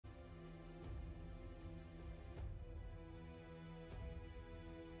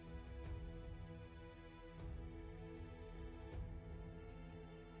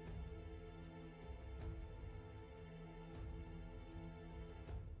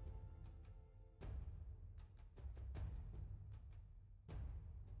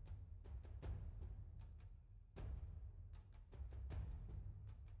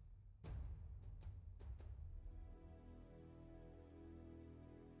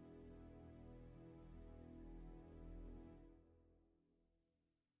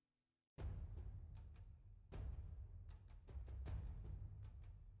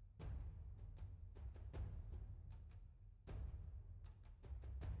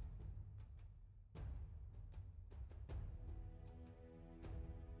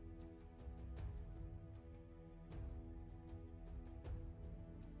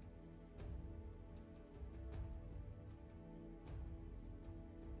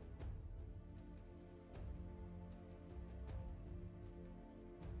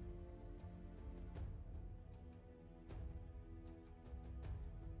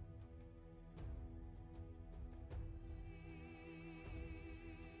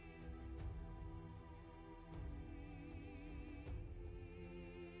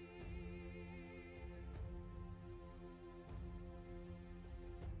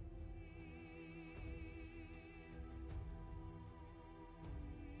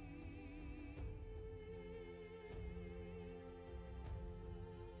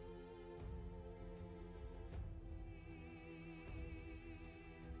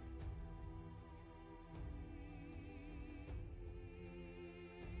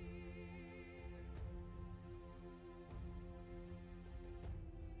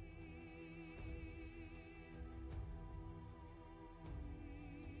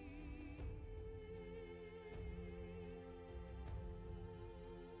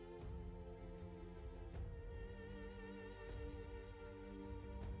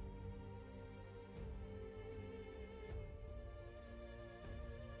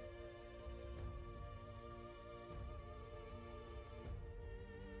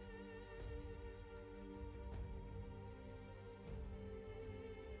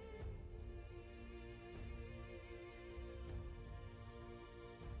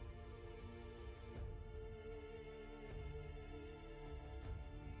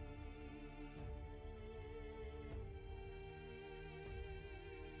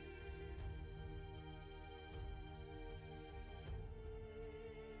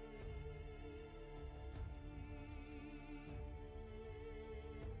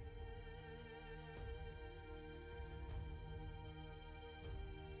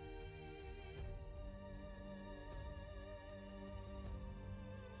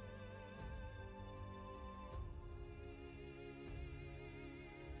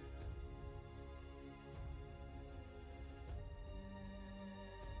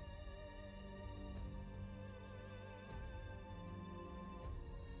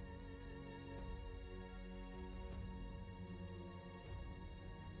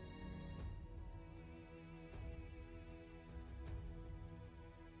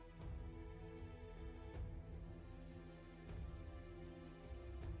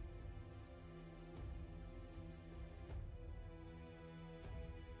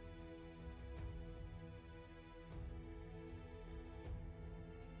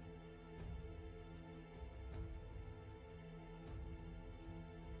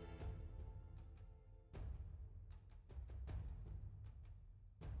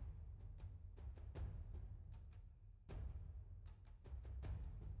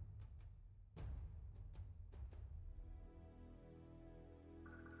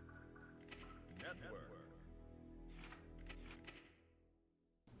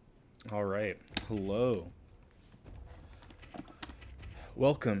All right. Hello.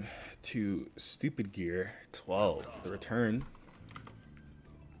 Welcome to Stupid Gear 12, the return.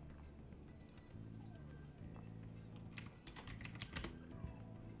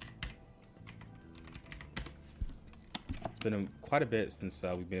 It's been quite a bit since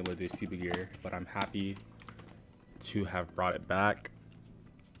we've been able to do Stupid Gear, but I'm happy to have brought it back.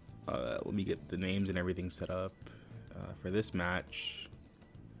 Let me get the names and everything set up for this match.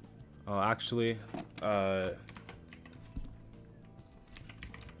 Oh, actually, let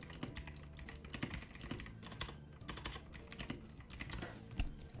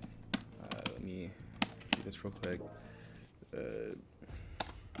me do this real quick.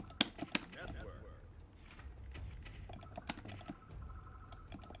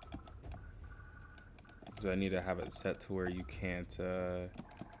 Because I need to have it set to where you can't, or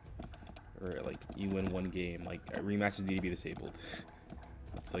like you win one game. Like rematches need to be disabled.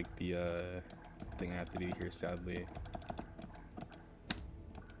 That's like the thing I have to do here, sadly.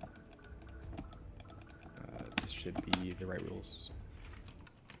 This should be the right rules.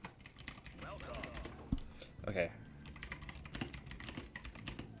 Okay.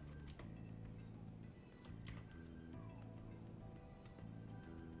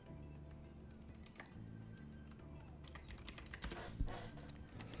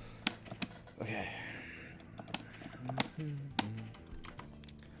 Okay.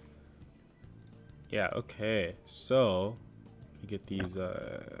 Yeah, okay. So, you get these,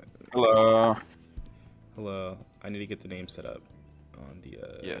 Hello. Hello. I need to get the name set up on the,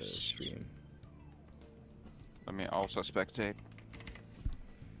 Yes. stream. Let me also spectate.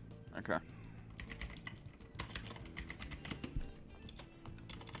 Okay.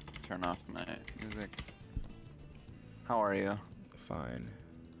 Turn off my music. How are you? Fine.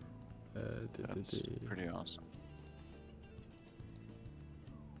 That's pretty awesome.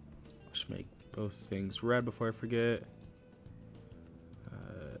 I should make both things red before I forget.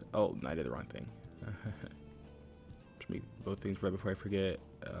 Oh, no, I did the wrong thing. Should make both things red before I forget.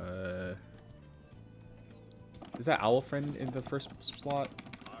 Is that Owl Friend in the first slot?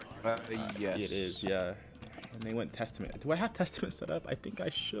 Yes. It is, yeah. And they went Testament. Do I have Testament set up? I think I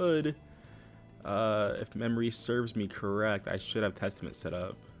should. If memory serves me correct, I should have Testament set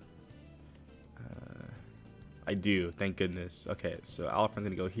up. I do, thank goodness. Okay, so Owl Friend's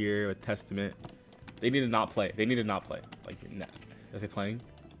gonna go here with Testament. They need to not play. They need to not play. Like, are they playing?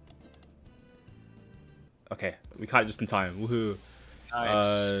 Okay, we caught it just in time. Woohoo.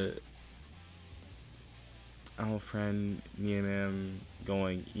 Nice. Owl Friend, me and him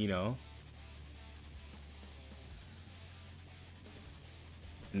going,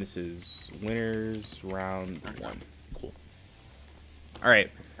 And this is winners round 1. Cool. All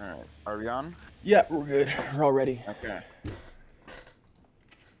right. Alright. Are we on? Yeah, we're good. We're all ready. Okay.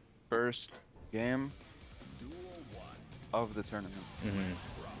 First game of the tournament.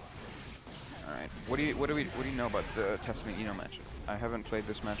 Alright. What do you know about the Testament Eno matchup? I haven't played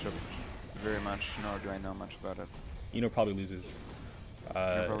this matchup very much, nor do I know much about it. Probably loses.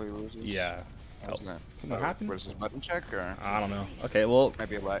 Probably loses. Yeah. How's that? Something happened? What is this, button check or? I don't know. Okay, well. Might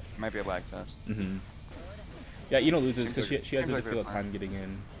be a lag test. Yeah, loses because Seems she has a like good feel of they're time getting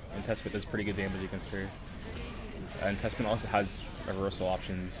in, and Testament does pretty good damage against her. And Testament also has reversal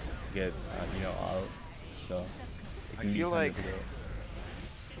options to get out. So. I feel like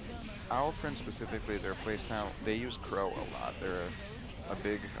Owl Friend specifically, their playstyle, they use Crow a lot. They're a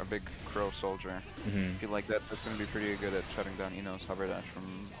big Crow soldier. I feel like that's going to be pretty good at shutting down Eno's hover dash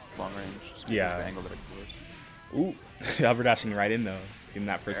from long range. Just because of the angle that it covers. Ooh, hover dashing right in though, in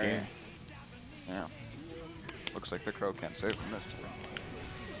that first game. Yeah. Looks like the Crow can't save from this time.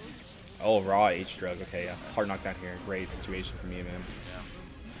 Oh, raw H-Drug. Okay, yeah. Hard knockdown here. Great situation for me, man.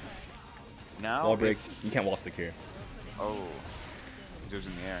 Yeah. Now wall break. You can't wall stick here. Oh. It was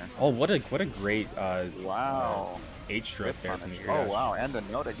in the air. Oh, what a great wow. H-Drug there from the air. Oh wow, and the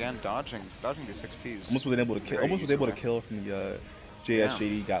note again, dodging the 6Ps. Almost was able to kill. Almost was able to kill from the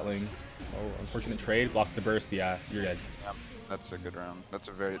JSJD Gatling. Oh, unfortunate trade. Lost the burst. Yeah, you're dead. Yep. That's a good round. That's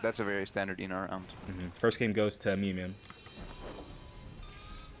a very standard Eno round. First game goes to me, man.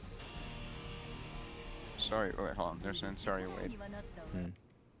 Sorry, wait, hold on. They're saying sorry, wait.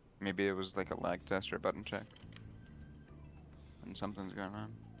 Maybe it was like a lag test or a button check. And something's going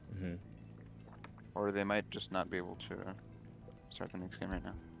on. Or they might just not be able to start the next game right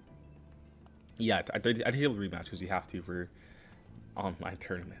now. Yeah, I did a rematch because you have to for online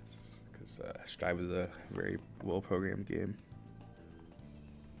tournaments. Because Strive is a very well-programmed game.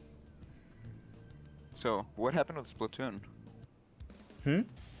 So, what happened with Splatoon?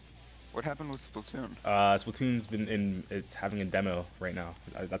 What happened with Splatoon? Splatoon's it's having a demo right now.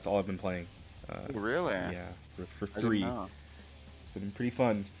 That's all I've been playing. Really? Yeah, for free. It's been pretty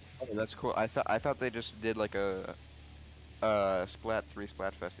fun. Oh, that's cool. I thought they just did like a Splat 3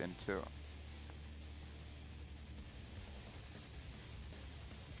 Splatfest in 2.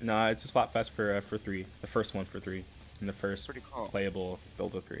 No, it's a Splatfest for 3. The first one for 3, and the first Pretty cool. playable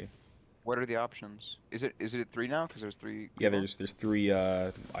build of 3. What are the options? Is it 3 now? Because there's 3. Yeah, there's 3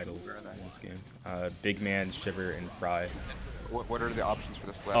 idols in this game. Big Man, Shiver, and Fry. What are the options for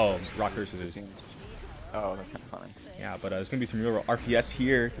the Splatfest? Oh, rock paper scissors. Oh, that's kind of funny. Yeah, but there's gonna be some real RPS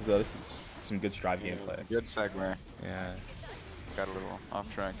here because this is some good Strive gameplay. Good segue. Yeah. Got a little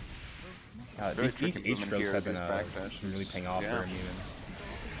off track. These H strokes have been really paying off for me.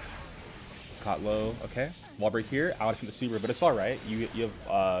 Caught low. Okay. Wall break here. Out from the super, but it's all right. You have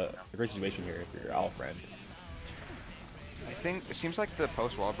a great situation here if you're Alfred. I think it seems like the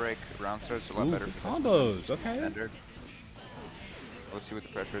post wall break round starts a lot better. Combos. Okay. Standard. Let's see what the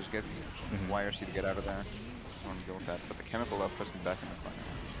pressures gets. YRC to get out of there. I want to go with that, but the chemical love puts them back in the corner.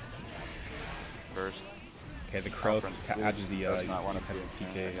 First. Okay, the crow catches the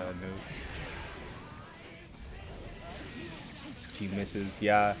PK note. He misses.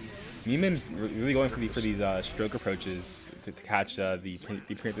 Yeah, Mimim's really going for these stroke approaches to catch the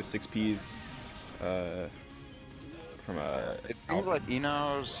Panther 6Ps. From it seems like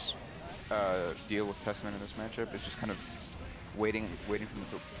Ino's deal with Testament in this matchup is just kind of waiting with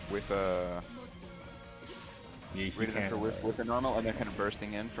a normal and then kind of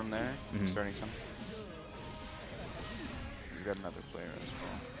bursting in from there, starting something. We got another player as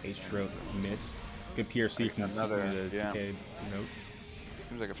well. H-stroke missed. Good PRC from another PK note.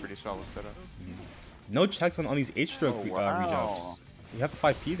 Seems like a pretty solid setup. No checks on these H-stroke rejumps. You have the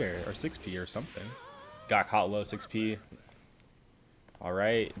 5P there or 6P or something. Got caught low 6P. All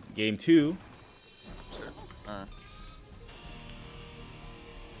right, game 2. Sure.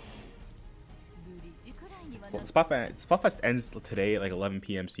 Well, Splatfest ends today at like 11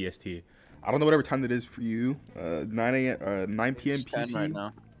 p.m. CST. I don't know whatever time that is for you. 9 p.m. PT. 10 right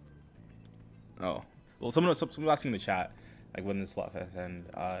now. Oh, well, someone was asking in the chat like when this Splatfest ends.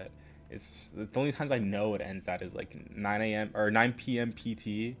 It's the only times I know it ends at is like 9 a.m. or 9 p.m.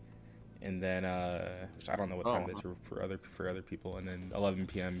 PT, and then which I don't know what time it is for other people, and then 11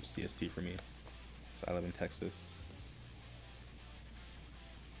 p.m. CST for me. So I live in Texas.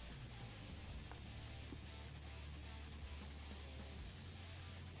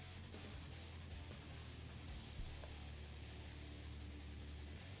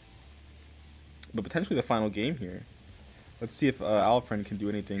 But potentially the final game here. Let's see if Alfred can do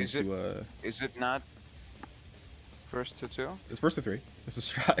anything Is it not first to 2? It's first to 3. This is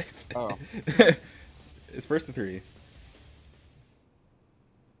Strive. Oh. It's first to 3.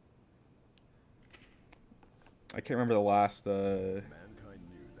 I can't remember the last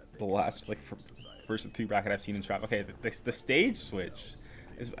like first to 2 bracket I've seen in Strive. Okay, the stage switch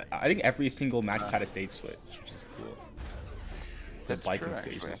is. I think every single match has had a stage switch, which is cool. That's true,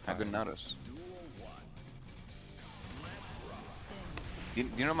 actually. I didn't notice. Do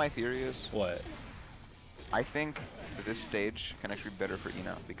you know what my theory is? What? I think that this stage can actually be better for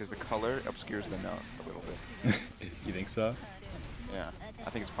Ino because the color obscures the note a little bit. You think so? Yeah, I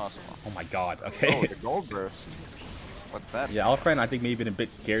think it's possible. Oh my god, okay. Oh, the gold burst. What's that? Yeah, Alfred, I think, maybe been a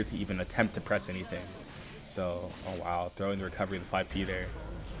bit scared to even attempt to press anything. So, oh wow, throwing the recovery of the 5P there.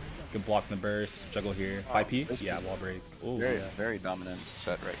 Good block in the burst, juggle here. 5P? Yeah, wall break. Ooh, very dominant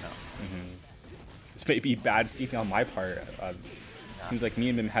set right now. This may be bad sneaking on my part. Seems like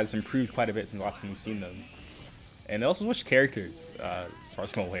Mimim has improved quite a bit since the last time we've seen them. And they also switched characters, as far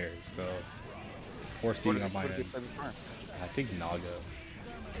as I'm aware, so 4 seeding on my end. I think Naga.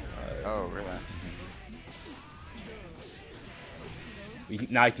 Oh, really?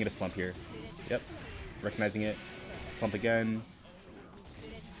 Now you can get a slump here. Yep. Recognizing it. Slump again.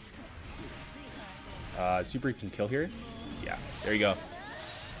 Super can kill here. Yeah, there you go.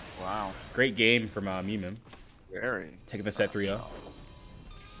 Wow. Great game from Mimim. Very. Taking the set 3-0.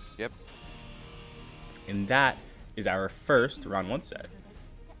 Yep. And that is our first round 1 set.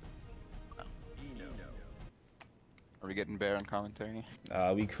 Are we getting Bear on commentary?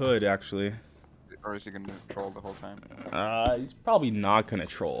 We could actually. Or is he gonna troll the whole time? He's probably not gonna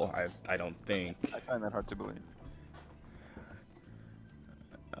troll. I don't think. I find that hard to believe.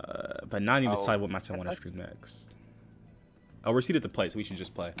 But now I need to decide what match I want to stream next. Oh, we're seated to play, so we should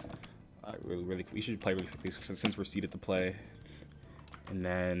just play. We should play really quickly since we're seated to play. And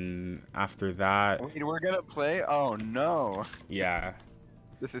then after that... Wait, we're gonna play? Oh no. Yeah.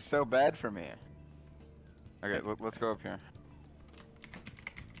 This is so bad for me. Okay, let's go up here.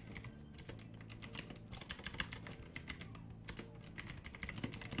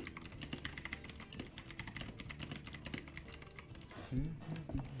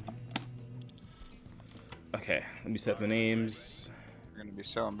 Okay, let me set the names. It's gonna be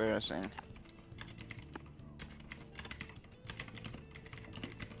so embarrassing.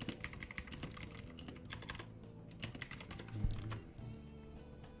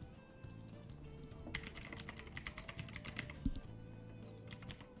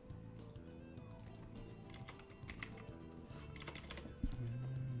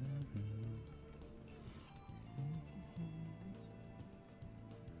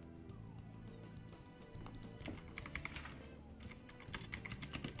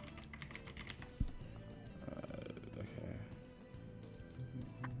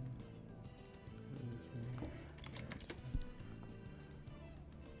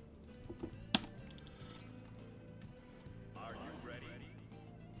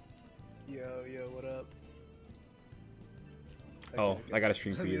 Yo, what up? Oh, I got a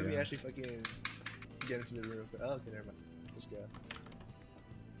stream for you. Let me actually fucking get into the room. Oh, okay, never mind. Let's go.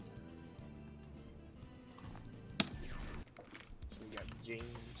 So we got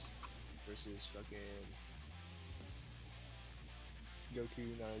James versus fucking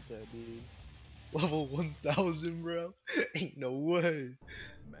Goku, Naruto, dude. Level 1000, bro. Ain't no way.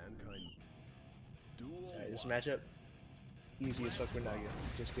 Mankind. Alright, this matchup, easy as fuck for Naga.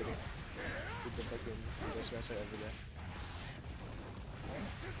 Just kidding. With the fucking best matchup ever there.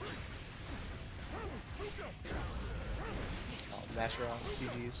 Oh, Mashra,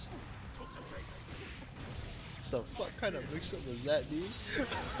 GG's. The fuck kind of mix up was that, dude?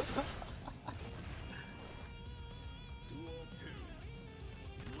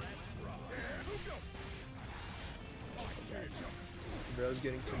 Bro's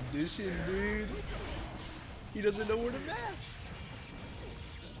getting conditioned, dude. He doesn't know where to match.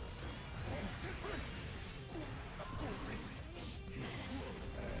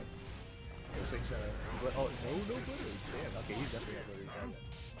 But oh no, Damn. Okay, he's definitely not going to retire that.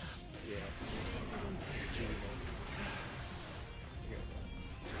 Yeah. See,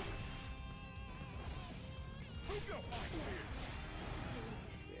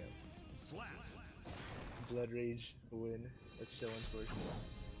 Blood Rage win. That's so unfortunate.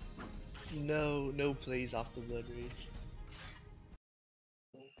 No plays off the Blood Rage.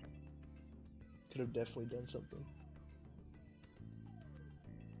 Could have definitely done something.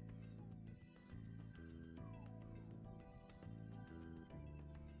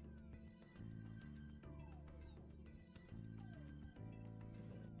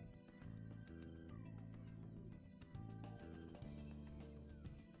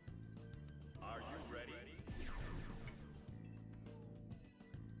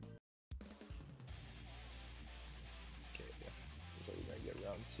 So we're gonna get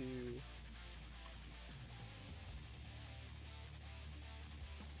round 2.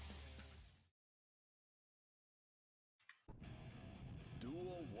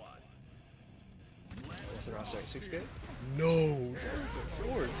 Duel 1. What's the round start? 6K? No!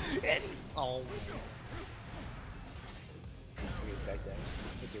 Forward! And oh! Okay, back down.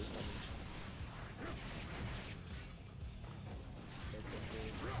 Hit your damage.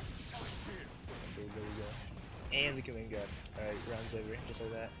 Okay, there we go. And the command grab. Alright, round's over, just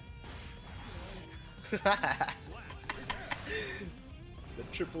like that. The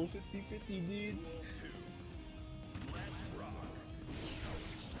triple 50-50, dude.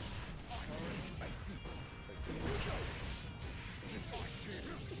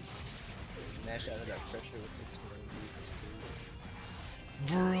 Nash out of that pressure with the command.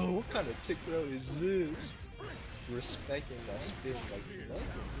 Bro, what kind of tick throw is this? Respecting that spin like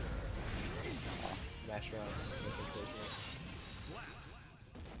nothing. Mash round. That's unfortunate.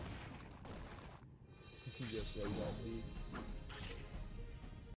 Just like that, dude.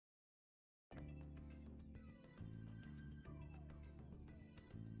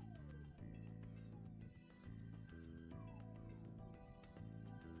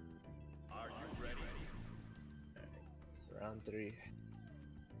 Are you ready? Right. Round 3.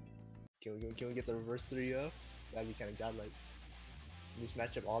 Can we get the reverse 3-0? That'd be kind of godlike. This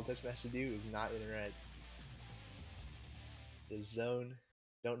matchup, all this match to do is not interact. The zone,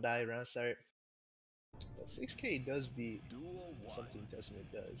 don't die, round start. But 6K does beat something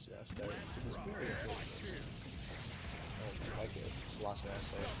Testament does, round start. It is very important. Oh, okay, lost round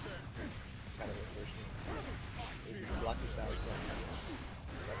start. Kind of unfortunate. Maybe block the side stuff.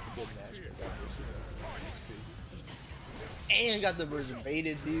 That's a good match, but that was crazy. And got the verse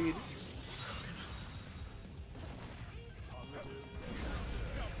baited, dude.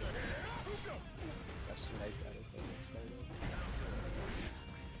 Sniped out of him next time.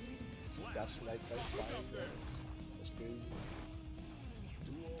 Got sniped by 5 guys. That's crazy.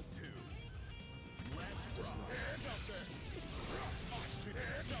 Duel 2. Just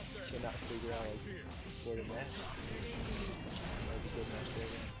figure out like where to match. That was a good match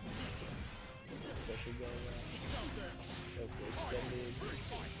there. Special gun okay, extended.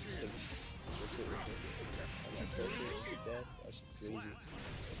 Takes what's it with it? And that's over. Death. That's crazy.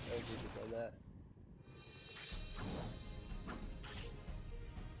 That's over just like that.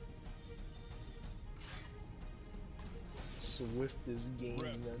 Swiftest game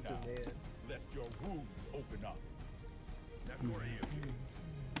known to man. Let your wounds open up.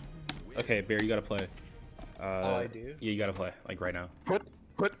 Okay, Bear, you gotta play. Oh, I do? Yeah, you gotta play, like right now. Put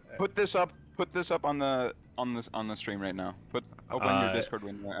this up. Put this up on the stream right now. Open your Discord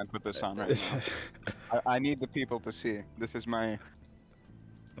window and put this on right now. I need the people to see. This is my.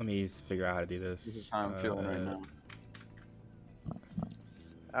 Let me figure out how to do this. This is how I'm feeling right now.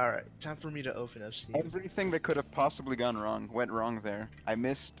 Alright, time for me to open up Steam. Everything that could have possibly gone wrong went wrong there. I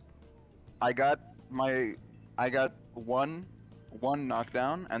missed. I got one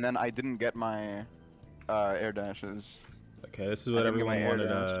knockdown, and then I didn't get my air dashes. Okay, this is what everyone wanted.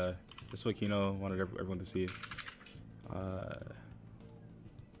 This is what Kino wanted everyone to see.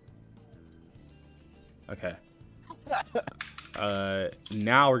 Okay.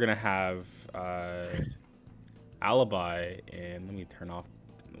 Now we're gonna have Alibi, and let me turn off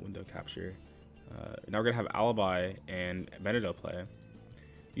the window capture. Now we're gonna have Alibi and Benito play.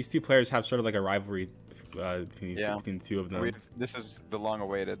 These two players have sort of like a rivalry between the two of them. This is the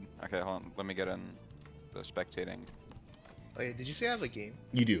long-awaited. Okay, hold on. Let me get in the spectating. Wait, did you say I have a game?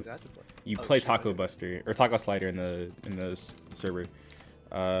 You do. I have to play? You play Taco Buster or Taco Slider in the server,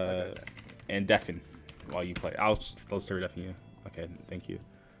 and deafen while you play. I'll server deafen you. Okay, thank you.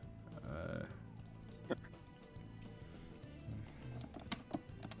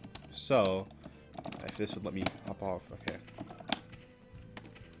 So, if this would let me hop off, okay.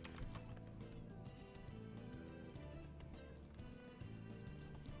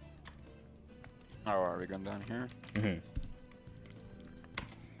 Oh, are we going down here? Mm-hmm.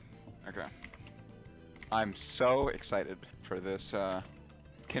 Okay. I'm so excited for this.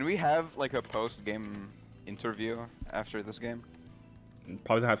 Can we have like a post-game interview after this game?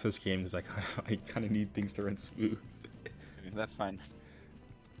 Probably not for this game because I kind of need things to run smooth. That's fine.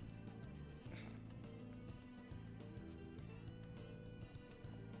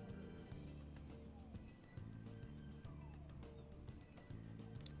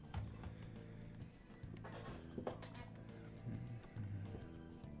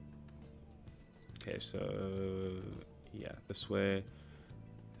 Okay, so yeah, this way,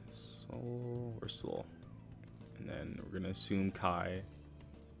 Soul or Soul, and then we're gonna assume Kai.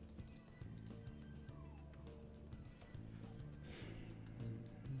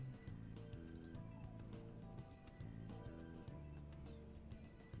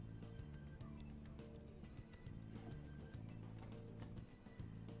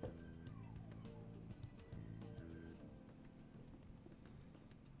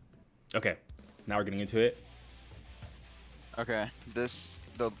 Okay. Now we're getting into it. Okay,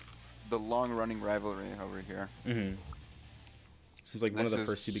 the long-running rivalry over here. Mm-hmm. This is like one of the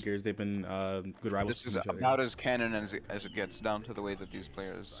first TB gears. They've been good rivals. This is about as canon as it gets, down to the way that these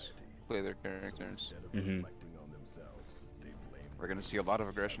players play their characters. Mm-hmm. We're gonna see a lot of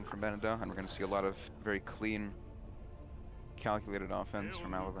aggression from Benito, and we're gonna see a lot of very clean, calculated offense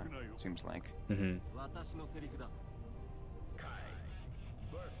from Alibi. It seems like. Mm-hmm.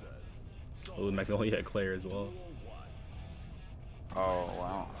 Oh, Magnolia Claire as well. Oh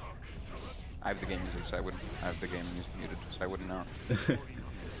wow. I have the game music, so I wouldn't. I have the game music muted, so I wouldn't know.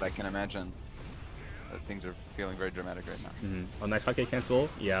 But I can imagine that things are feeling very dramatic right now. Mm-hmm. Oh, nice 5K cancel.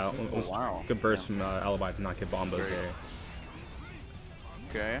 Yeah. Wow. Good burst from Alibi to not get bombos there.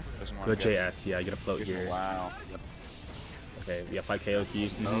 Okay. Good JS. Yeah, you get a float here. Wow. Yep. Okay, we have 5 KO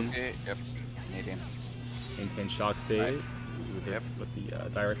keys. Okay. Yep. Canadian. And shock state. Yep. With the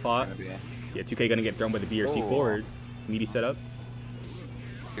direct plot. Yeah, 2K gonna get thrown by the BRC forward. Meaty setup.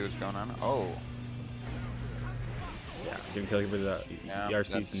 See what's going on. Oh. Yeah, didn't kill for the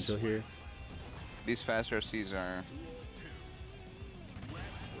RCs until here. These fast RCs are.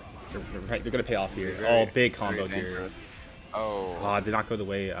 They're gonna pay off here. Oh, big combo here. Oh. Did not go the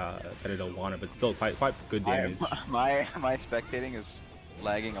way Benito wanted, but still quite good damage. My spectating is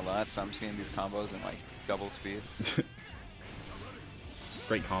lagging a lot, so I'm seeing these combos in like double speed.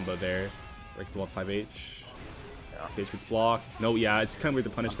 Great combo there. Break the 1-5H. Sage gets blocked. No, yeah, it's kind of weird to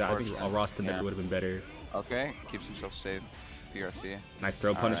punish that. I think Ross to make would have been better. Okay, keeps himself safe. BRC. Nice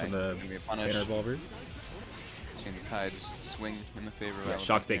throw punish on the banner revolver. Seeing the tides swing in the favor of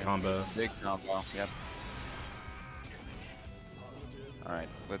shock state combo. Big combo, yep. Alright,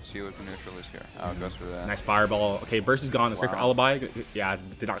 let's see what the neutral is here. Oh, it goes for that. Nice fireball. Okay, burst is gone. That's great for Wow. Alibi. Yeah,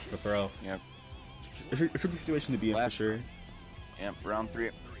 did not the throw. Yep. It's a tricky situation to be in for Last- sure. Yep, round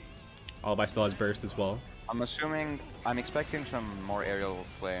 3. Alibi still has burst as well. I'm expecting some more aerial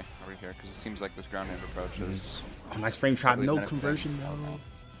play over here, because it seems like this ground end approach is... Oh, nice frame trap. Probably No benefiting. conversion though.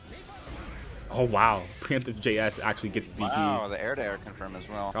 Oh wow, preemptive JS actually gets the DP. Wow, the air-to-air confirm as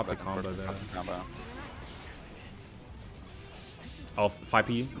well. Drop the But combo unfortunately, there. drop the combo. Oh,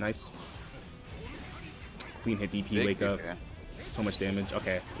 5P, nice. Clean hit DP, Big wake up. DP. So much damage.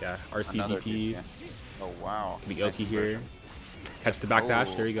 Okay, yeah. RC Another DP. DP. Oh wow. Can be Nice OP here. Catch the back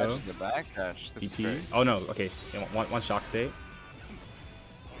dash. There you go. Catches the back dash. This is DP. great. Oh no. Okay. Yeah, one shock state.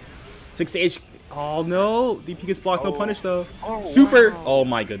 6H. Oh no. DP gets blocked. No Oh. punish though. Oh, Super. wow. Oh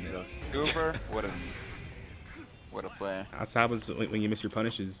my goodness. Super. What a play. That's what happens when you miss your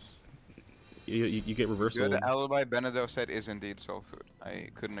punishes. You get reversal. Good alibi. Benedetto said is indeed soul food. I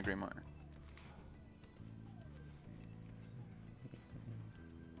couldn't agree more.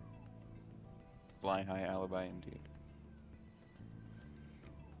 Fly high alibi indeed.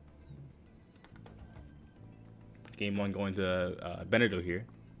 Game 1 going to Benedetto here.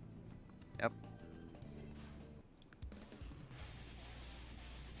 Yep.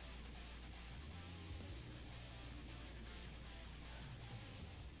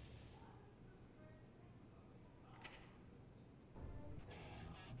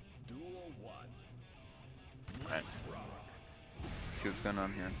 Alright. See what's going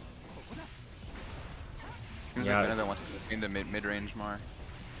on here. Seems Yeah. like Benedetto wants to defend the mid-range more.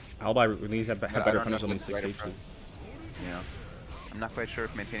 Alibi release had I better don't know punish if than that's the right 6H. approach. Yeah. I'm not quite sure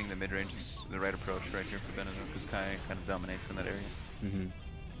if maintaining the mid-range is the right approach right here for Benedetto, because Kai kind of dominates in that area. Mm-hmm.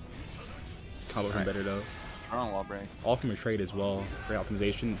 Combo from Alright. Benedetto. Strong wall break. All from a trade as well. Great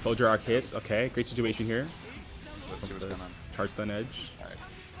optimization. Fojo arc hits. Okay, great situation here. Let's see what's going on. Charge stun edge. Alright.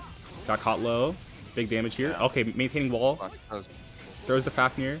 Got caught low. Big damage here. Yeah. Okay, maintaining wall. Fuck, that was- Throws the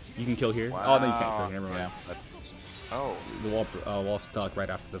Fafnir. You can kill here. Oh, no, you can't kill. Wow. Never mind. Yeah, that's... Oh, The wall stuck right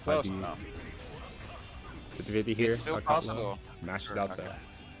after the close 5D. enough. 50-50 here. It's still Got caught low. possible. Mashes Sure, out okay. there.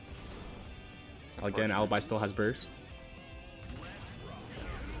 It's Again, unfortunate. Alibi still has burst.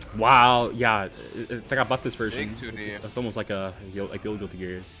 Wow, yeah. I think I buffed this version. Big 2D. It's almost like the old Guilty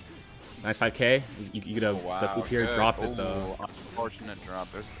Gears. Nice 5K. You get a Oh, wow, dust loop here. good. Dropped it though. Ooh, unfortunate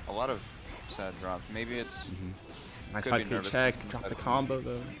drop. There's a lot of sad drops. Maybe it's... Nice could be 5K nervous. check. Drop the combo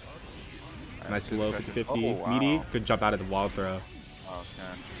though. Nice good low pressure. 50-50. Oh, wow. Meaty. Good jump out of the wild throw.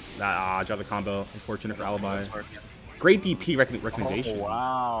 Okay. Drop the combo. Unfortunate for Alibi. Nice work. Great DP recognition. Oh,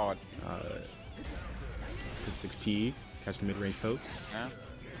 wow. Good 6P. Catch the mid-range pokes. Yeah.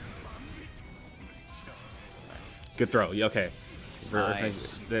 Good throw. Yeah, okay.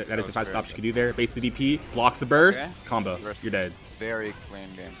 Nice. That is That the was 5 stops very you can do there. Base the DP. Blocks the burst. Okay. Combo. Burst. You're dead. Very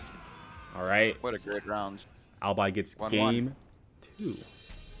clean game. All right. What a great round. Alibi gets 1-1. game 2.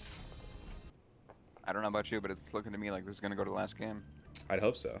 I don't know about you, but it's looking to me like this is going to go to the last game. I'd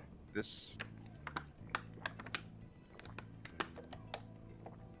hope so. This...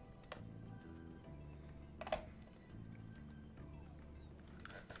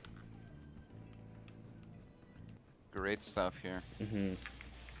 Great stuff here. Mm-hmm.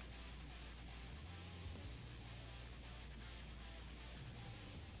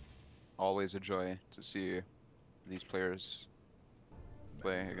 Always a joy to see these players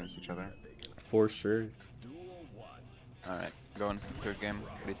play against each other. For sure. Alright, going to the third game.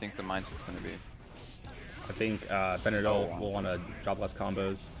 What do you think the mindset's going to be? I think Benedetto Oh, wow. will want to drop less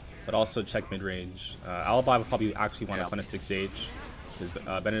combos, but also check mid-range. Alibi will probably actually want to Yeah. punish 6H,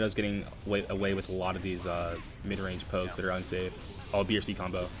 because Benedetto's getting away with a lot of these mid-range pokes that are unsafe. Oh, BRC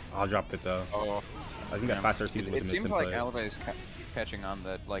combo. I'll drop it though. Oh, I think that fast RC was a it seems misinput. like Alibi is catching on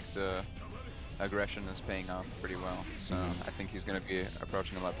that, like, the aggression is paying off pretty well. So Mhm. I think he's going to be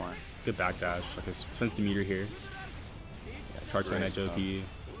approaching a lot more. Good backdash. Okay, spends the meter here. Yeah, charge on Great edge stuff. OP.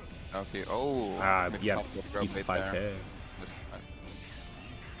 Okay, oh. maybe Yeah, possible throw he's the bait 5K. there.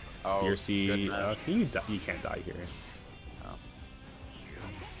 Oh, BRC. good match. You can't die here. Oh.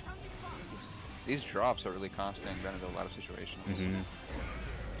 These drops are really costing Benedetto a lot of situations. Mm-hmm.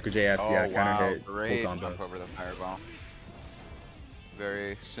 Good JS, Oh, yeah, counter wow. hit, Great full combo. jump over the fireball.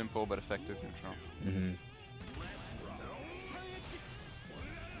 Very simple but effective neutral. Mm-hmm.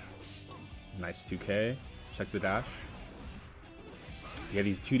 Nice 2K. Checks the dash. Yeah,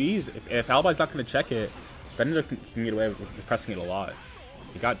 these 2Ds, if Alibi's not going to check it, Benedetto can get away with pressing it a lot.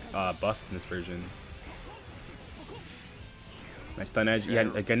 He got buffed in this version. Nice stun edge. Yeah,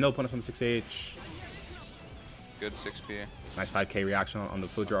 again, no punish on the 6H. Good 6P. Nice 5K reaction on the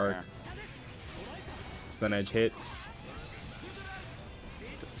Fudger arc. Yeah. Stun edge hits.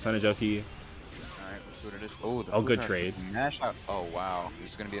 Sanajoki. Alright, let's see what it is. Oh, the Oh, good Full trade. Mash out. Oh, wow.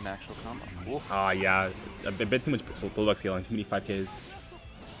 This is going to be an actual combo. Oof. Yeah. A bit too much bulldog scaling. Too many 5Ks.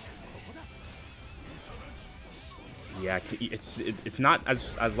 Yeah, it's not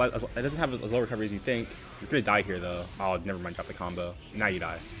as it doesn't have as low recovery as you think. You're gonna die here though. Oh, never mind. Drop the combo. Now you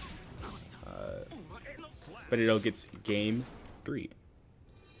die. Benito gets game 3.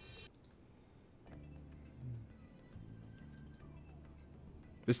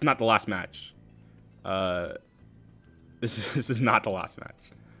 This is not the last match. This is not the last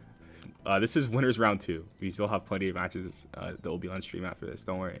match. This is winners round 2. We still have plenty of matches that will be on stream after this.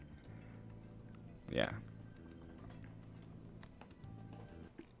 Don't worry. Yeah.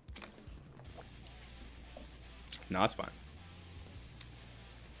 No, it's fine.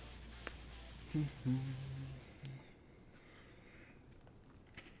 Mankind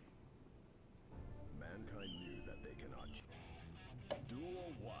knew that they cannot.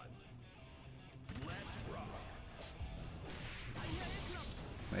 Duel 1. Let's rock.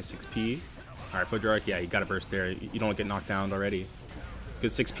 Nice 6P. Alright, Fodorok, yeah, you got a burst there. You don't get knocked down already.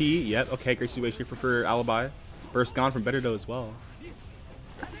 Good 6P. Yep, okay, great situation for Alibi. Burst gone from Benito as well.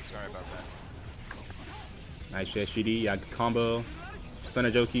 Sorry about that. Nice SGD. Yeah, good combo. Stun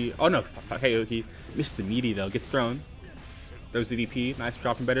a Joki. Oh no, hey Joki. Missed the meaty though. Gets thrown. Throws the DP. Nice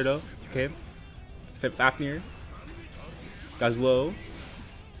drop from Benito. Okay. Fafnir. Guys low.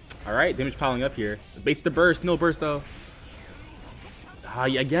 Alright, damage piling up here. Baits the burst. No burst though.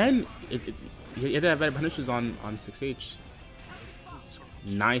 Again, you had to have better punishes on 6H.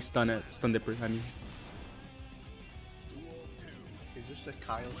 Nice stun dipper, I mean. Is this the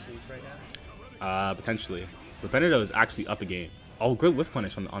Kyle sleep right now? Potentially. But Benito is actually up a game. Oh, good whiff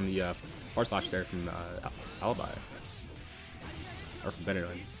punish on the far slash there from Alibi. Or from Benito.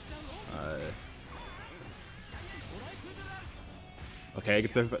 Okay,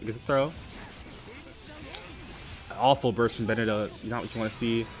 gets a throw. Awful burst from Benito. Not what you want to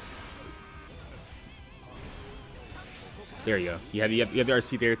see. There you go. You have the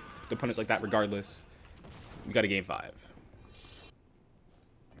RC there to punish like that regardless. You got a game 5.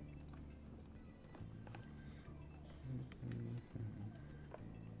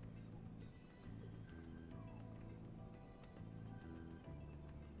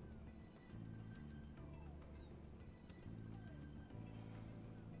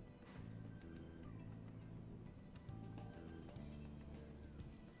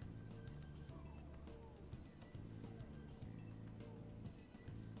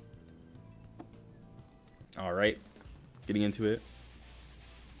 All right, getting into it.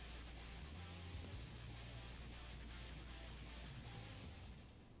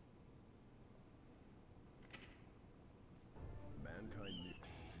 Mankind knew.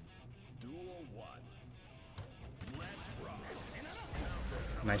 Duel 1. Let's rock.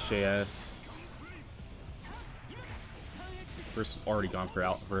 Nice JS. First is already gone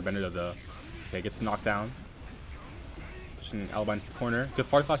for Benito though. Okay, gets knocked down. Pushing Alibi into the corner. Good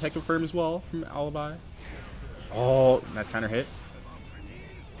far flash head confirm as well from Alibi. Oh, nice counter hit.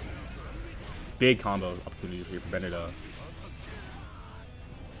 Big combo opportunity here for Benito.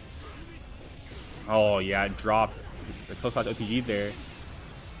 Oh yeah, dropped the close flash OTG there.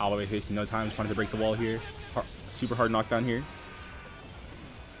 Alibi facing no time, just wanted to break the wall here. Super hard knockdown here.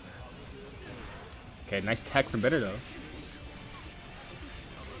 Okay, nice tech from Benito.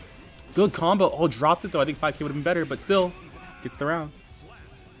 Good combo. Oh, dropped it though. I think 5K would have been better, but still gets the round.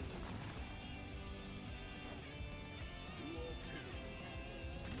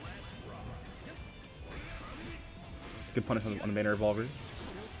 Good punish on the Mana Revolver.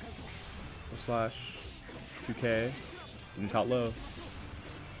 Slash 2K. Didn't count low.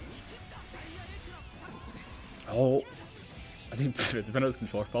 Oh, I think Benito's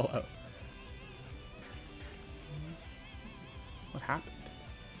controller fell out. What happened?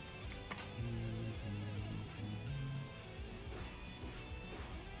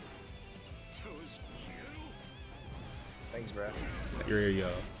 Thanks, bro. Here you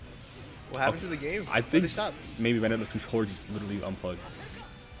go. What happened to the game? I think stop? maybe Benito's controller just literally unplugged.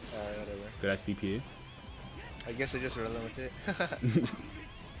 Whatever. Good SDP. I guess I just rolling with it.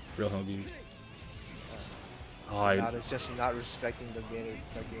 Real homies. Not, it's just not respecting the banner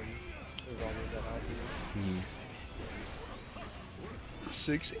fucking revolver that I do.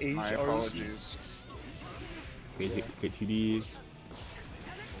 6H My RC. apologies. Great 2D.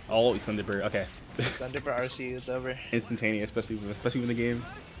 Oh, he's Thundipper. Okay. Thundipper RC, it's over. Instantaneous, especially when the game.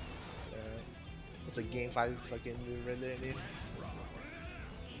 It's a game 5 fucking move right there, dude.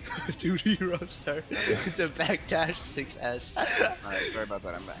 Dude, hero star. It's a backdash 6S. Alright, sorry about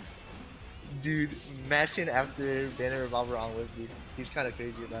that, I'm back. Dude, matching after banner revolver on whip, dude. He's kind of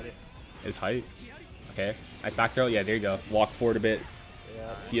crazy about it. His height. Okay. Nice back throw. Yeah, there you go. Walk forward a bit.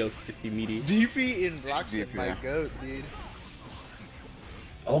 Yeah. Feel gets the meaty. DP in blocks DP, my yeah. goat, dude.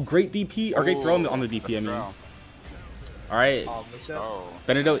 Oh, great DP. Or great throw on the DP, I mean. Throw. Alright. Oh, mix up. Oh.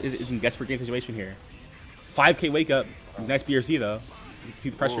 Benedetto is in desperate game situation here. 5k wake up. Nice BRC though. See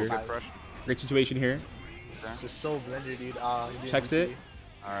the pressure. Ooh, good pressure. Great situation here. It's a soul blender, dude. He didn't Checks DP. it.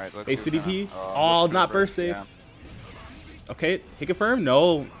 Alright, let's Ace see what DP. kinda- Oh, looks not good burst safe. Yeah. Okay, hit confirm.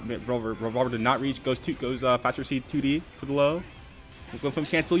 No, revolver did not reach. Goes faster C 2D for the low. Go from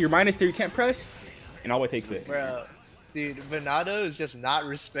cancel. You're minus there. You can't press. And Alway takes it. Bro, dude, Venado is just not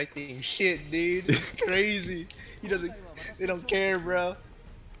respecting shit, dude. It's crazy. He doesn't. They don't care, bro.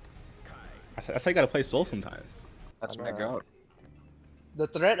 That's how you gotta play Soul sometimes. That's I my know. goat. The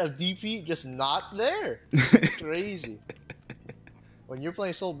threat of DP just not there. It's crazy. When you're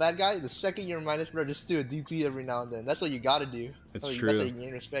playing Soul Bad Guy, the second you're minus, bro, just do a DP every now and then. That's what you gotta do. It's That's true. That's how you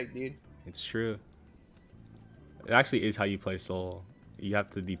gain respect, dude. It's true. It actually is how you play Soul. You have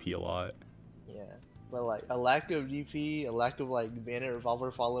to DP a lot. Yeah. But like a lack of DP, a lack of like banner revolver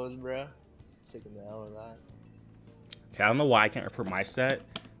follows, bro. Taking the L with that. Okay, I don't know why I can't report my set,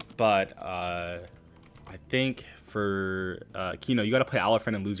 but I think for Kino, you gotta play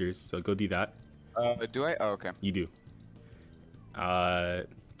Alafriend and Losers, so go do that. Do I? Oh, okay. You do.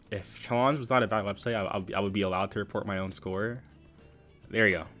 If Challenge was not a bad website, I would be allowed to report my own score. There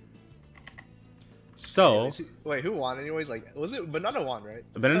you go. So, Wait, who won? Anyways, like, was it Banana won, right?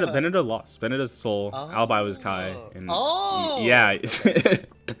 Benedetto lost. Benedetto's Soul. Alibi was Kai. And yeah.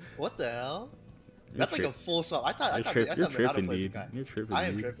 What the hell? You're That's like a full swap. I thought You're Banana tripping, played dude. the guy. You're tripping, I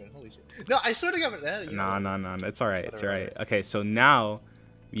am dude. tripping. Holy shit. No, I swear to God. Nah. It's alright. It's Whatever, alright. Okay, so now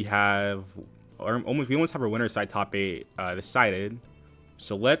we have we almost have our winner side top 8 decided.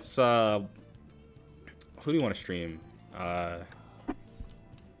 So let's who do you want to stream?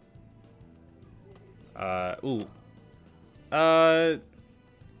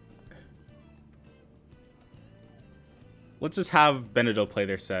 Let's just have Benedetto play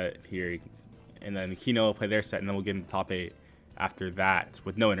their set here, and then Kino will play their set, and then we'll get into the top 8 after that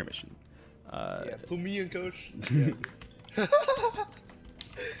with no intermission. Yeah, put me in, coach. Yeah.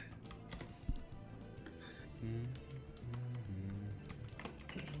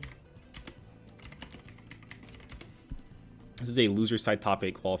 This is a loser side top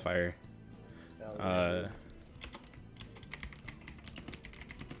 8 qualifier.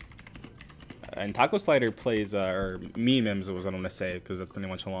 And Taco Slider plays, or Memes was what I'm gonna say because that's the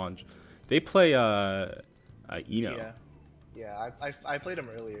name of the challenge. They play Eno. Yeah, I played them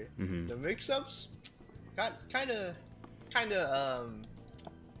earlier. Mhm. The mix-ups got kind of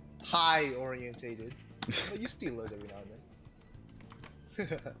high orientated, but you see lows every now and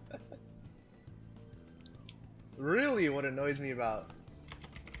then. Really, what annoys me about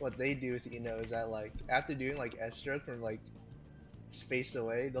what they do with Eno is that like after doing like S stroke from like spaced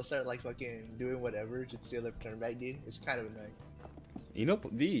away, they'll start like fucking doing whatever to steal their turn back, dude. It's kind of annoying.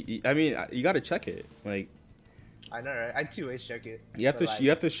 I mean, you gotta check it. Like, I know, right? I 2-ways check it. you have to but, like, you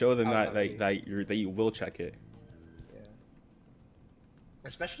have to show them I that was that you will check it. Yeah.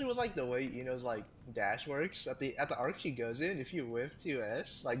 Especially with like the way Eno's like dash works at the arc she goes in. If you whiff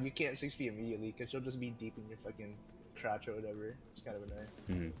 2S, like you can't 6P immediately because she'll just be deep in your fucking crouch or whatever. It's kind of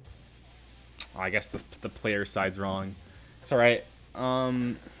annoying. I guess the player side's wrong. It's all right. Are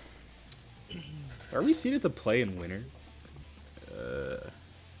we seated to play in winners?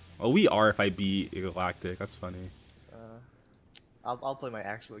 Well, we are if I beat Galactic. That's funny. I'll play my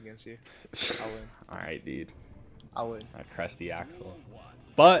Axel against you. I'll win. All right, dude. I'll win. I pressed the Axel.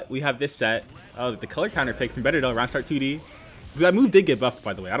 But we have this set. Oh, the color counter pick from Benedetto, round start 2D. That move did get buffed,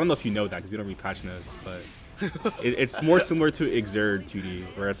 by the way. I don't know if you know that because you don't read patch notes, but it's more similar to Exerd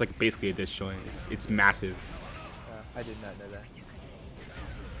 2D, where it's like basically a disjoint. It's massive. I did not know that.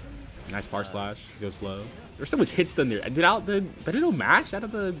 Nice far slash. Goes low. There's so much hits done there. Did Benedetto mash out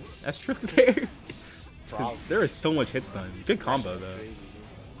of the S stroke there? Probably. There was so much hits done. Good combo though. Crazy,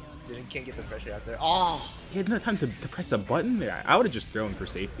 dude. Can't get the pressure out there. Oh! He had no time to press a button there. I would have just thrown for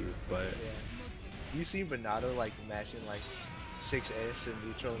safety, but Yeah. You see Bernardo like mashing like 6S and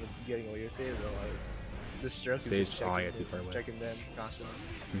neutral and getting away with it, but like the stroke is just Stage- oh, yeah, too far away. checking them constantly.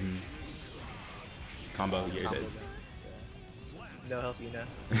 combo, you're Combo dead. them. Yeah. No health, you know.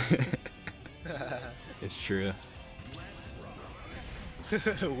 It's true.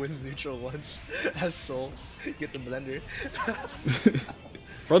 Wins neutral once. Has soul. Get the blender.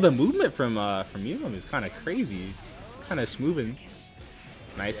 Bro, the movement from Unum is kind of crazy. Kind of smoothing.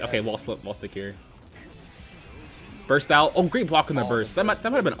 Nice. Yeah. Okay, wall stick here. Burst out. Oh, great block on the burst. That might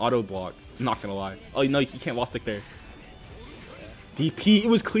have been auto block. I'm not gonna lie. Oh, no, you can't wall stick there. DP, it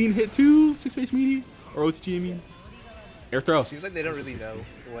was clean hit too. 6-base meaty. Or OTG, I mean. Air throw. Seems like they don't really know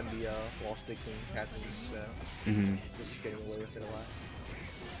when the wall stick thing happens, so just getting away with it a lot.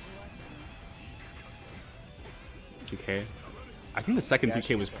 2K. I think the second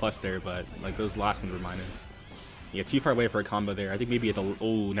 2K was plus there, but like those last ones were minus. Yeah, too far away for a combo there. I think maybe at the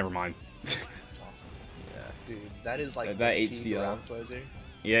never mind. Yeah, dude, that is like that HCL.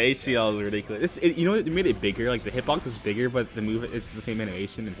 Yeah, HCL is ridiculous. You know, it made it bigger. Like the hitbox is bigger, but the move is the same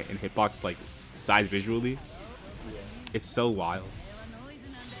animation and hitbox like size visually. Yeah. It's so wild.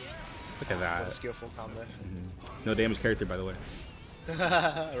 Look at that. What a skillful combo. No damage character, by the way.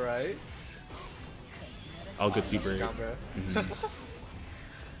 Right? Oh, good super. Combo.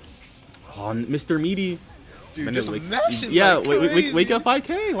 Oh, Mr. Meaty. Dude, just mashing yeah, like wake up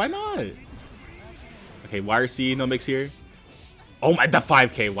 5K. Why not? Okay, YRC, no mix here. Oh my, the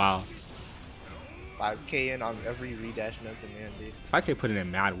 5K, wow. 5K in on every redash known to man, dude. 5K put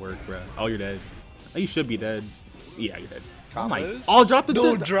in mad work, bro. Oh, you're dead. Oh, you should be dead. Yeah, you're dead. Combos? Oh my. Oh, drop the.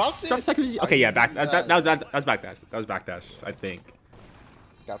 No, drops it. Drop second. Okay, yeah, back. That was backdash. That was backdash. I think.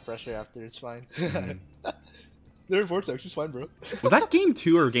 Got pressure after. It's fine. Their vortex is fine, bro. Was that game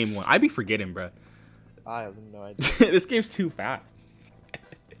 2 or game 1? I'd be forgetting, bro. I have no idea. This game's too fast.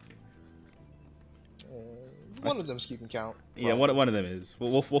 One of them's keeping count. Probably. Yeah, one of them is.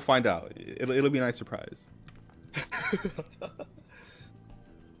 We'll find out. It'll be a nice surprise.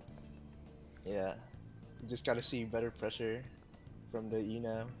 Yeah, you just gotta see better pressure from the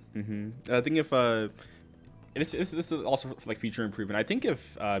Eno. I think if this is also like feature improvement. I think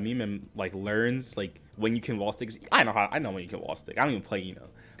if Meme like learns like when you can wall stick. I know when you can wall stick. I don't even play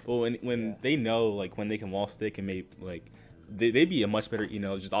but when they know like when they can wall stick and maybe like they'd be a much better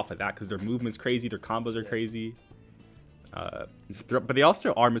just off of that because their movement's crazy, their combos are crazy. But they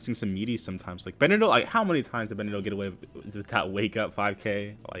also are missing some meaties sometimes. Like Benito, like how many times did Benito get away with that wake up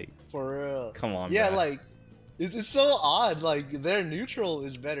 5K? Like for real. Come on. Yeah, bro. like it's so odd. Like their neutral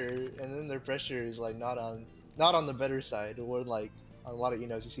is better, and then their pressure is like not on the better side. Or like on a lot of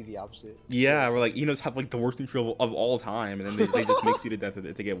Enos, you see the opposite. Yeah, we're like Enos have like the worst neutral of all time, and then they just mix you to death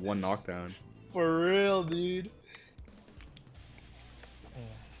to get one knockdown. For real, dude.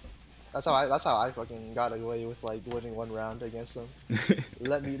 That's how I fucking got away with like winning one round against them.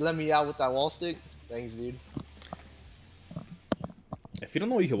 let me out with that wall stick. Thanks, dude. If you don't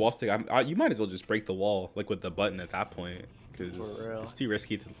know you can wall stick, you might as well just break the wall like with the button at that point because it's too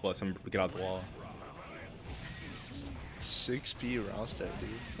risky to let someone get out the wall. 6P round start, dude.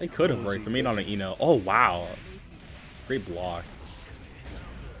 They could have worked. They're made on an Eno. Oh wow, great block.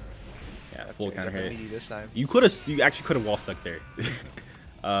 Yeah, full counter hit. This time. You actually could have wall stuck there.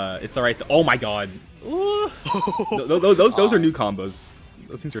 It's alright. Oh my god. Those are new combos.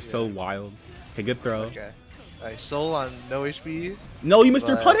 Those things are so wild. Okay, good throw. Okay. Alright, Soul on no HP. No, you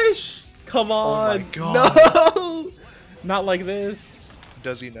Mr. Punish! Come on. Oh my god. No! Not like this.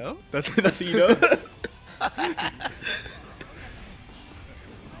 Does he know? That's what you know.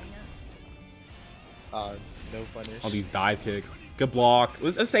 No punish. All these dive kicks. Good block.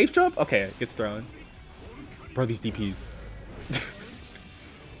 Was it a safe jump? Okay, gets thrown. Bro, these DPs.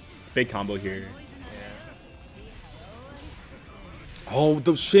 Big combo here. Yeah. Oh,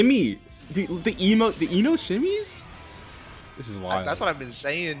 the shimmy. The Eno shimmies? This is wild. That's what I've been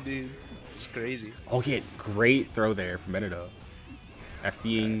saying, dude. It's crazy. Okay, great throw there from Benito.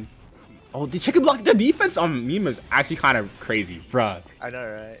 FDing. Oh, the chicken block. The defense on Meme is actually kind of crazy, bruh. I know,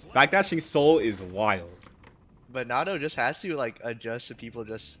 right? Backdashing Soul is wild. But Nado just has to like adjust to people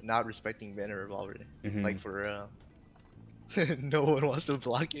just not respecting Banner Revolver. Like for real. No one wants to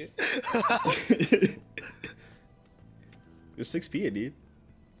block it. It's 6P, dude.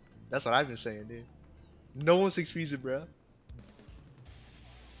 That's what I've been saying, dude. No one 6P's it, bro.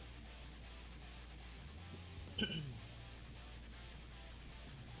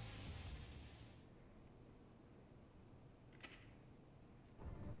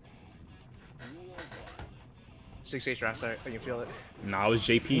 Six H round start. I can feel it. Nah, it was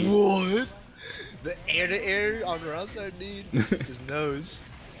JP. What? The air to air on round start, dude. Just knows.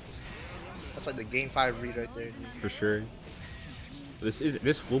 That's like the game 5 read right there, dude. For sure.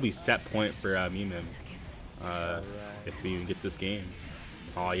 This will be set point for Meme. If he even gets this game.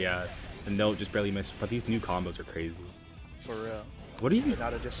 Oh yeah, the note just barely missed. But these new combos are crazy. For real. What do you?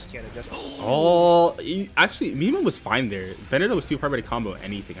 Nado just can't adjust. Oh, actually, Meme was fine there. Benito was too far away to combo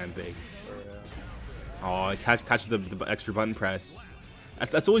anything, I think. For real. Oh, catch the extra button press.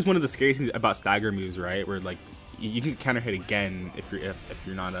 That's always one of the scary things about stagger moves, right? Where like you can counter hit again if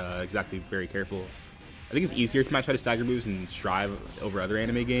you're not exactly very careful. I think it's easier to try to stagger moves and strive over other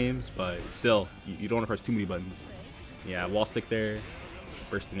anime games, but still, you don't want to press too many buttons. Yeah, wall stick there,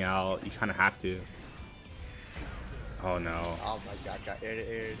 bursting out. You kind of have to. Oh no. Oh my god, got air to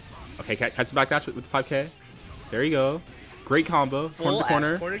air. Okay, catch the backdash with 5K. There you go. Great combo. Corner to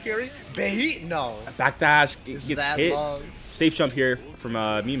corner. Corner carry. Bait? No. Backdash gets that hits. long? Safe jump here from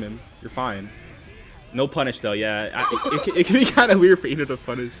Mimim. You're fine. No punish though. Yeah, it can be kind of weird for Eno to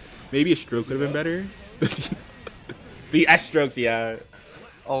punish. Maybe a stroke would have been better. The S strokes, yeah.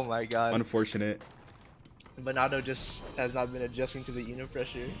 Oh my god. Unfortunate. Bernardo just has not been adjusting to the Eno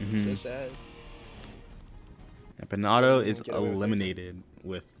pressure. It's so sad. Yeah, Bernardo is eliminated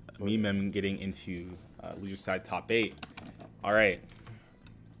with Mimim getting into loser side top 8. All right.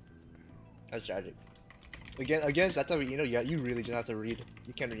 That's tragic. Against that type of Eno, yeah, you really just have to read.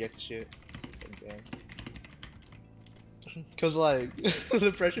 You can't react to shit. It's like, damn. Cause like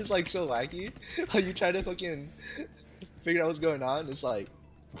the pressure's like so wacky. Like you try to fucking figure out what's going on, it's like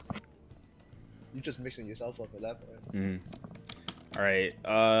you're just mixing yourself up at that point. All right,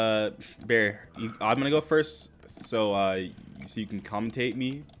 Bear, I'm gonna go first, so you can commentate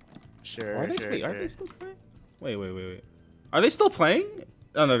me. Sure. Are they still playing? Wait. Are they still playing?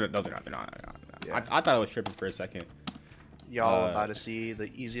 Oh, no, they're not. They're not. Yeah. I thought I was tripping for a second. Y'all about to see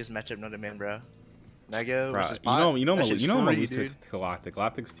the easiest matchup known to man, bro. Nego versus Bruh, Pot. you know I'm gonna lose to dude. Galactic.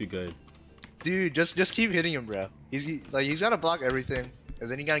 Galactic's too good. Dude, just keep hitting him, bro. He's gotta block everything,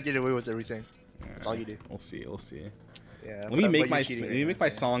 and then you gotta get away with everything. That's all you do. We'll see. Yeah. Let me make my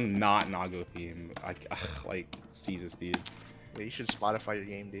song not Nago theme. Like Jesus, dude. Yeah, you should Spotify your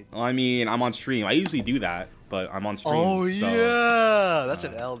game, dude. Well, I mean, I'm on stream. I usually do that, but I'm on stream. Oh so, yeah, that's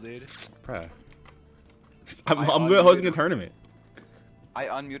an L, dude. Bruh. I'm hosting a tournament. I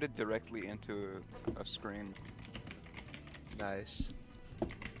unmuted directly into a screen. Nice.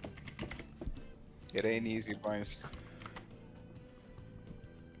 It ain't easy, boys.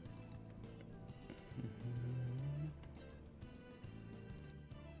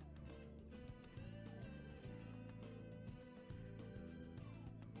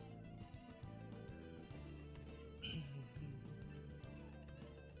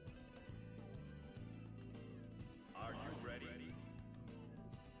 Are you ready?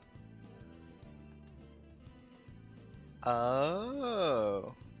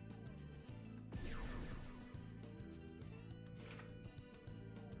 Oh.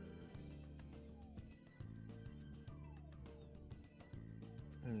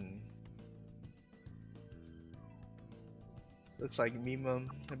 Looks like Mimim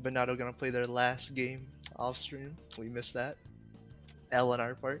and Bernardo gonna play their last game off stream. We missed that. L on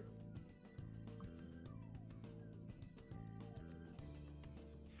our part.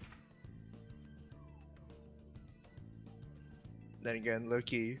 Then again, low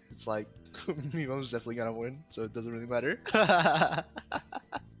key, it's like Mimim's definitely gonna win, so it doesn't really matter. Alright.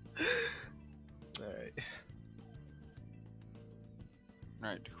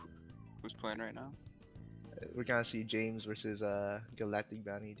 Alright, who's playing right now? We're gonna see James versus Galactic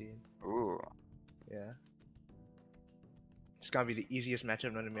Bounty, dude. Ooh. Yeah. It's gonna be the easiest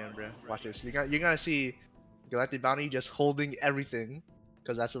matchup known to man, bro. Watch this. You're gonna see Galactic Bounty just holding everything,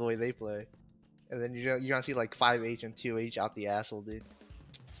 because that's the way they play. And then you're gonna see like 5H and 2H out the asshole, dude.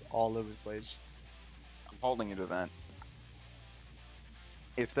 It's all over the place. I'm holding you to that.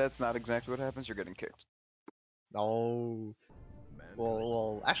 If that's not exactly what happens, you're getting kicked. No.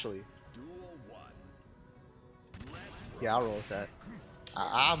 Well, actually. Yeah, I'll roll with that.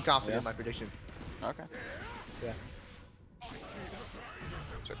 I'm confident in my prediction. Okay. Yeah.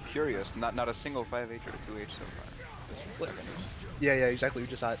 So curious, not a single 5H or a 2H so far. Yeah, exactly. We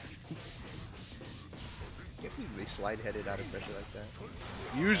just saw it. Can't believe they slide headed out of pressure like that.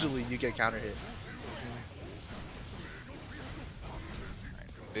 Usually you get counter hit.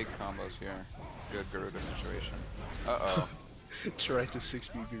 Right, big combos here. Good Garuda situation. Uh-oh. Tried to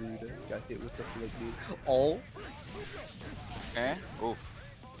 6B Garuda. Got hit with the flick, dude. Oh. Eh? Oof.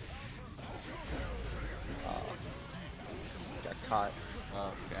 Got caught.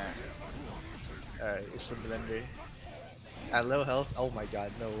 Okay. Alright, it's the blender. At low health? Oh my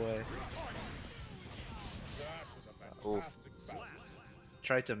god, no way. Oof.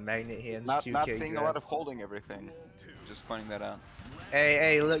 Tried to magnet hands Not 2K seeing grab. a lot of holding everything. Just pointing that out.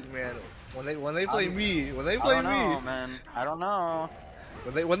 Hey, look, man. When they play me, I don't know, man. I don't know.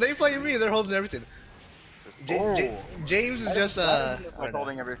 when they play me, they're holding everything. James is just like I don't know.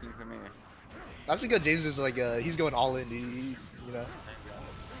 holding everything for me. That's because James is like he's going all in, dude. You know,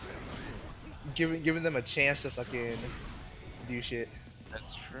 giving them a chance to fucking do shit.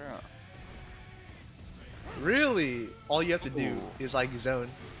 That's true. Really, all you have to do Ooh. is like zone.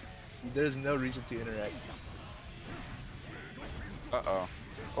 There's no reason to interact. Uh-oh.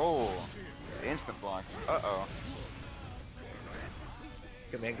 Oh, the instant block. Uh-oh.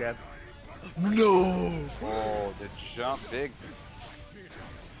 Command grab. No! Oh, the jump big.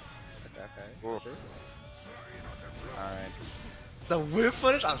 Okay. Oof. Alright. The whip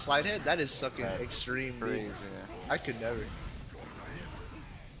footage on slide head? That is sucking That's extreme, crazy. dude. I could never.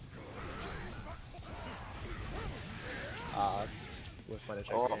 Whip footage,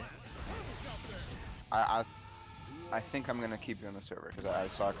 I Oh. say. I think I'm gonna keep you on the server because I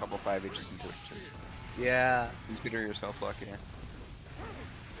saw a couple 5H's and 2H's. Yeah. Consider yourself lucky.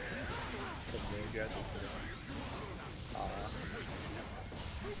 Command grabs will put it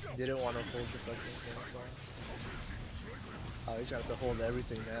on. Didn't want to hold the fucking thing. Oh, he's gonna have to hold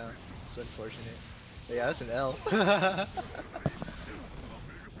everything now. It's unfortunate. But yeah, that's an L.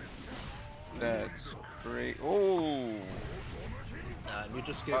 That's great. Oh. You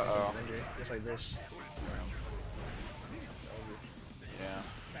just skip under, just like this. Yeah.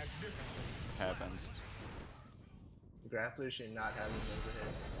 Happens. Grappler should not have an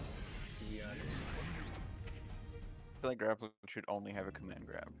overhead, to be honest. I feel like grappler should only have a command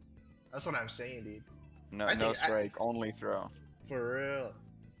grab. That's what I'm saying, dude. No, I no think strike, only throw. For real.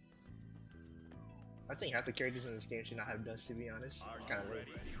 I think half the characters in this game should not have dust, to be honest. It's kind of late.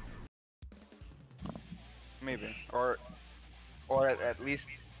 Maybe, or at least,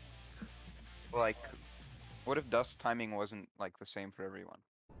 like, what if dust timing wasn't like the same for everyone?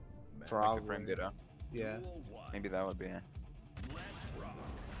 Like the frame data. Yeah. Maybe that would be it.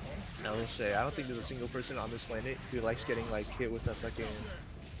 I will say, I don't think there's a single person on this planet who likes getting like hit with a fucking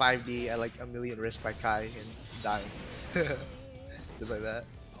 5D at like a million risk by Kai and dying. Just like that.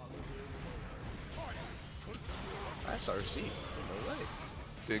 That's RC. No way.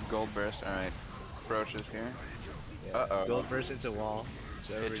 Big gold burst. All right, approaches here. Yeah. Uh-oh. Gold burst into wall.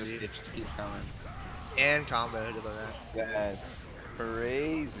 It's over, It dude. just keeps coming. And combo, just like that. That's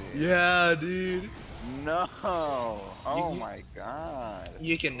crazy. Yeah, dude. No. Oh You- my god.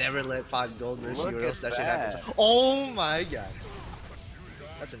 You can never let Pod Gold versus you Look or else at that shit happens. that. Oh my god.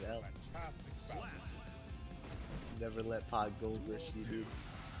 That's an L. Never let Pod Gold versus you, dude.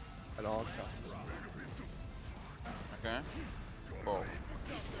 At all costs. Okay. Oh.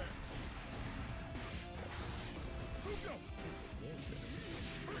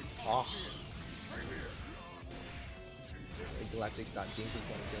 Oh. Galactic Dot Games is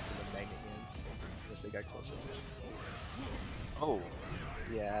gonna go for the magnet hands. Unless they got close enough. Oh.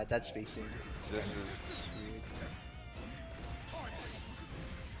 Yeah, that spacing. This is.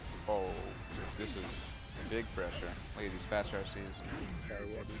 Oh. This is big pressure. Look at these fast RCs.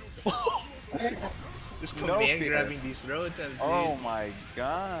 Just No command fear. grabbing these throw attempts, dude. Oh my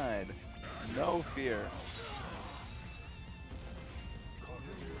god. No fear.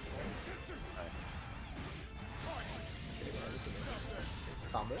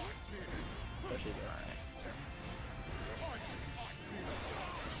 Combo? Especially there.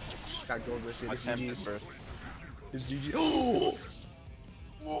 Got gold versus this Attempted GG's. burst. This GG. Oh!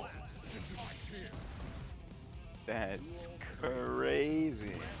 That's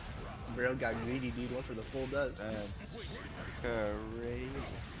crazy. Bro got greedy, dude. Went for the full dust. That's crazy.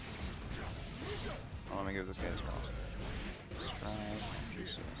 Oh, let me give this guy a small. Strike.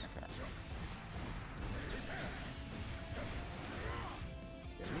 Okay.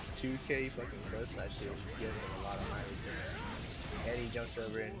 Yeah, this 2K fucking close slash shit is giving him a lot of mileage. And he jumps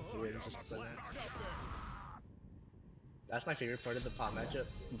over and wins just like that. That's my favorite part of the pop matchup.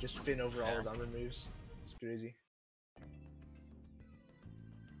 You just spin over all his armor moves. It's crazy.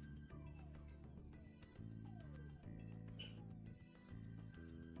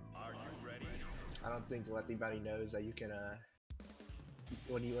 I don't think everybody knows that you can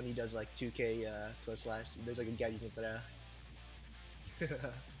when he does like 2K close slash, there's like a guy you can throw.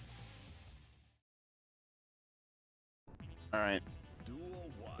 Alright.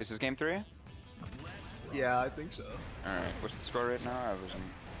 This is game 3? Yeah, I think so. Alright. What's the score right now? I wasn't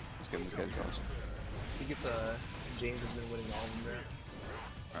giving these guys calls. I think it's James has been winning all of them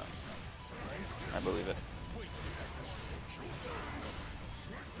now. Oh. I believe it.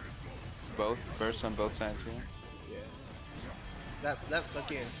 Both bursts on both sides here. Yeah. That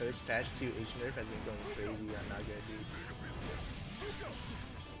fucking post patch 2 H nerf has been going crazy on Naga, dude.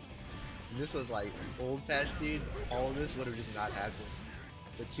 If this was like old patch, dude, all of this would have just not happened.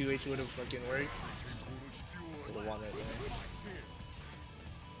 The 2H would have fucking worked. So the one right there.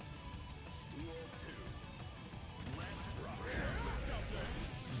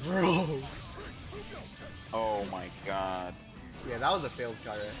 Bro! Oh my god. Yeah, that was a failed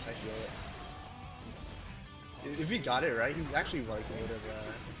Kara. I feel it. If he got it right, he's actually like would have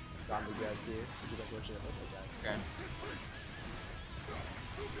on the grab too. He's unfortunate. Okay.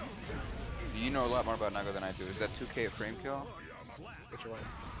 You know a lot more about Nago than I do. Is that 2K a frame kill? Which one?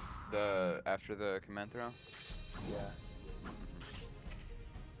 The after the command throw? Yeah.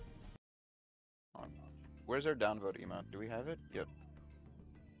 On. Where's our downvote emote? Do we have it? Yep.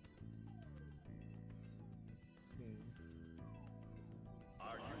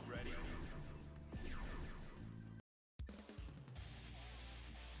 Are you ready?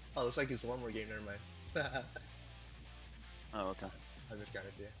 Oh, looks like it's one more game. Never mind. Oh, okay. I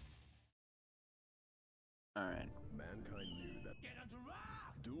miscounted too. Alright. Mankind knew that.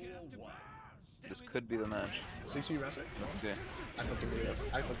 Duel 1. This could be the match. 6v wrestler? Yeah. I fucking knew it.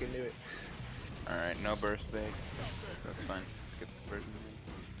 I fucking knew it. Alright, no burst bait. That's fine. Get the burst bait.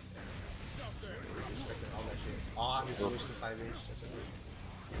 Respecting all that shit. Oh, I'm just switched to 5H. That's a good.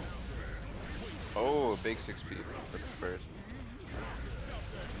 Oh, big 6P for the first.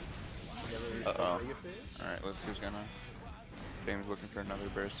 Uh-oh. Alright, let's see what's going on. James looking for another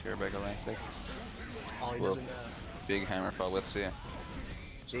burst here by Galactic. Oh, he Well, doesn't know. big hammer fall, let's see.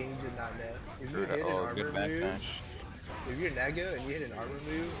 James did not know. If you hit an Oh, armor good move, backdash. if you're Nago and you hit an armor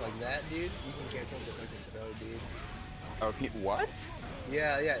move like that, dude, you can cancel the fucking throw, dude. Oh, what?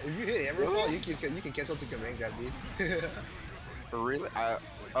 Yeah, yeah. If you hit hammer fall, you can cancel to command grab, dude. Really?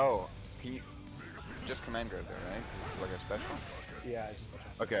 He just command grab there, right? It's like a special? Yeah, it's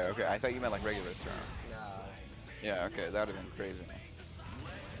Okay, okay. I thought you meant like regular throw. nah. Yeah, okay. That would have been crazy.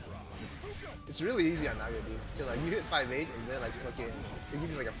 It's really easy on Nago, dude. 'Cause, like you hit 5-8 and then like fucking it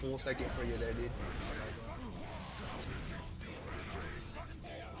gives you like a full second for you there, dude.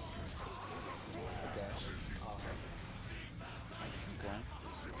 Dash. Oh. Okay.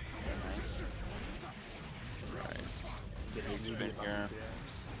 Nice. Alright. Get Big a spin big here.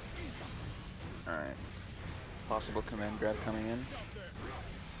 Alright. Possible command grab coming in.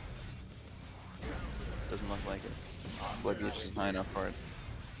 Doesn't look like it. Blood Beach is high enough for it.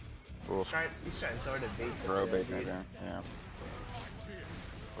 He's trying so hard to bait the Throw throw, bait right dude. there. Yeah.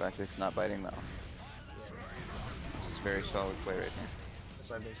 Galactic's not biting though. This is very solid play right here. That's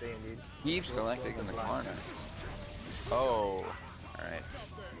what I've been saying, dude. Keeps Galactic in the corner. Oh, alright.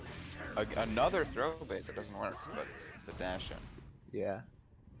 Another throw bait that doesn't work, but the dash in. Yeah.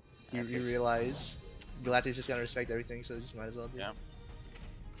 You realize Galactic's just gonna respect everything, so just might as well do. Yeah.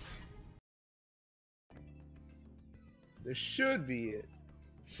 This should be it.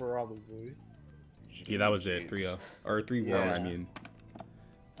 Probably. Yeah, that was it. 3-0 or 3-1. Yeah. I mean.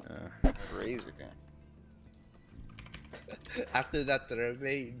 Crazy game. After that throw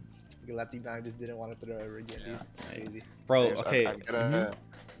bait, Galactic Bang just didn't want to throw ever again, dude. It's crazy. Bro, There's- okay.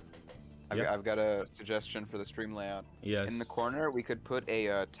 I've got a suggestion for the stream layout. Yes. In the corner, we could put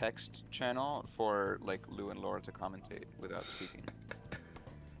a text channel for like Lou and Laura to commentate without speaking.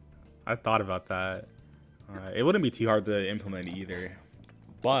 I thought about that. It wouldn't be too hard to implement either,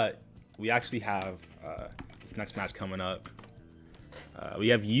 but we actually have this next match coming up. We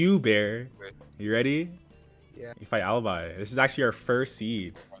have you, Bear. You ready? Yeah. You fight Alibi. This is actually our first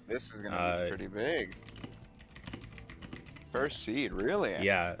seed. This is gonna be pretty big. First seed, really?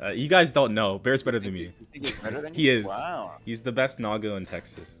 Yeah. You guys don't know. Bear's better than me. You think he's better than He you? is. Wow. He's the best Nago in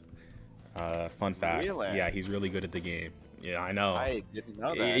Texas. Fun fact. Really? Yeah, he's really good at the game. Yeah, I know. I didn't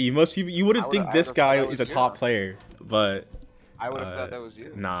know that. Most people, you wouldn't think this guy is a top you. player, but I would have thought that was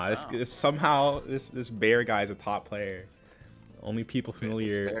you. nah, Wow. somehow this Bear guy is a top player. Only people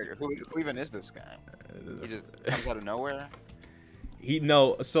familiar. Who even is this guy? He just comes out of nowhere.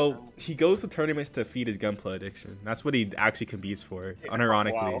 So he goes to tournaments to feed his gunpla addiction. That's what he actually competes for,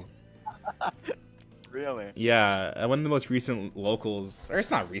 unironically. Wow. Really? Yeah, one of the most recent locals, or it's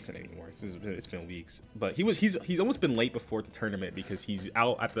not recent anymore. It's been weeks, but he's almost been late before the tournament because he's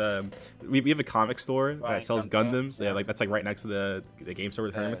out at the. We have a comic store that sells Gundams. Yeah, like that's like right next to the game store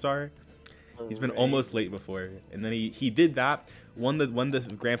where the tournaments are. He's been almost late before, and then he did that, won the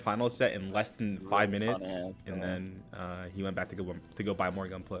grand final set in less than 5 minutes, and then he went back to go buy more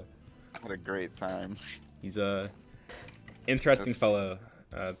gunpla. What a great time. He's a interesting fellow,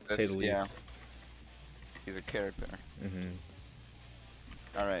 to say the least. Yeah. He's a character.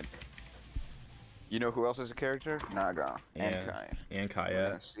 Mm-hmm. All right. You know who else is a character? Naga and Kai. And Kai,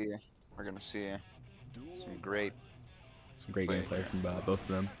 We're yeah. gonna see some great gameplay from both of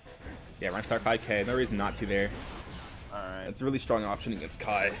them. Yeah, we're gonna start 5K. No reason not to there. All right. It's a really strong option against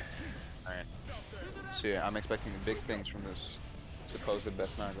Kai. All right. So yeah, I'm expecting big things from this supposed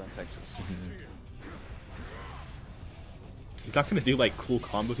best Naga in Texas. He's not gonna do like cool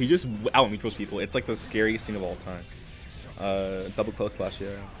combos. He just out neutrals people. It's like the scariest thing of all time. Double close slash, yeah.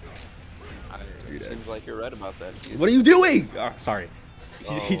 It seems like you're right about that. What are you doing? Oh, sorry.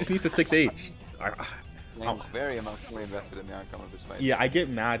 He just needs the 6H. Liam's very emotionally invested in the outcome of this fight. Yeah, I get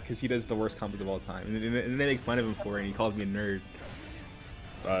mad because he does the worst combos of all time, and they make fun of him for it, and he calls me a nerd.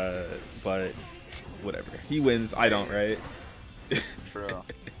 But whatever. He wins. I don't, right? True.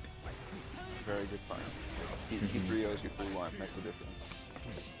 Very good fight. He 3-0s you 3-1. Makes the difference.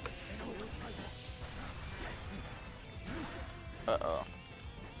 Uh-oh.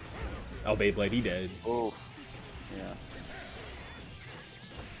 Oh, Beyblade, he dead. Oh. Yeah.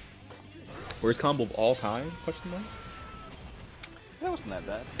 Worst combo of all time? Question mark. That wasn't that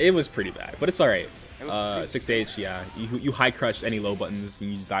bad. It was pretty bad, but it's alright. It was 6H, yeah. You high crush any low buttons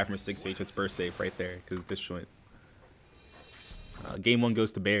and you just die from a 6H. It's burst safe right there because it's disjoint. Game 1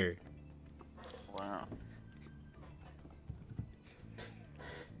 goes to Bear. Wow.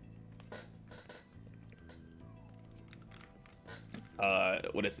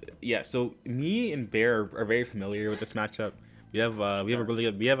 What is it? Yeah, so me and Bear are very familiar with this matchup. We have a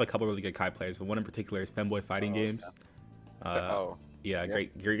couple really good Kai players, but one in particular is Femboy Fighting Games. Yeah. Yeah,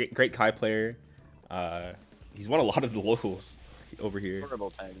 great Kai player. He's won a lot of the locals over here.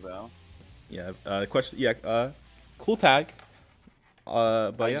 Horrible tag though. Yeah. Cool tag.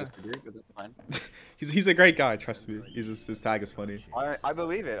 But I yeah, disagree, but it's fine. he's a great guy. Trust me. His tag is funny. I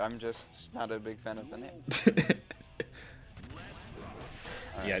believe it. I'm just not a big fan of the name.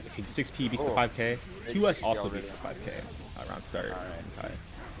 Yeah, 6P beats the 5K. QS also beats the 5K around start. Alright.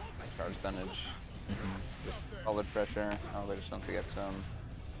 Charge damage. Solid pressure. Oh, they just want to get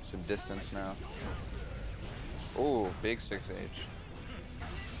some distance now. Oh, big 6H.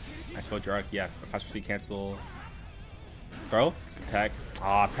 Nice Fojark. Yeah, fast proceed cancel. Throw. Attack.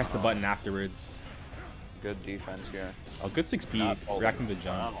 Press the button afterwards. Good defense here. Oh, good 6P. Reacting to the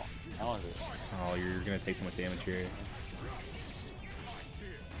jump. Wow. How is it? Oh, you're gonna take so much damage here.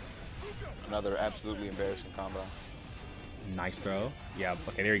 Another absolutely embarrassing combo. Nice throw. Yeah.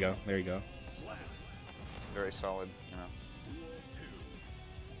 Okay. There you go. There you go. Very solid.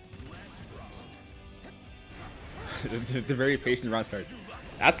 The very patient round starts.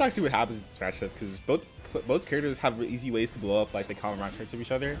 That's actually what happens in this matchup because both characters have easy ways to blow up like the common round starts of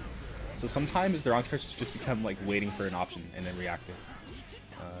each other. So sometimes the round starts just become like waiting for an option and then reacting.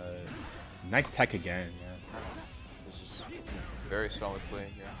 Nice tech again. Yeah. This is very solid play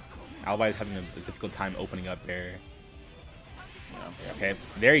here. Alibi is having a difficult time opening up there. Okay,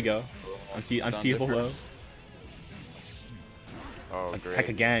 there you go. Unseeable low. Oh, great. Tech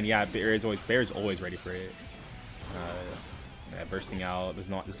again. Yeah, Bear is always ready for it. Yeah, bursting out.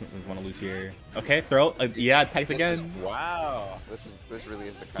 Doesn't want to lose here. Okay, throw. Yeah, tech again. Wow. This really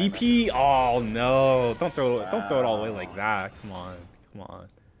is the kind DP. Oh no! Don't throw it all away like that. Come on.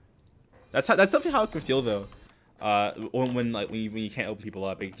 That's definitely how it can feel though. When you can't open people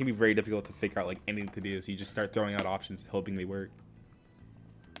up, it can be very difficult to figure out like anything to do. So you just start throwing out options, hoping they work.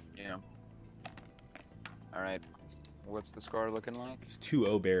 Yeah. All right. What's the score looking like? It's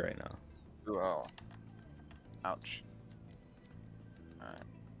 2-0 Bear right now. 2-0. Ouch. All right.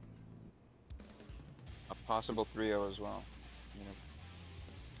 A possible 3-0 as well.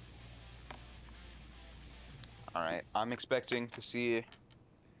 All right. I'm expecting to see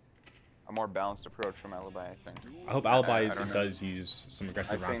a more balanced approach from Alibi, I think. I hope Alibi does use some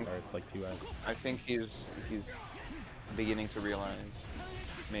aggressive round think- starts like 2S. I think he's beginning to realize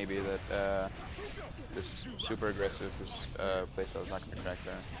maybe that this super aggressive playstyle is not going to crack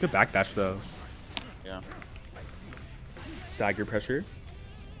there. Good backdash though. Yeah. Stagger pressure.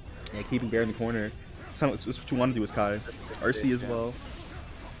 Yeah, keeping Bear in the corner. That's what you want to do with Kai. RC as well.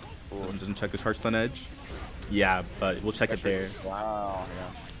 Doesn't check the charge stun edge. Yeah, but we'll check it there. Wow.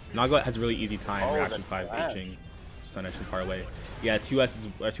 Yeah. Naga has a really easy time reaction that's 5Hing stun edge from far away. Yeah,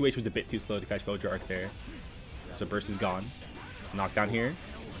 2H was a bit too slow to catch Fojark there. So burst is gone. Knockdown here.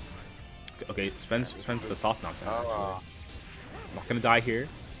 Okay, spends the soft knockdown. Not gonna die here.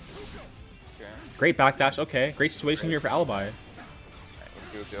 Okay. Great backdash. Okay, great situation here for Alibi.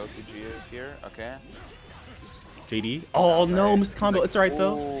 Let's see what the OTG is here. Okay. JD. Oh no, missed the combo. It's alright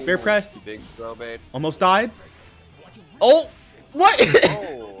though. Ooh, Bear pressed. Big throw bait. Almost died. Oh! What?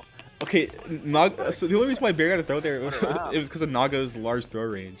 Oh! Okay, so the only reason why Bear got a throw there, it was What a because of Naga's large throw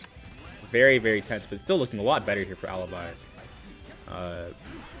range. Very, very tense, but still looking a lot better here for Alibi.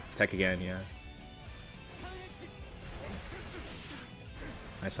 Tech again, yeah.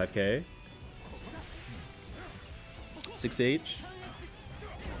 Nice 5K. 6H.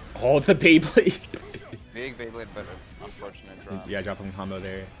 Oh, the Beyblade. Big Beyblade, but an unfortunate drop. Yeah, dropping combo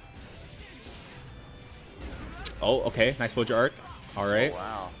there. Oh, okay. Nice Fojark. Alright. Oh,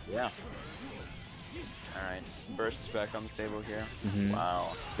 wow. Yeah. Alright. Bursts back on the table here. Mhm.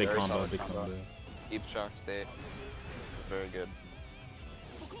 Wow. Big Very combo, solid big combo. Deep shock state. Very good.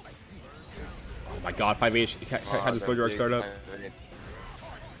 Oh my god, 5H had this Void Arc startup.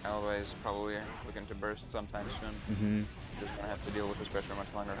 Alva is probably looking to burst sometime soon. Mm-hmm. Just gonna have to deal with this pressure much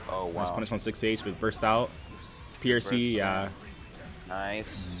longer. Oh wow. Nice punish on 6H, but burst out. PRC, yeah.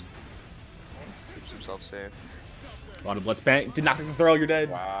 Nice. Keeps himself safe. A lot of blood spank. Did not take the throw, you're dead.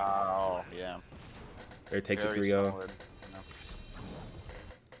 Wow. Yeah. There takes it Very 3-0. solid. Yeah.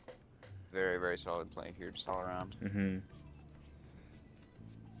 Very, very solid play here, just all around. Mm-hmm.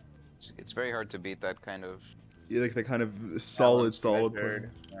 It's very hard to beat that kind of. Yeah, like the kind of solid play.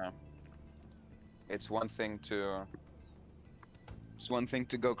 Yeah. It's one thing to. It's one thing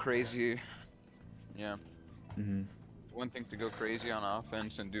to go crazy. Yeah. Mm-hmm. One thing to go crazy on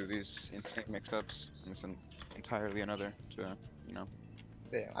offense and do these insane mix-ups, and it's entirely another to, you know.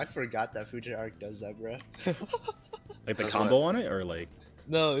 Damn, I forgot that Future Arc does that, bro. Like the combo on it, or like?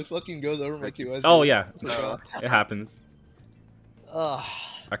 No, it fucking goes over my 2S. Oh yeah, it happens. Ugh.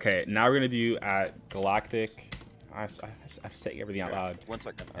 Okay, now we're gonna do at Galactic. I'm saying everything out loud. 1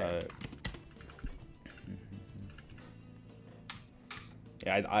 second.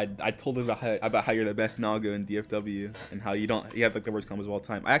 Yeah, I told him about how you're the best Naga in DFW and how you have like the worst combos of all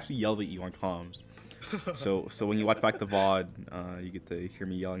time. I actually yelled at you on comms. So when you watch back the VOD, you get to hear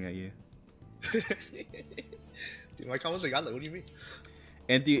me yelling at you. Dude, my combos are godlike. What do you mean?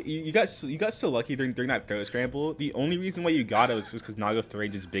 And you got so lucky during that throw scramble. The only reason why you got it was just because Naga's throw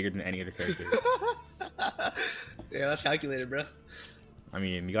range is bigger than any other character. Yeah, that's calculated, bro. I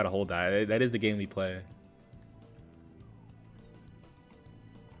mean, you gotta hold that. That is the game we play.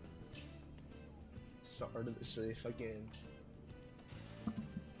 It's the art of this fucking.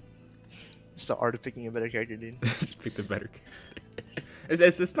 It's the art of picking a better character, dude. Just pick the better character.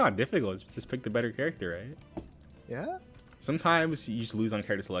 It's not difficult. It's just pick the better character, right? Yeah. Sometimes you just lose on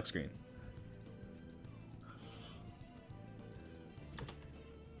character select screen.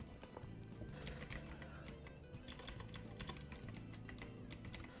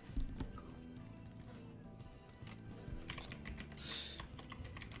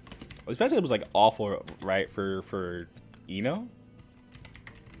 Especially it was like awful, right, for Eno.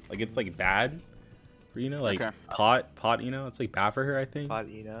 Like it's like bad for Eno, like Okay. pot Eno. It's like bad for her, I think. Pot,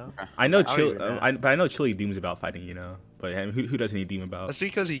 you know. I know don't Chili, even know. but I know Chili Doom's about fighting Eno. But who doesn't he Doom about? That's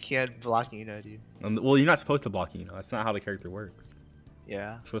because he can't block you know, dude. Well, you're not supposed to block Eno. That's not how the character works.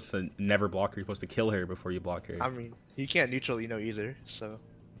 Yeah. You're supposed to never block her. You're supposed to kill her before you block her. I mean, he can't neutral you know either, so.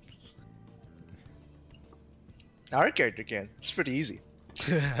 Our character can. It's pretty easy.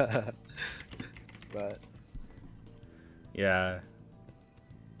 But Yeah.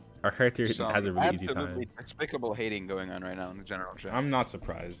 Our character Some has a really easy absolutely time. despicable hating going on right now in the general chat. I'm not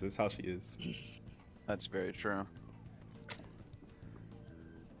surprised. That's how she is. That's very true.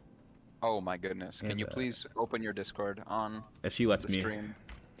 Oh my goodness. Can And, you please open your Discord on If she lets the me. stream?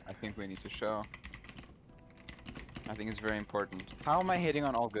 I think we need to show. I think it's very important. How am I hitting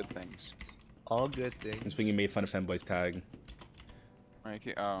on all good things? all good things. This thing made fun of Femboy's tag.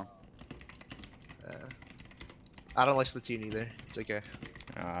 Okay, oh. I don't like Splatoon either. It's okay.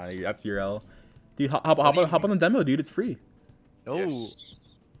 That's your L. Dude, hop on the demo, dude. It's free. No. Yes.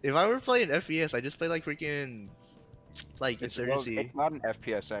 If I were playing FPS, I just play like freaking like It's Insurgency. not an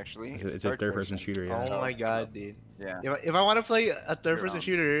FPS actually. It's a third-person shooter, yeah. Oh my god, dude. Yeah. If I want to play a third-person wrong.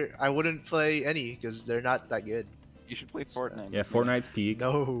 shooter, I wouldn't play any because they're not that good. You should play Fortnite. Yeah, Fortnite's peak.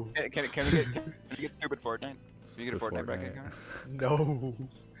 No. Can we get stupid Fortnite? Can you get a Stupid Fortnite bracket going? No.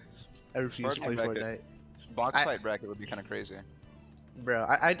 I refuse to play Fortnite Fortnite. bracket. Box fight bracket would be kind of crazy. Bro,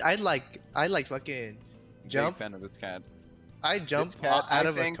 I like fucking jump. Big fan of this cat. I jump cat, out I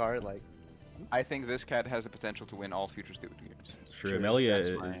of think- a car like. I think this cat has the potential to win all future stupid games. Sure, Sure, Amelia that's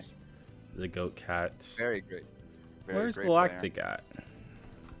my- is the goat cat. Very great. Very Where's great Galactic player. at?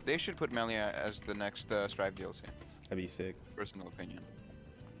 They should put Melia as the next Strive DLC. That'd be sick. Personal opinion.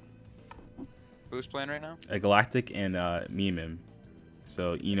 Who's playing right now? Galactic and Mimim.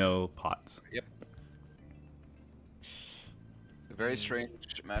 So Eno Pot. Yep. A very strange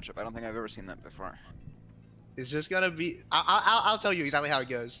matchup. I don't think I've ever seen that before. It's just gonna be. I'll tell you exactly how it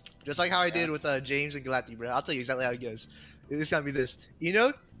goes. Just like how I did with James and Galactic, bro. I'll tell you exactly how it goes. It's gonna be this. You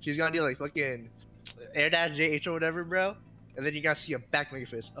know, she's gonna do like fucking air dash JH or whatever, bro. And then you're gonna see a back mega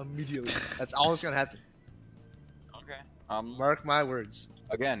fist immediately. That's all that's gonna happen. Okay. Mark my words.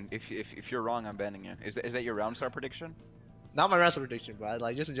 Again, if you're wrong, I'm banning you. Is that your round star prediction? Not my wrestler prediction, but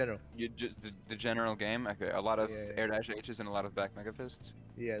like just in general. You just the general game. Okay. A lot of Yeah. air dash H's and a lot of back mega fists.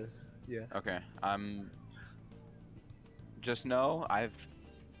 Yeah, yeah. Okay. Just know I've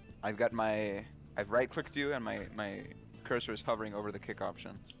right clicked you and my cursor is hovering over the kick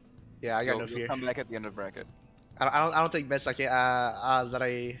option. Yeah, I got no You'll fear. come back at the end of bracket. I don't take bets I can't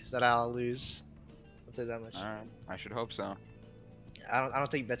that I'll lose. I'll tell you that much. All right. I should hope so. I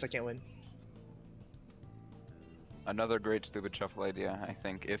don't take bets I can't win. Another great stupid shuffle idea, I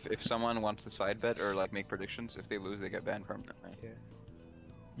think. If someone wants to side bet or like make predictions, if they lose, they get banned permanently. Yeah.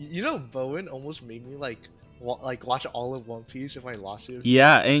 You know, Bowen almost made me like watch all of One Piece if I lost it.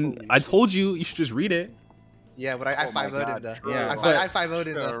 Yeah, and Holy I shit. told you should just read it. Yeah, but I Oh my 5-0'd God, the. true. Yeah, I 5-0'd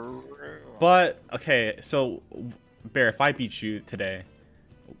in the. But okay, so Bear, if I beat you today,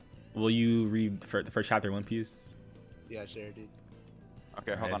 will you read for the first chapter of One Piece? Yeah, sure, dude.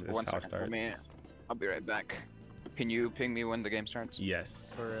 Okay, hold Alright, on. this One is how it second. starts. I'll be right back. Can you ping me when the game starts?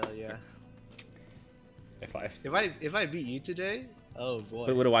 Yes. For real, yeah. If I beat you today, oh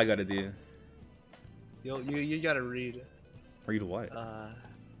boy. What do I gotta do? You gotta read. Read what?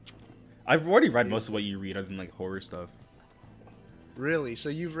 I've already read most Please. of what you read, other than like horror stuff. Really? So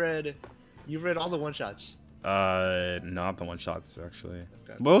you've read all the one shots. No, not the one shots actually.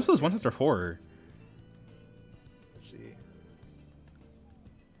 Okay. Most of those one shots are horror. Let's see.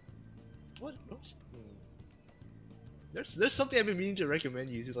 What? There's something I've been meaning to recommend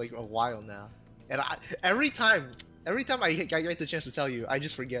you to like a while now, and every time I get the chance to tell you, I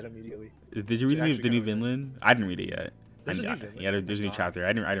just forget immediately. Did you read actually the new kinda Vinland? I didn't read it yet. There's a new Vinland? Yeah, there's a new Oh. chapter. I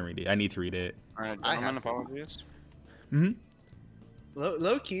didn't read it. I need to read it. Alright, I gentlemen, have to. apologies. Mm-hmm.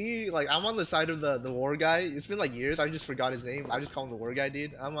 Low key, like I'm on the side of the war guy. It's been like years. I just forgot his name. I just call him the war guy,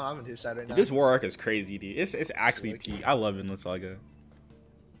 dude. I'm on his side right now. This war arc is crazy, dude. It's actually Like- peak. I love Vinland Saga.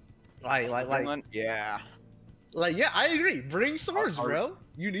 Like Finland? Yeah. yeah, I agree. Bring swords, Are- bro.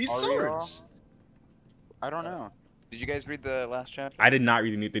 You need are we all- swords. I don't know. Did you guys read the last chapter? I did not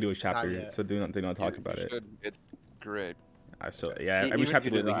read the newest chapter, yet. so they don't talk about it. Should. It's great. So yeah, Even every if chapter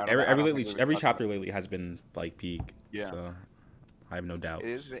you did lately, not, I don't think we would every talk chapter about lately has been like peak. Yeah. So I have no doubts.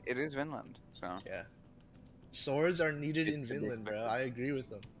 It is Vinland. So Yeah. Swords are needed in It's to be Vinland, bro. I agree with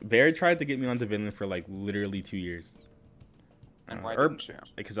them. Bear tried to get me onto Vinland for like literally 2 years. and why Or- didn't you?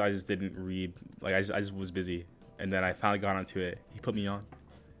 Because I just didn't read. Like I just was busy, and then I finally got onto it. He put me on.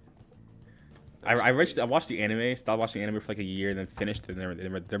 I watched the anime, stopped watching anime for like a year, and then finished it.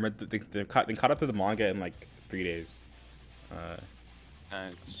 And they caught up to the manga in like 3 days.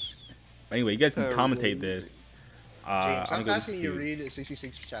 Nice. Anyway, you guys can So commentate really- this. James, I'm I'm gonna asking you to do- read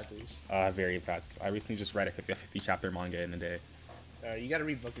 66 chapters. very fast. I recently just read a 50 chapter manga in a day. You gotta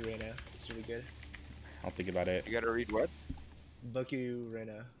read Boku right now. It's really good. I'll think about it. You gotta read what? Boku right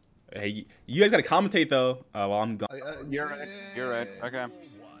now. Hey, you guys gotta commentate though while I'm gone. You're right. You're right. Okay.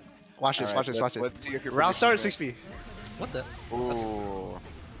 Watch this, Alright, watch this, watch this. let's see if your Round start at predictions 6p. What the? are- Ooh.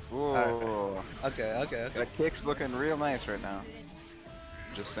 Ooh. Alright. Okay. That kick's looking real nice right now.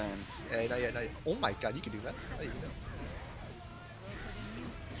 Just saying. Hey, not yet. Oh my god, you can do that. How you know?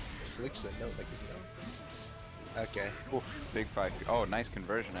 Flicks the note like this note. Okay. Ooh, big fight. Oh, nice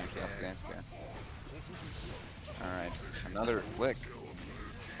conversion actually. Yeah. Okay. Alright. Another flick.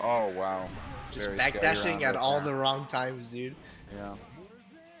 Oh, wow. Just Very scary backdashing round at right all now. the wrong times, dude. Yeah.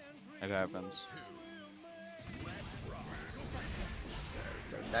 It happens.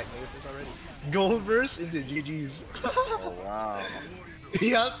 Back this already. Gold burst into GG's. Oh, wow.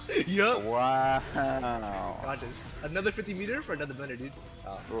 Yup. Wow. Got this. Another 50 meter for another blender, dude.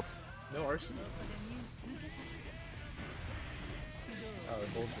 Oh. Oof. No RC. Oh, it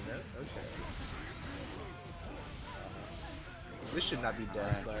holds the net? Okay. This should not be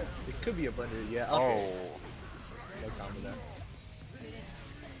death, but it could be a blender. Yeah, okay. Oh. No combo that.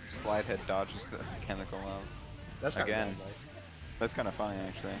 Slide head dodges the chemical love. That's kind Again. of bad, like, That's kind of funny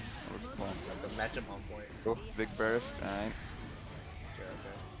actually. That looks cool. the matchup on point. Oh, big burst. Alright. Okay.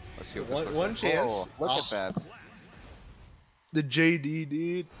 Let's see what One- this looks one like. chance. Oh, look Oh. at that. The JD,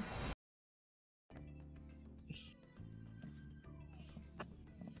 dude.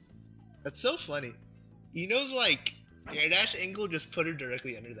 That's so funny. Ino's like air dash angle just put her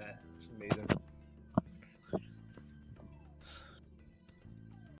directly under that. It's amazing.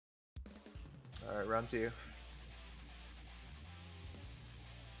 Alright, round 2.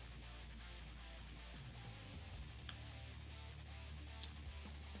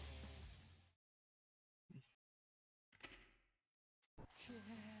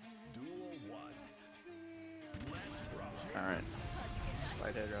 Duel 1. Let's rock. Alright.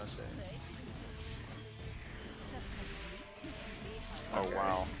 Slide head round 7. Oh Okay.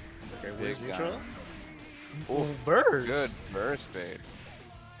 wow. Okay, Big where's neutral? guy. Ooh, burst! Good burst bait.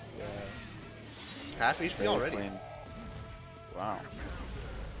 Yeah. Half HP Very already. clean. Wow.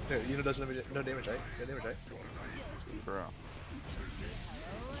 Ino does no damage, right? No damage, right? Bro.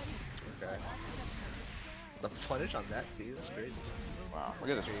 Okay. The punish on that too, that's crazy. Wow. Look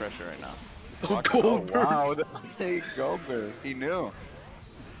at this pressure right now. Oh, Oh Goldberg. wow, hey Goldberg. He knew.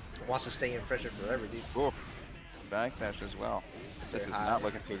 Wants to stay in pressure forever, dude. Oof. Backdash as well. This Very is high. not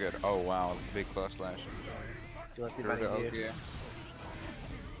looking too good. Oh wow, big close slash. Feel like they Through might to need you. Ogia.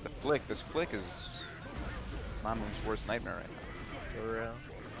 The flick, this flick is Mama's worst nightmare right now. For real.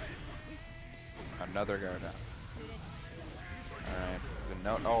 Another guard down. Alright, the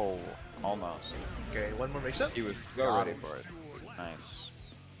note. Oh, almost. Okay, one more mix up. He was so Got ready him. for it. Nice.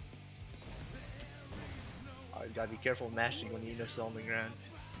 Oh, you gotta be careful mashing when Ino's still on the ground.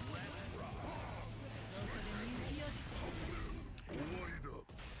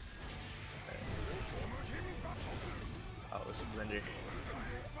 Oh, it's a blender.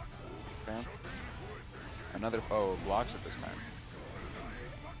 Okay. Another. Oh, blocks it this time.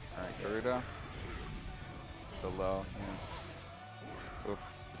 Alright, Garuda. The low. Yeah. Oof.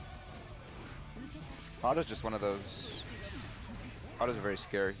 Pada's just one of those. Pada's a very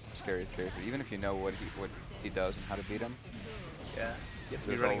scary character. Even if you know what he does and how to beat him, Yeah, you have to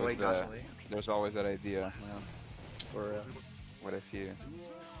be there's running away always constantly. there's always that idea. You know, For real. what if you?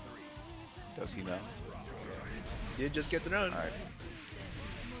 Does he know? Did just get thrown. All right.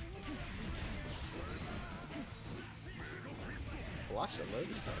 Blocks the low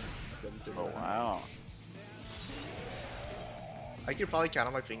this time. Oh wow. I could probably count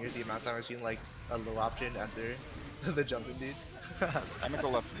on my fingers the amount of time I've seen like a low option after the jumping dude. I'm gonna go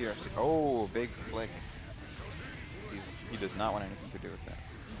left here. Oh, big flick. He does not want anything to do with that.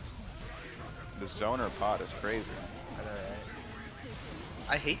 The zoner pot is crazy. I know, right?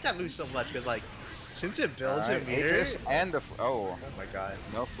 I hate that move so much because like, since it builds Alright, a meter. Aegis and the Oh my god.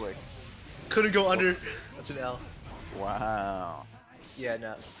 no flick. Couldn't go under. That's an L. Wow. Yeah,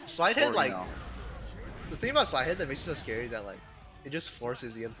 no. Slide head, Or like, no. the thing about slide head that makes it so scary is that like, it just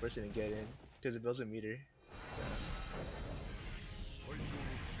forces the other person to get in because it builds a meter. So.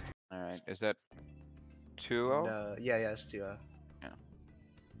 All right, is that 2-0? No, yeah, it's 2. Yeah.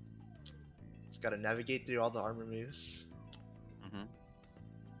 Just gotta navigate through all the armor moves, Mhm.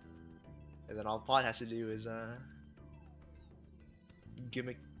 and then all Pod has to do is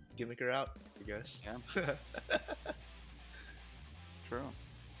gimmick her out, I guess. Yeah. True.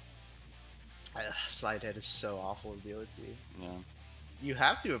 Slide head is so awful to deal with, dude. Yeah. You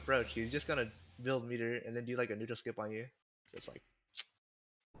have to approach. He's just gonna build meter and then do like a neutral skip on you. It's like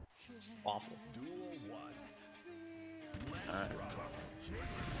it's awful. All right.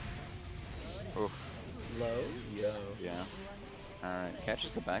 Oof. Low, yo. Yeah. All right.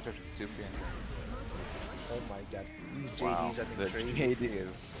 Catches the back to 2P. Oh my god, these JDs Wow. have The been crazy. JD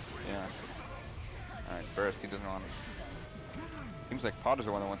is. Yeah. All right. Burst. He doesn't want. Seems like Pod is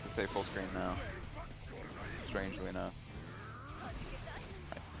the one that wants to stay full screen now. Strangely enough.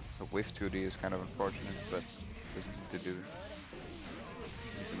 Right. The whiff 2D is kind of unfortunate, but doesn't seem to do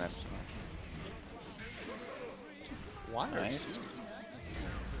that so much. Why? Nice.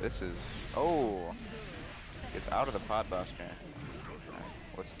 This is. Oh! Gets out of the pot buster. Right.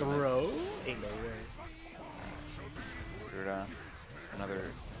 What's the Throw? Ain't no way. Garuda.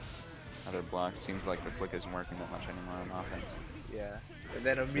 Another block. Seems like the flick isn't working that much anymore on offense. Yeah. And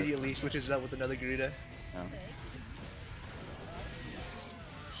then immediately switches up with another Garuda. Yeah.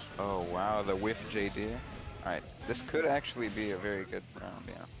 Oh wow, the whiff JD. Alright, this could actually be a very good round,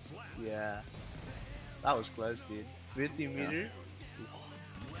 yeah. Yeah. That was close, dude. 50 meter?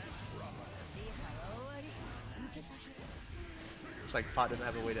 It's like Pot doesn't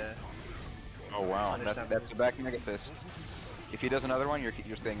have a way to. Oh wow, Punish that that's a back mega fist. If he does another one, you're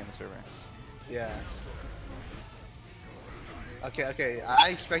staying in the server. Yeah. Okay. I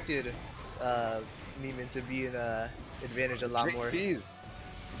expected Meeman to be in advantage a lot more. Jeez.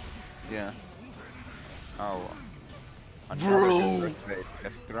 Yeah. Oh. Bro!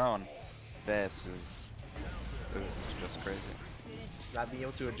 It's thrown. This is just crazy. Just not being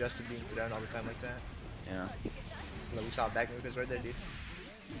able to adjust to being thrown all the time like that. Yeah. Look, we saw back movers right there, dude.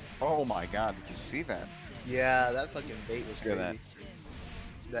 Oh my god, did you see that? Yeah, that fucking bait was Look at crazy.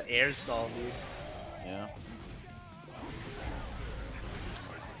 The air stall, dude. Yeah.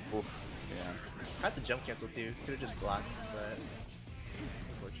 Oof. Yeah. I had to jump cancel too. Could have just blocked, but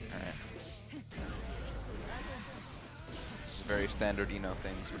unfortunate. Alright. This is very standard Eno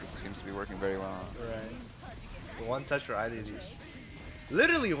things, but it seems to be working very well. Right. One touch for either of these.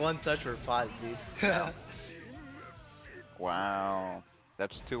 Literally one touch for Pot, dude. Wow.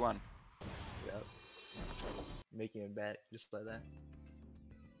 That's 2-1. Yep. Making it back just like that.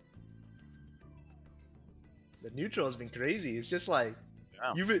 The neutral has been crazy. It's just like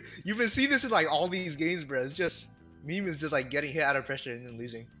Yeah. you've been seeing this in like all these games, bro. It's just Meme is just like getting hit out of pressure and then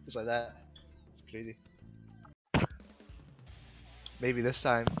losing, just like that. It's crazy. Maybe this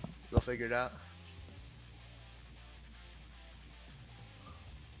time They'll figure it out.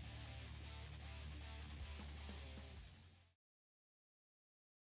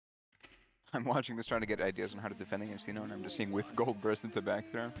 I'm watching this trying to get ideas on how to defend against Eno, and I'm just seeing with gold burst into back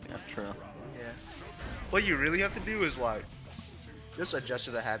throw. Yeah, true. Yeah. What you really have to do is like, just adjust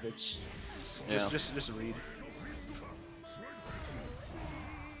to the habits. Just read.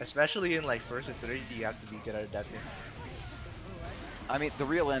 Especially in like first and third, you have to be good at adapting. I mean, the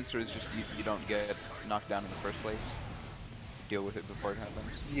real answer is just you don't get knocked down in the first place. Deal with it before it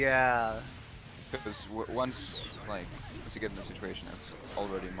happens. Yeah. Because once you get in the situation, it's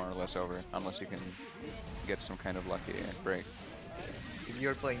already more or less over, unless you can get some kind of lucky break. If you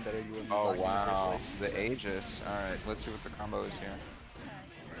were playing better, you would. Oh wow, the Aegis. All right, let's see what the combo is here.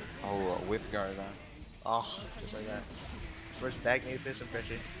 Oh, with guard on. Oh, just like that. First back fist and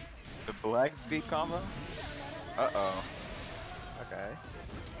pressure. The black beat combo. Uh-oh. Okay.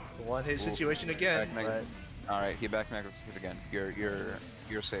 One hit situation again, but all right, he back it again.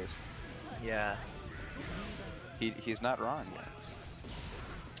 You're safe. yeah. He's not wrong yet.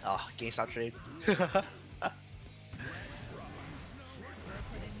 Oh, game stop trade.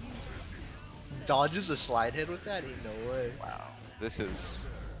 Dodges a slide hit with that? Ain't no way. Wow, this is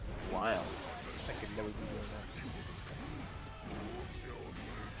wild. I could never be doing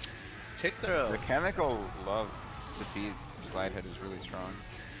that. Tick throw. The chemical love to beat slide hit is really strong.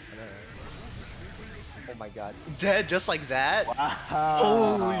 I know. Oh my god. Dead just like that? Wow.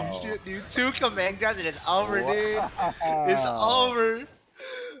 Holy shit, dude. 2 command grabs and it's over, dude. It's over.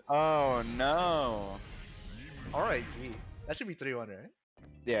 Oh no. Alright, G. That should be 3-1, right?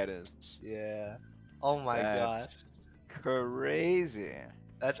 Yeah, it is. Yeah. Oh my god. That's crazy.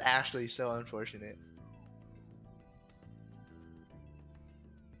 That's actually so unfortunate.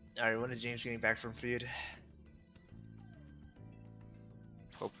 Alright, when is James getting back from food?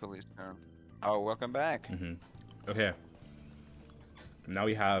 Hopefully soon. Oh, welcome back. Okay. Now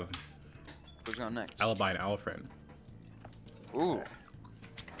we have Who's on next? Alibi and Alfred. Ooh.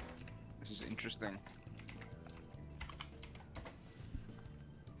 This is interesting.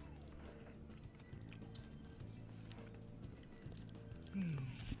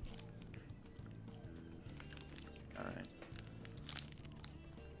 Alright.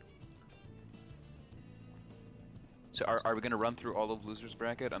 So are we gonna run through all of losers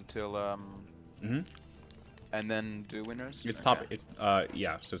bracket until and then do winners? It's Okay. top. It's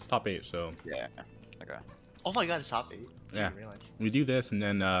yeah. So it's top 8. So Yeah. Okay. Oh my god, it's top 8. I yeah, didn't realize. we do this, and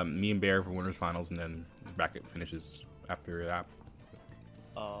then me and Bear for winners finals, and then bracket finishes after that.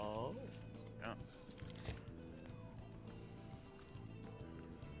 Oh. Yeah.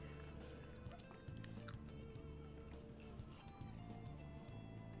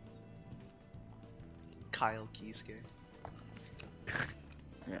 Kyle Kieske.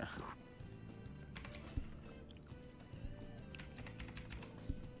 Yeah.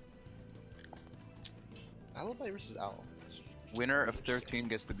 Alibi versus Owl. Winner of 13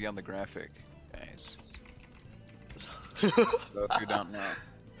 gets to be on the graphic, guys. So if you don't know.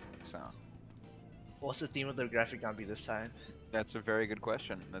 So What's the theme of the graphic gonna be this time? that's a very good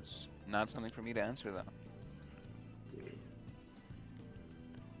question. That's not something for me to answer though.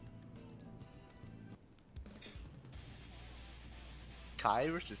 Kai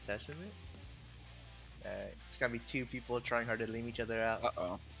versus Testament? It's gonna be 2 people trying hard to lame each other out.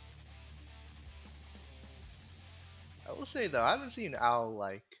 Uh-oh. I will say though, I haven't seen Owl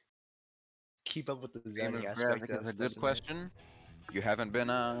like keep up with the designing aspect of a good Testament. question. You haven't been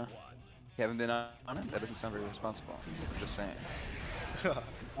on it? That doesn't sound very responsible. I'm just saying. Well,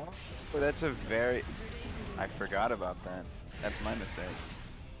 that's a very... I forgot about that. That's my mistake.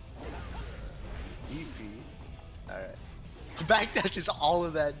 DP. Alright. Backdash is all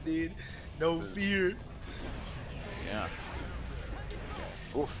of that, dude. No fear. Yeah.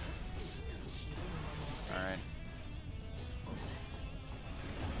 Oof. Alright.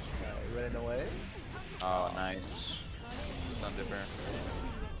 Alright, running away. Oh, nice. Stun dipper.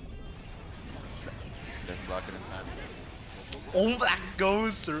 Doesn't block it in time. Oh, that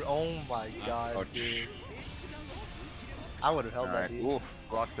goes through. Oh my god, Ouch. dude. I would have held Alright, that, dude. ooh,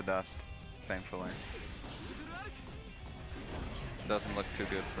 blocks the dust, thankfully. Doesn't look too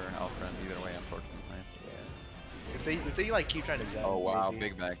good for an Alfred either way, unfortunately. Yeah. If they like keep trying to zone. Oh wow, maybe.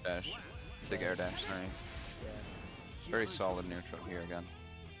 big backdash. Big air dash, sorry. Yeah. Very solid neutral here again.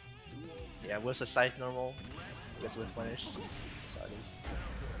 Yeah, what's the scythe normal? Gets with punish. So it is.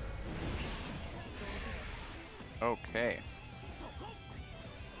 Okay.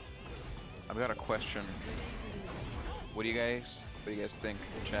 I've got a question. What do you guys think,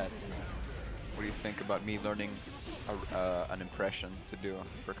 chat? What do you think about me learning an impression to do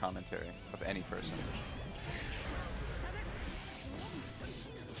for commentary of any person.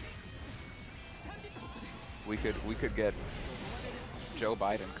 We could get Joe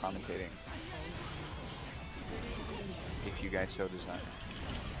Biden commentating if you guys so desire.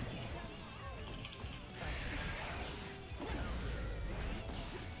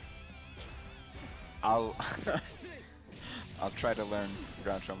 I'll try to learn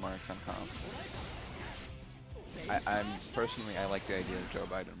Groucho Marx on comms. I'm personally, I like the idea of Joe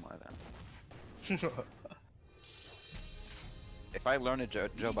Biden more than. If I learn a Joe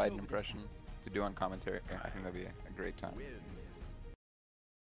Biden impression to do on commentary, I think that'd be a great time.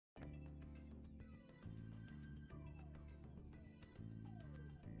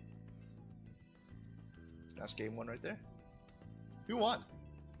 That's game one right there. Who won?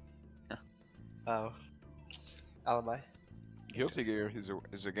 Oh, Alibi. Guilty Gear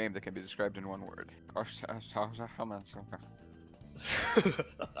is a game that can be described in one word.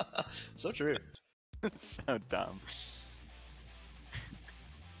 So true. It's so dumb.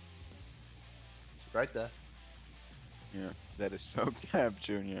 Right there. Yeah, that is so Cap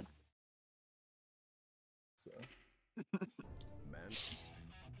Junior. So. Man.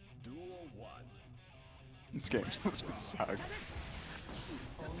 Duel 1. This game just sucks.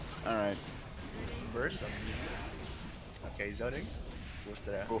 Alright. Burst. Okay, zoning.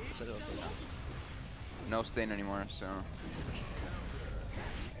 Cool. No stain anymore, so.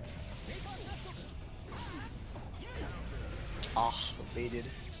 Ah, baited.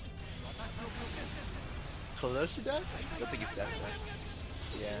 Close to death? I don't think he's dead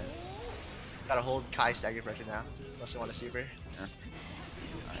though. Yeah. Gotta hold Kai stagger pressure now, unless they want a super. Yeah.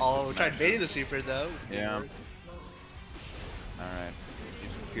 Oh, we tried baiting the super though. Yeah. Alright.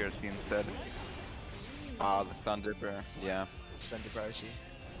 Use the PRC instead. Ah, the stun dipper. Yeah. Stun dipper RC.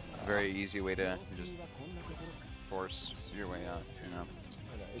 Very easy way to just force your way out, you know.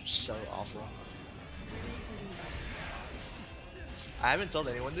 I know, it's so awful. I haven't told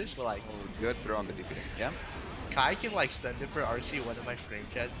anyone this, but like, Good throw on the DP. Yeah? Kai can like stun dipper RC one of my frame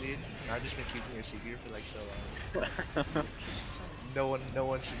chats, dude. And I've just been keeping a secret for like so long. No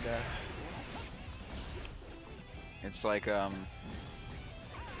one should know. It's like,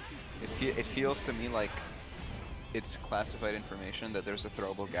 it feels to me like it's classified information that there's a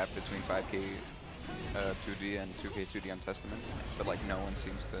throwable gap between 5K 2D and 2K 2D on Testament, but like no one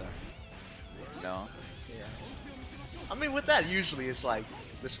seems to know. Yeah. I mean, with that, usually it's like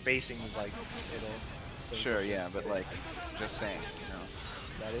the spacing is like it'll. Sure, yeah, but like, just saying, you know.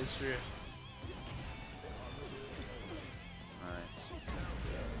 That is true. Alright.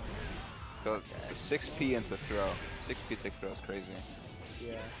 So the 6P into throw, 6P take throw is crazy.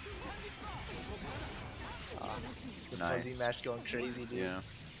 Yeah. The Nice. fuzzy match going crazy, dude. Yeah.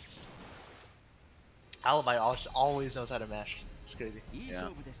 Alibi always knows how to mash. It's crazy. Yeah.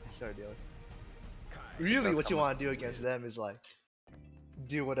 Sorry, dealer. Really, what you want to do against them is like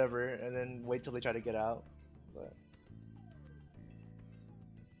do whatever and then wait till they try to get out. But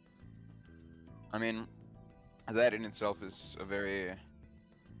I mean, that in itself is a very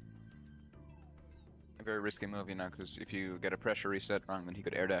risky move, you know, because if you get a pressure reset wrong, then he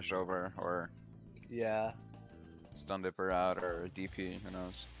could air dash over or yeah, stun dipper out or DP, who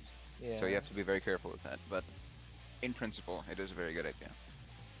knows. yeah. So you have to be very careful with that. But in principle, it is a very good idea.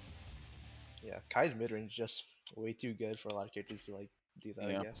 Yeah, Kai's mid range is just way too good for a lot of characters to like do that.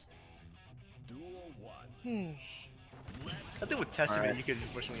 Yeah. I guess. Duel 1. I think with Testament Alright. you could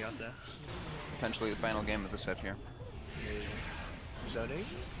force something out there. Potentially the final game of the set here. Maybe. Zoning.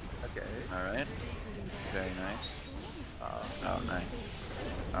 Okay. Alright. Very nice. Oh, nice.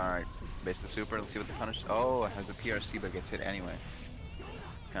 Alright. Base the super, let's see what the punish. Oh, it has a PRC but gets hit anyway.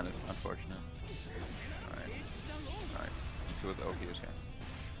 Kind of unfortunate. Alright. Alright. Let's see what the OP is here.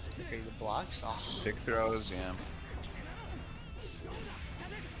 Okay, the blocks. Oh. Pick throws, yeah.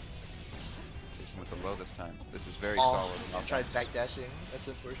 With the low this time. This is very solid. I tried backdashing. That's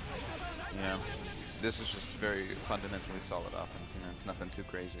unfortunate. Yeah. This is just very fundamentally solid offense, you know, it's nothing too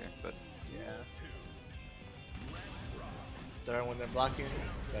crazy, but Yeah. Third when they're blocking,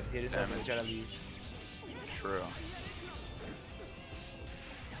 then hitting them and try to leave. true.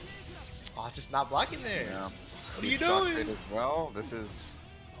 Oh, just not blocking there. Yeah. What are you Shock doing? state as well. This is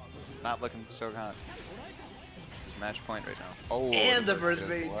not looking so hot. This is match point right now. Oh, And the it burst as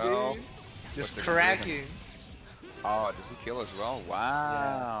bait, well. dude. Just What's the cracking. Oh, does he kill as well?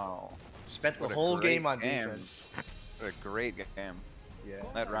 Wow. Spent the What a whole great game on game. defense. What a great game. Yeah.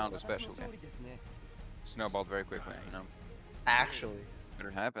 That round especially. Snowballed very quickly, you know. Actually, But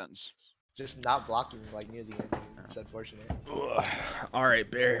it happens. just not blocking like near the end. It's unfortunate. All right,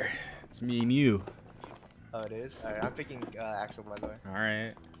 Bear. It's me and you. Oh, it is? Alright, I'm picking Axel, by the way.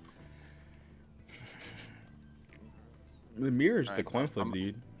 Alright. The mirror is the coin flip,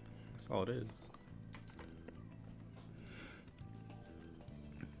 dude. That's all it is.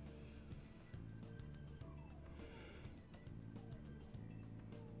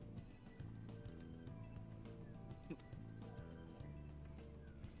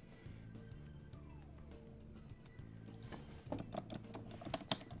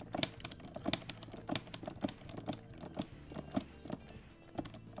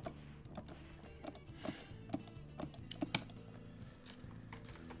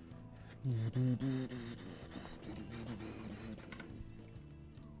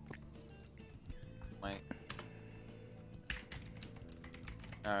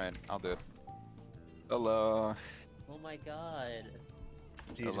 Alright, I'll do it. Hello. Oh my god.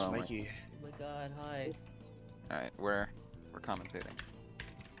 Dude, it's Hello, Mikey. Oh my god, hi. Alright, we're commentating.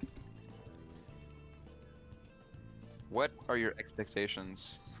 What are your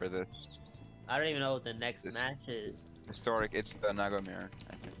expectations for this I don't even know what the next This- match is. historic? It's the Nago mirror,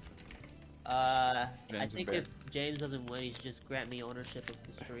 I think. I James and think Bear. if James doesn't win, he should just grant me ownership of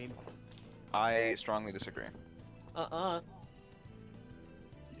the stream. I strongly disagree. Uh-uh.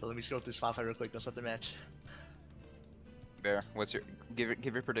 Yo, let me scroll through Spotify real quick. Let's start the match. Bear, what's your give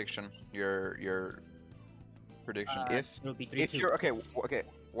your prediction? Your prediction. It'll be 3-2. If you're okay,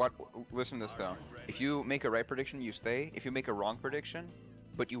 what? Listen to this though. If you make a right prediction, you stay. If you make a wrong prediction,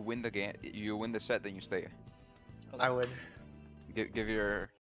 but you win the game, you win the set, then you stay. I would. Give your.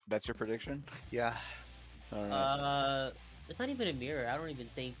 That's your prediction. Yeah. Alright. It's not even a mirror. I don't even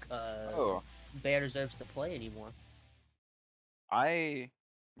think Oh, Bear deserves to play anymore.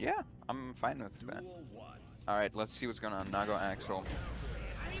 yeah, I'm fine with that. All right, let's see what's going on. Nago Axel.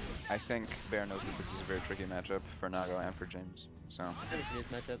 I think Bear knows that this is a very tricky matchup for Nago and for James. So I've never seen this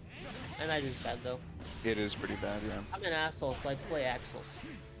matchup. I imagine it's bad though. it is pretty bad, yeah. I'm an asshole, so I play Axel.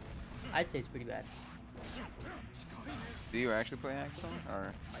 I'd say it's pretty bad. Do you actually play Axel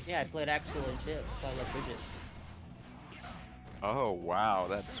or? Yeah, I played Axel and Chip. So I love Bridget. Oh wow,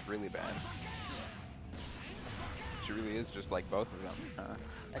 that's really bad. She really is just like both of them.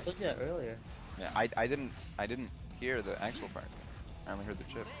 I told you that earlier. Yeah, I didn't hear the Axel part. I only heard the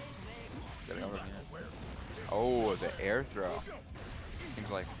Chip. Getting over here. Oh, the air throw. Seems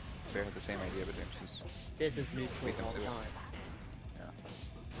like Bear had the same idea, but James is. This is neutral We can all do it. time.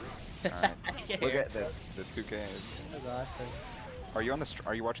 Alright. I can Look hear at the 2Ks. That's awesome. Are you on the?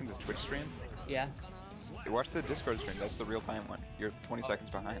 Are you watching the Twitch stream? Yeah. You watch the Discord stream. That's the real time one. You're 20 seconds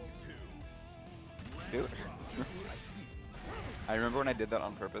behind. Dude. I remember when I did that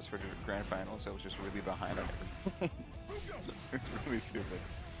on purpose for the grand finals. I was just really behind on everything. It's really stupid.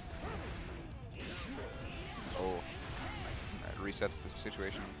 Oh. Alright, resets the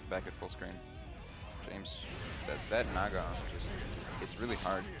situation back at full screen. James, that Naga just. It's really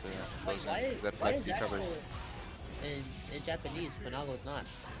hard to Wait, close why in. is, That's why like is the cover. Axel in Japanese, but Nago's not?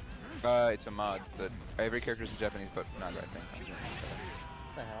 It's a mod that every character is in Japanese, but Naga, I think.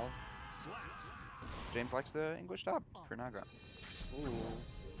 What the hell? James likes the English dub for Naga. Ooh.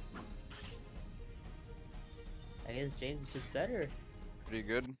 I guess James is just better. Pretty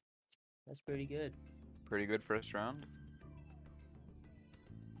good. That's pretty good. Pretty good first round.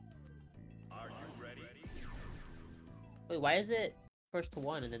 Are you ready? Wait, why is it first to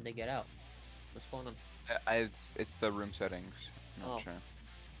one and then they get out? What's going on? It's the room settings. I'm not Oh. sure.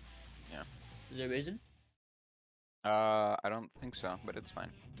 Is there a reason? I don't think so, but it's fine.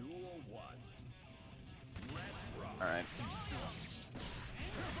 Duel 1. All right.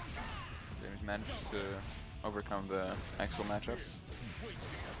 James manages to overcome the Axel matchup.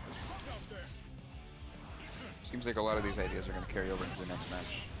 Seems like a lot of these ideas are going to carry over into the next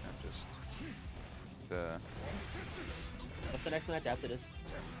match. Not just the. What's the next match after this?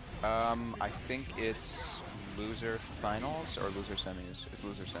 I think it's loser finals or loser semis. It's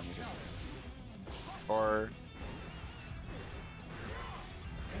loser semis. I think. Or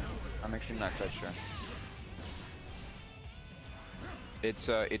I'm actually not quite sure.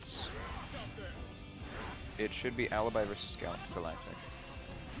 It should be Alibi versus Galactic.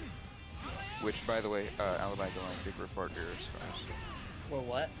 Which, by the way, Alibi Galactic, report your scores. Or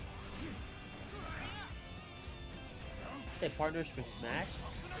what? They partners for Smash?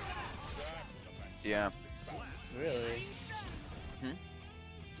 Yeah. Really? Hmm?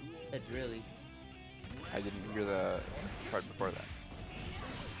 Said really. I didn't hear the part before that.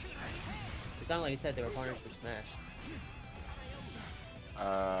 It sounded like you said they were partners for Smash.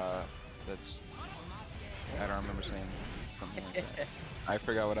 That's. I don't remember saying something like that. I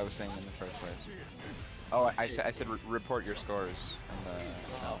forgot what I was saying in the first place. Oh, I said report your scores. And,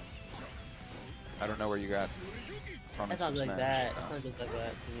 Oh. I don't know where you got from. That sounds like that. That sounds just like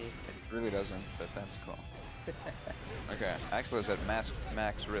that to me. It really doesn't, but that's cool. Okay, Axel is at max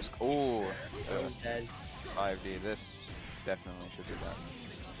risk. Ooh, Dead. 5D. This definitely should be done.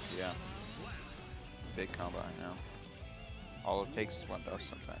 Yeah. Big combo right now. All it takes is one buff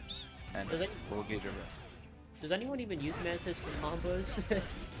sometimes. And we'll gauge your risk. Does anyone even use Mantis for combos?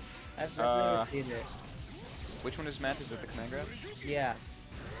 I've never seen it. Which one is Mantis at the command grab? Yeah.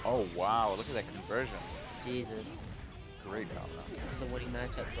 Oh wow, look at that conversion. Jesus. Great combo. This is a winning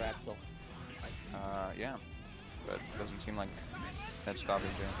matchup for Axel. Yeah. But it doesn't seem like that's stopping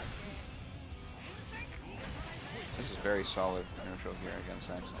James. This is very solid neutral here against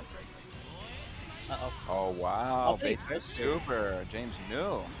Axel. Uh-oh. Oh wow, Okay, baits the super. James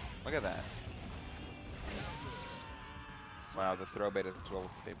knew. Look at that. Wow, the throw bait as well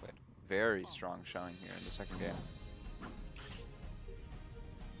with the Beyblade. Very strong showing here in the second game.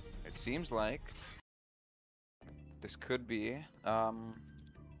 It seems like this could be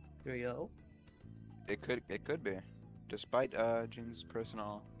 3-0. it could be. Despite Jin's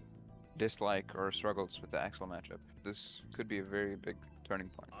personal dislike or struggles with the Axel matchup, this could be a very big turning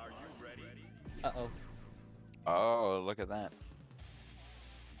point. Are you ready? Uh-oh. Oh, look at that.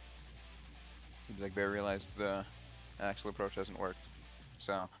 Seems like Bear realized the Axel approach hasn't worked.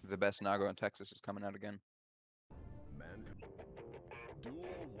 So, the best Nago in Texas is coming out again. Duel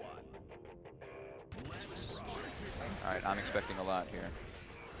 1. Let's rock. Alright, I'm expecting a lot here.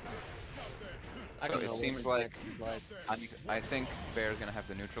 I So don't it know what seems this like- match is like. I think Bear's gonna have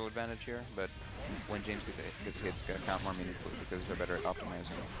the neutral advantage here, but when James gets hit, it's gonna count more meaningfully because they're better at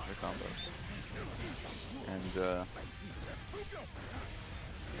optimizing their combos. And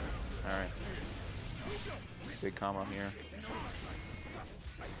alright. Big combo here.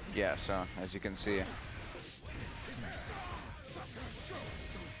 Yeah, so as you can see,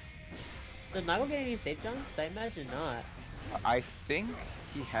 Does Nago get any safe jumps? I imagine not. I think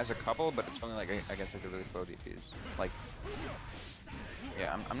he has a couple, but it's only like against like the really slow DPs. Like,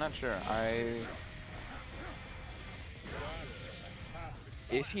 yeah, I'm not sure.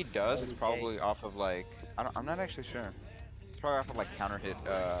 If he does, it's probably off of like I'm not actually sure. It's probably off of like counter hit DP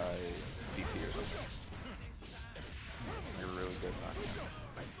or something. You're really good on it.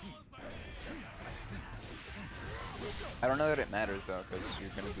 I don't know that it matters though, because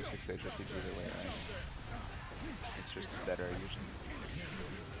you're gonna do 6 stage repeats either way, right? It's just better usually.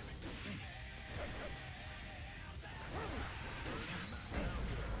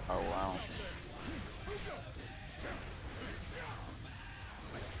 Oh wow.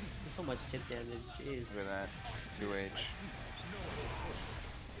 There's so much tip damage. Jeez. Look at that. 2H.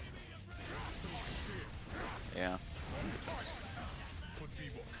 Yeah.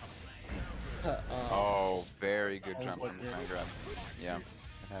 Oh, very good jump from the grab. Yeah, it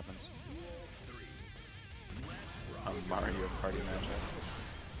happens. A Mario Party matchup.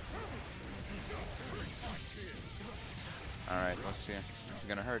 Alright, let's see. This is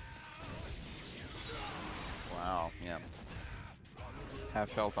gonna hurt. Wow, yeah.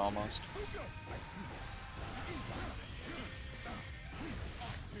 Half health almost.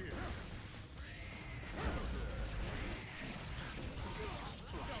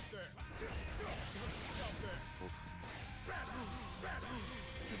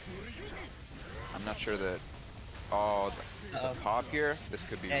 I'm not sure that. Oh, the pop here. This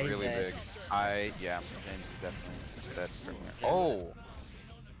could be Yeah, he's really dead. big. Yeah, James is definitely dead for me. Oh,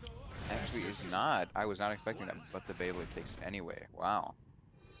 actually, is not. I was not expecting that, but the Beyblade takes it anyway. Wow.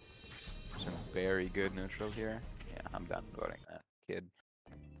 Some very good neutral here. Yeah, I'm done voting that kid.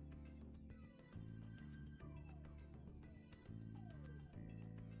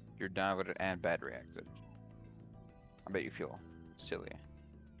 You're downvoted and bad reacted. I bet you feel silly.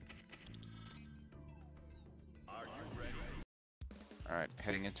 Are you ready? Alright,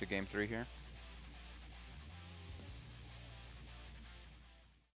 heading into game 3 here.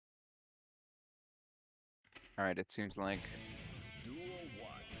 Alright, it seems like Duel 1.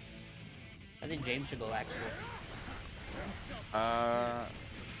 I think James should go Axel.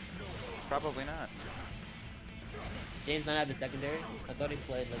 probably not. James not have the secondary? I thought he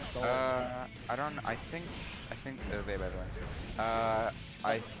played like solo. I think they by the way. I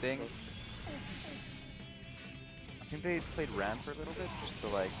think they played Ram for a little bit just to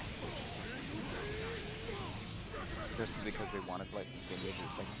like just because they wanted to like engage the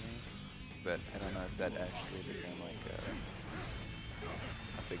second game. But I don't know if that actually became like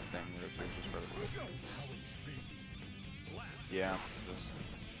a big thing or if it was just for a little bit. Yeah, just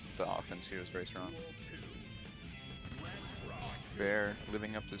the offense here is very strong. Bear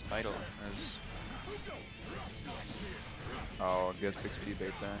living up to his title as oh, good 6 feet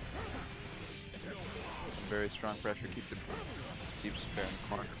bait there. Very strong pressure keeps Bear in the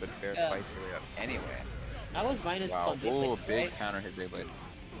corner, but Bear Yeah. fights the way up anyway. Nago's minus Wow. on Beyblade, Oh, big right? counter hit Beyblade.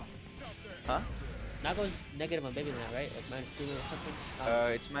 Huh? Nago's negative on Beyblade now, right? Like -2 or something?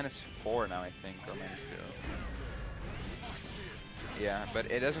 It's -4 now, I think, or -2. Yeah, but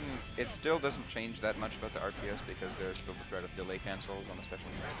it still doesn't change that much about the RPS because there's still the threat of delay cancels on the special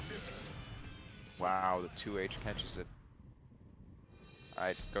move. Wow, the 2H catches it.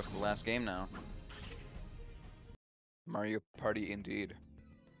 Alright, goes to the last game now. Mario Party indeed.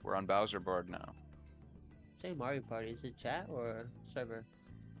 We're on Bowser board now. Say Mario Party. Is it chat or server?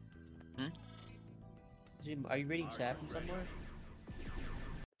 Are you reading chat from somewhere?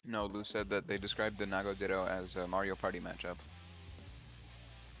 No, Lou said that they described the Nago Ditto as a Mario Party matchup.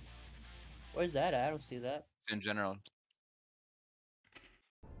 Where's that at? I don't see that. In general.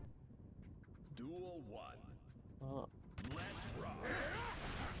 Duel 1. Oh. Let's rock.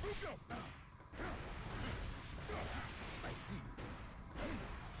 I see.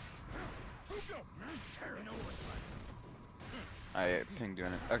 I pinged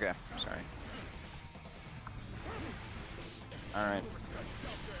doing it. Okay, sorry. Alright.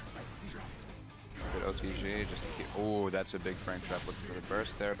 Good OTG, just to keep. Oh, that's a big frame trap. Looking for the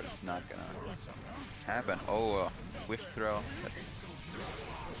burst there, but it's not gonna happen. Oh, whiff throw.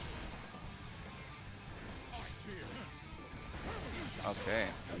 Okay.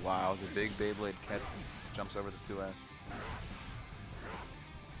 Wow, the big Beyblade catch jumps over the 2S.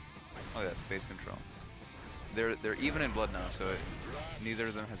 Oh, yeah, space control. They're even in blood now, so neither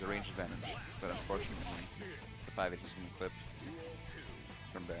of them has a range advantage. But unfortunately, the 5H is being clipped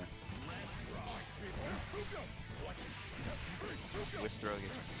from Bear. Whiff throw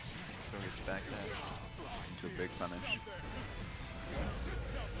gets backdash into a big punish.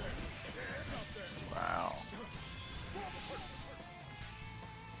 Wow.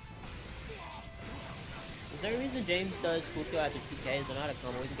 Is there a reason James does Fukyo after 2K? Is there not a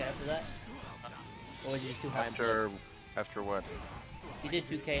combo we can get after that? Or is it just too high? After what? He did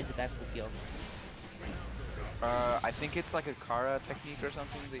 2K into back Fukyo. I think it's like a Kara technique or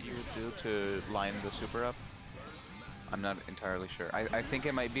something that you would do to line the super up. I'm not entirely sure. I think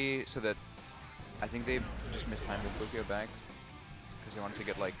it might be so that I think they just mistimed the Fukyo back because they wanted to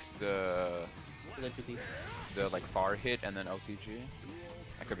get like the like far hit and then LTG.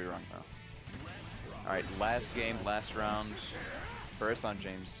 I could be wrong though. All right, last game, last round. First on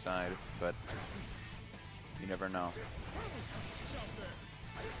James' side, but you never know.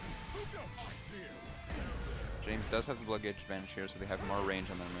 James does have the blood gauge advantage here, so they have more range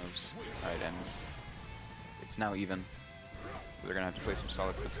on their moves. Alright, and it's now even. So they're gonna have to play some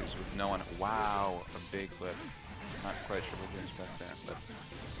solid footsies with no one. Wow, a big clip. Not quite sure what James back there, but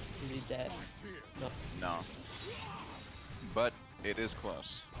Is he dead? No. no. But it is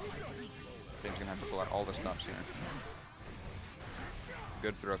close. James gonna have to pull out all the stops here.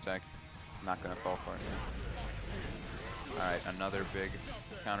 Good throw tech. Not gonna fall for it. Alright, another big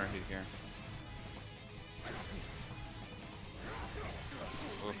counter hit here.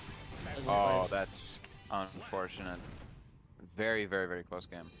 Oof. Oh, that's unfortunate. Very, very, very close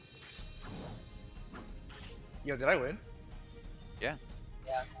game. Yo, did I win? Yeah.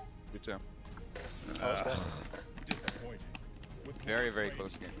 Yeah. You too. Disappointing. Very, very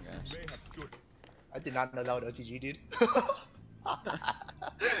close game, guys. May have stood. I did not know that what OTG did.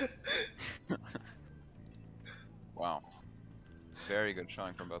 Wow. Very good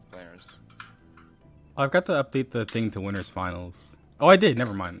showing from both players. Oh, I've got to update the thing to winners finals. Oh, I did.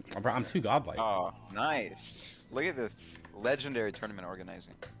 Never mind. I'm too godlike. Oh, nice. Look at this legendary tournament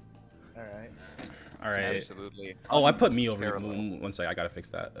organizing. All right. All right. Absolutely. Oh, I put me over. Unparalleled. One sec. I gotta fix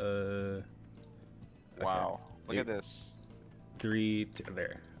that. Okay. Wow. Look at this. 3, 2,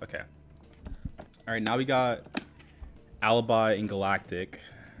 there. Okay. All right. Now we got Alibi and Galactic.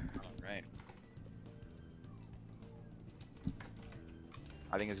 Right.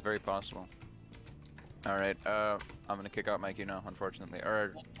 I think it's very possible. All right. I'm gonna kick out Mikey now, unfortunately.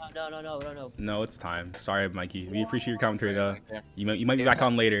 Or No. No, it's time. Sorry, Mikey. We appreciate your commentary though. okay. You might be back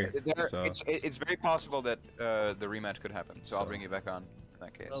on later. So. It's very possible that the rematch could happen. So I'll So. bring you back on in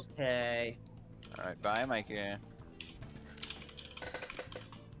that case. Okay. All right. Bye, Mikey.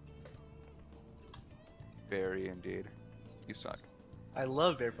 Very indeed. You suck. I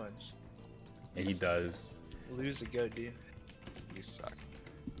love bear puns. Yeah, he does. Lose the goat, dude. You suck.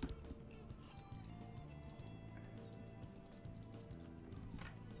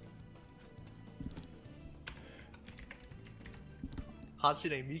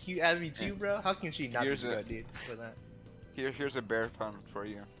 Hatsune Miku added me too, bro. How can she not be Here's a- good, dude? For that. Here's a bear pun for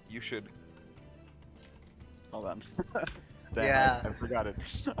you. You should. Hold on. Damn, Yeah. I forgot it.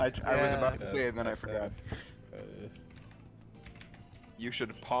 I was about to say it, then I forgot. You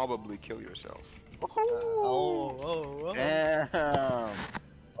should probably kill yourself. Oh. Damn.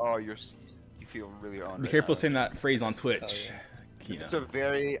 Oh, you feel really on. Be careful saying that phrase on Twitch. Oh, Kina. It's a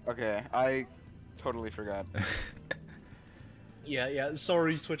very okay. I totally forgot. Yeah.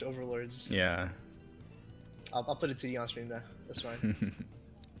 Sorry, Twitch overlords. Yeah. I'll put it to you on stream though. That's fine.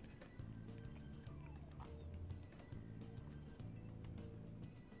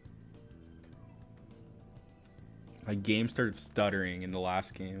 My game started stuttering in the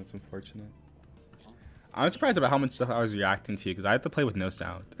last game. It's unfortunate. I'm surprised about how much stuff I was reacting to because I had to play with no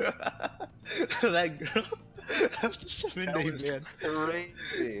sound. That girl. That's the 7-day man.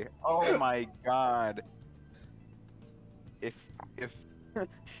 Crazy. Oh my god. If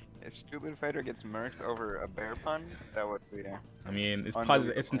Stupid Fighter gets murked over a bear pun, that would be. I mean, it's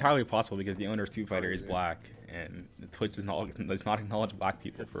Unbelievable. entirely possible because the owner of Street Fighter is black, and Twitch does not acknowledge black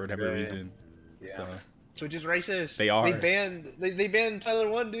people for whatever Right. reason. Yeah. So Twitch is racist. They are. They banned Tyler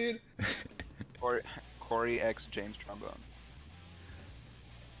 1, dude. Or Corey X James Trombone.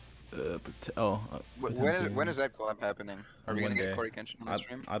 When is that collab happening? Are we One gonna day. get Corey Kenshin on the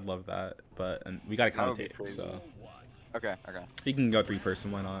stream? I'd love that, but we gotta That would be commentate, crazy. so Okay. you can go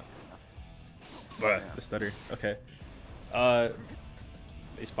 3-person. Why not? But Yeah. the stutter. Okay.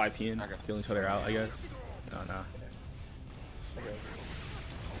 It's 5 p.m. Okay. Feeling each other out, I guess. No. Okay.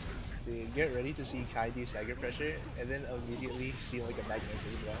 Dude, get ready to see Kai do stagger pressure and then immediately see like a back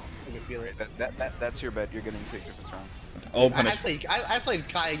measure, bro. I can feel it. That's your bet. You're getting picked if it's wrong. Oh, I punish. played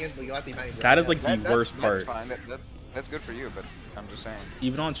Kai against Bugatti Manny, bro. That is like the That's worst part. That's fine. That's good for you, but I'm just saying.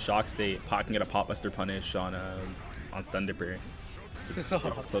 Even on shock state, Pot can get a pop buster punish on Stun Dipper. It's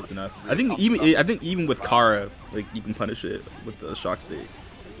close enough. I think even with Kara, like you can punish it with the shock state.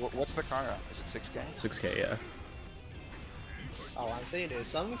 What's the Kara? Is it 6K? 6K, yeah. All I'm saying is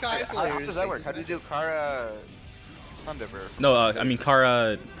some Kai How players. does that work? How do you do Kara Thunderbird? No, I mean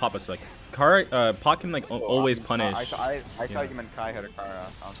Kara pop buster. Like Kara, Pot can like always punish. I thought you meant Kai had a Kara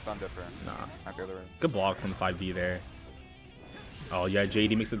on Stun Dipper. Nah. Not the other way. Good blocks on the 5D there. Oh yeah,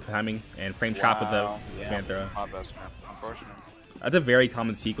 JD makes the timing and frame trap with the fan throw. Hot best, man. Unfortunate. That's a very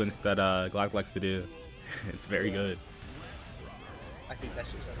common sequence that Glock likes to do. It's very good. I think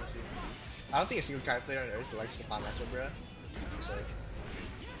that's just so much. I don't think a single Kai player on Earth likes the pop matchup, bro. So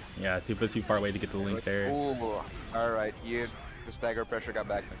Yeah, too far away to get the link there. Ooh. Alright, the stagger pressure got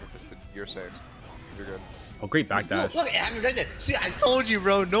back. You're safe. You're good. Oh, great backdash. Look, I mean, right there. See, I told you,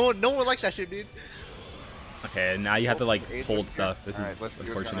 bro. No one likes that shit, dude. Okay, now you have to like Age hold of stuff. This Alright, is let's do it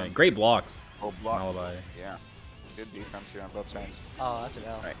unfortunate. now. Great blocks. Oh, block. Alibi. Yeah. Good defense here on both sides. Oh, that's an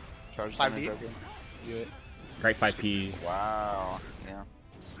L. Alright. Charge 5D? damage, okay. Do it. Great 5P. Wow. Yeah.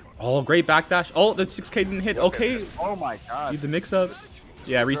 Oh, great backdash. Oh, the 6K didn't hit. Okay. Oh my god. Need the mix-ups.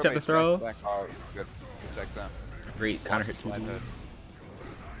 Yeah, reset the throw. Oh, good. Protect that. Great counter hit 2D.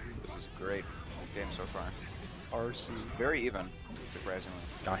 This is a great game so far. RC. Very even, surprisingly.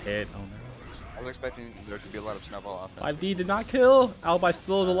 Got hit. Oh no. I was expecting there to be a lot of snowball offense. 5D did not kill. Alibi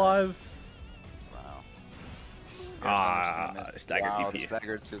still is alive. Wow. Stagger wow, TP.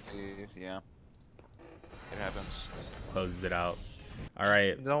 Stagger TP, yeah. It happens. Closes it out. All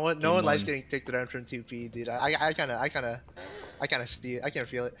right. No one Game likes one. getting kicked around from 2P, dude. I kind of see it. I can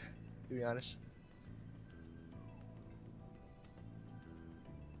feel it, to be honest.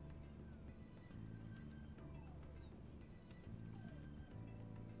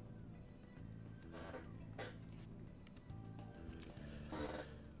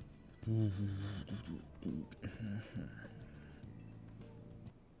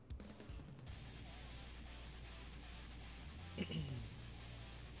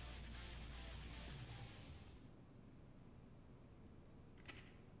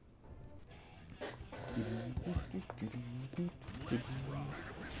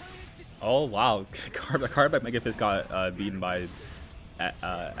 Oh wow, card by Megafist got beaten by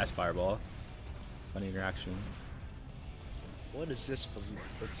S Fireball. Funny interaction. What is this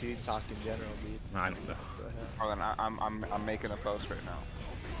platoon talk in general, dude? I don't know. What the hell? Hold on, I'm making a post right now.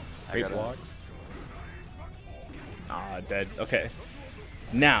 I Great gotta- blocks. Dead. Okay.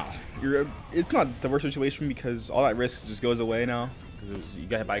 Now, it's not the worst situation because all that risk just goes away now. Because you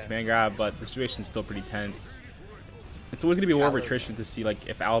got hit by a command grab, but the situation's still pretty tense. It's always gonna be a war of attrition to see like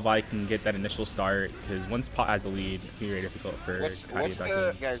if Alibi can get that initial start. Because once Pot has a lead, it can be very difficult for What's Kai to the,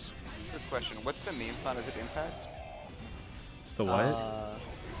 back in. guys, quick question. What's the meme font? Is it Impact? It's the what?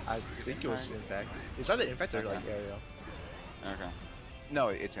 I think it was Impact. It's either Impact or like Aerial. Okay. No,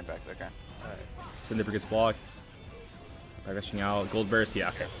 it's Impact, okay. Alright. Cinder gets blocked. Backdashing out. Gold burst. Yeah.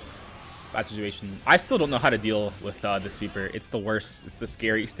 Okay. bad situation. I still don't know how to deal with the super. It's the worst. It's the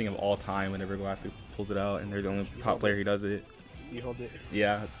scariest thing of all time whenever Galactic pulls it out, and they're the only top player who does it. You hold it.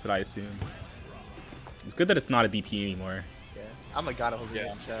 Yeah, that's what I assume. It's good that it's not a DP anymore. Yeah, I'm a gotta hold it.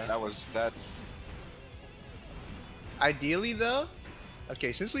 Yeah, So. that was that. Ideally, though,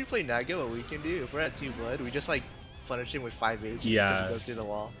 okay, since we play Nago, what we can do, if we're at 2 blood, we just like punish him with 5 H. Yeah. Because he goes through the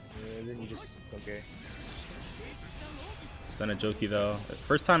wall. And then you just, okay. It's done a jokey though.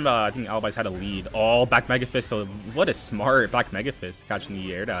 First time I think Alibi's had a lead. Oh, back Mega Fist though. What a smart back Mega Fist catching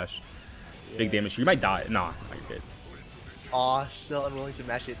the air dash. Big damage. You might die. Nah, you're good. Aw, still unwilling to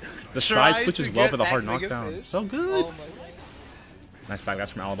match it. The Tried side switches to well get for the back hard Mega knockdown. Fist. So good. Oh my god. Nice back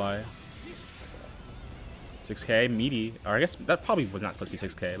dash from Alibi. 6k, meaty. Or I guess that probably was not supposed to be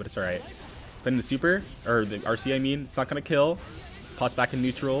 6k, but it's alright. Putting the super, or the RC I mean, it's not gonna kill. Pots back in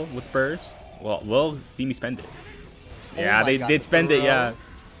neutral with burst. Well, Steamy spend it. Yeah, my they God, did spend it, yeah.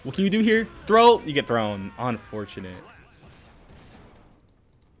 What can you do here? Throw, you get thrown. Unfortunate.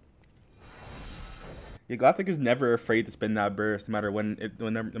 Yeah, Galactic is never afraid to spend that burst, no matter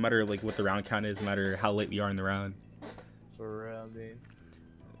no matter like what the round count is, no matter how late we are in the round. For real, dude.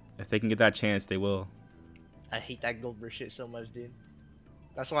 If they can get that chance, they will. I hate that gold burst shit so much, dude.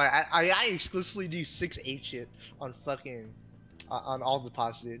 That's why I exclusively do 6-8 shit on fucking on all the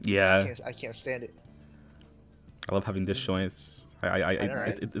pots, dude. Yeah. I can't stand it. I love having disjoints. know,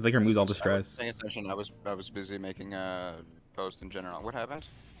 right? It like removes all the I was stress. paying attention. I was busy making a post in general. What happened?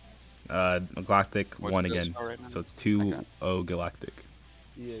 Galactic What's won the again, score right now? so it's 2-0 Galactic.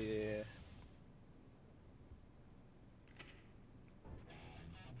 Yeah.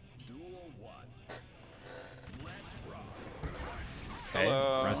 Duel 1. Let's rock. Okay,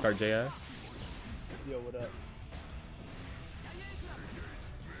 Hello. run start JS. Yo, what up?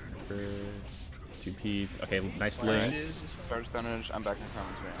 2P. Okay, nice link. First damage. I'm back in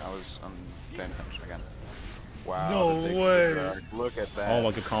commentary. I was on paying attention again. Wow. No the big way. super. Look at that. Oh,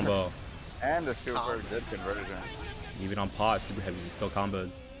 what good combo. And the super good conversion. Even on pot, super heavy, he's still comboed.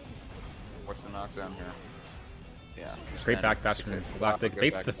 What's the knockdown here? Yeah. Great back dash from Galactic. Good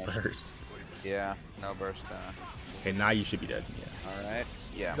Baits back the dash. first. Yeah. No burst. Okay, now you should be dead. Yeah. All right.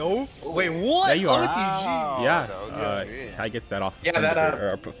 Yeah. No. Wait, what? There you are. OTG. Wow. Yeah. the OTG. Kai gets that off. Yeah, Thunder-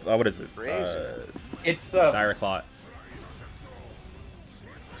 that, or what is it? Crazy. It's Dire Clot.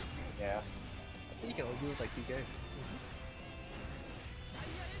 yeah. I think you can only do it with like 2K.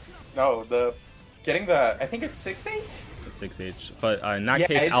 No, getting the I think it's 6H. It's 6H. But in that Yeah,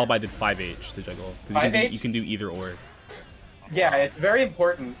 case, it's- Alibi did 5H to juggle. Because 5H? you can do either or. Yeah, it's very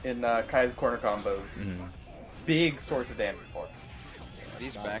important in Kai's corner combos. Mhm. Big source of damage for him.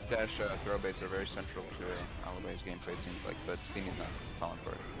 These backdash throw baits are very central to Alibi's gameplay, it seems like, but Steamy's not falling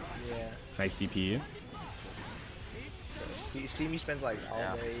for it. Yeah. Nice DP. Steamy spends like all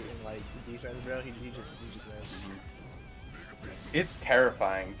Yeah. day in like defense, bro. He just missed. It's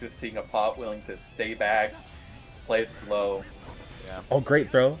terrifying just seeing a pot willing to stay back, play it slow. Yeah. Oh,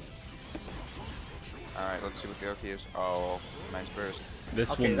 great throw. Alright, let's see what the Oki is. Oh, nice burst.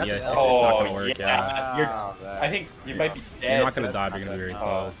 This Okay, one, that's yeah, an it's L. just not Oh, gonna work. Yeah. You're- I think you might be dead. You're not gonna but die, that's but you're gonna be very not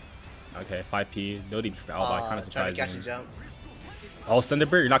close. Okay, 5P. No DP for Alibi, kind of Trying to catch a surprising. jump. Oh,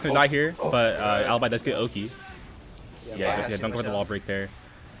 Thunderbird, you're not gonna die here, Oh, but good. Alibi does get Oki. Yeah, Yeah, don't go for the wall break there.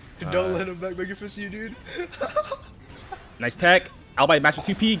 Don't let him back make it for you, dude. Nice tech. Alibi match with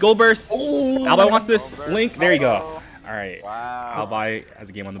 2P. Gold burst. Oh! Alibi wants this. Gold burst. Link. There you go. Oh. All right. Wow. Alibi has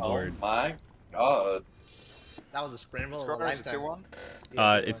a game on the Oh board. my god. That was a scramble of a Score is it lifetime. 2-1?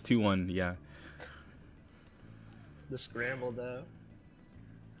 Yeah, It's 2-1. Yeah. the scramble though.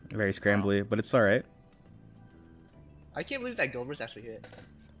 Very scrambly, but it's all right. I can't believe that Gilbert's actually hit.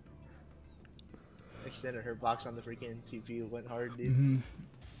 Extended her box on the freaking TP, went hard, dude.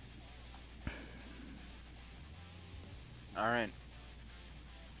 Alright.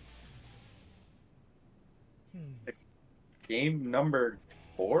 Game number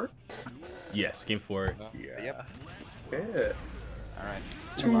 4? Yes, game 4. Yep. Good. Alright.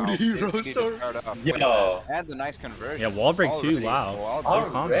 Dude, Wow, hero Disney to star. start off. Yo. And the nice conversion. Yeah, wall break too. Already. Wow. Wall Good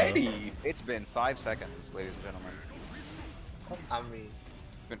break. combo. Already. It's been 5 seconds, ladies and gentlemen. I mean,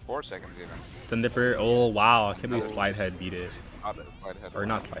 It's been 4 seconds even. Stun Dipper. Oh, wow. I can't believe Slide Head beat it. Oh, the slide ahead. Or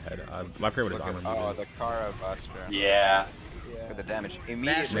not Slide Head. I forget what his Look at, armor oh, move the is. Kara Buster. Yeah. yeah. For the damage. Mash,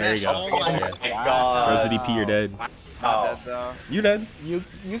 Immediately. There you mash, go. oh my Yeah. god. Oh my god. Throws the DP, you're dead. Not Oh. dead though. You dead. You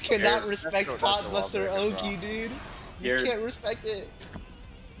cannot Here, respect that's the wall Podbuster breaker, Oki, bro. dude. You Here. can't respect it.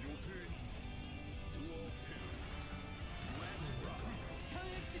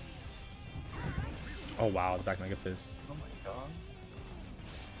 Oh, wow. The back Mega Fist. Oh my god.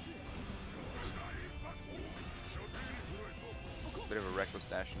 bit of a reckless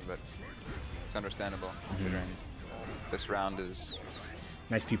dashing, but it's understandable considering this round is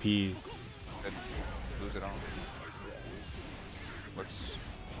Nice 2P. good. Lose it all. Looks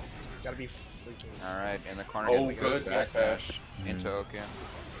Gotta be freaking. alright in the corner. Oh, getting the good back dash dash. into Okia.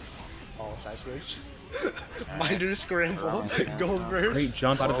 Oh, side switch. Minor scramble. Alright. Gold burst. Great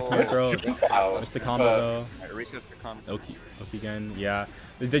jump out of the combo throw. Wow. Missed the combo though. Alright, resets the comp. Oki again. Yeah.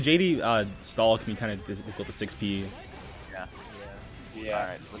 The JD stall can be kind of difficult to 6P. Yeah. Yeah.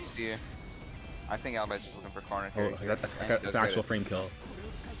 Alright, let's see. I think Albite's looking for corner Oh, here. that's And he does an get actual it. frame kill.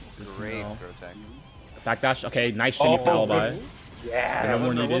 Great No. throw attack. Backdash. Okay, nice shimmy from Alibi. Yeah. One more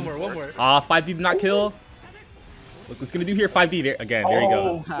One needed. more, one more. 5D did not kill. What's gonna do here? 5D there again. There you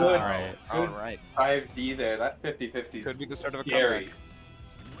go. Oh, good. Alright. Alright. 5D there. That 50-50 Could be the start of a scary. comeback.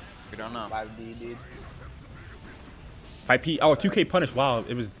 We don't know. 5D, dude. 5P. Oh, 2K punish. Wow,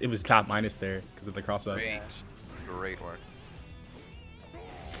 it was top minus there because of the cross up. Great work.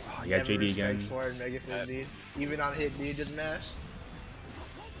 Oh, yeah, Never JD respect again. Forward Mega Fist, dude. Even on hit, dude, just mash.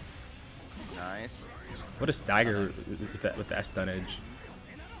 Nice. What a stagger with the S dunnage.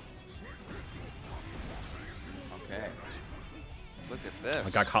 Okay. Look at this. I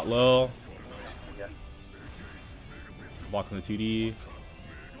got caught low. Yeah. Walk on the 2D.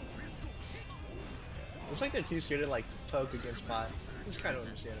 Looks like they're too scared to like poke against Pot. It's kind of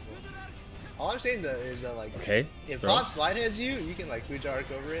understandable. All I'm saying though is that like, Okay. if throw. Pot slide heads you, you can like Fuji arc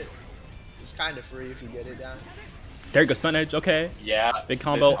over it. It's kind of free if you get it down. There you go, stun edge. Okay. Yeah. Big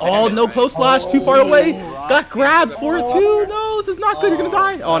combo. This is Oh, good. no close slash. Too far away. Rock Got grabbed. into the 4-2. No, this is not good. You're gonna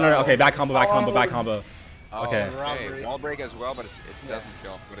die. Oh, no, no. Okay, back combo, back combo, back combo. Oh, Okay. Robbery. Wall break as well, but it doesn't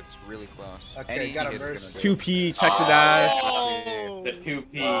kill, but it's really close. Okay, Any got a hit is burst. gonna do it. 2P. Checks the dash. Oh! The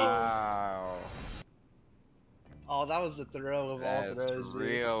 2P. Wow. Oh, that was the throw of all That's throws, dude.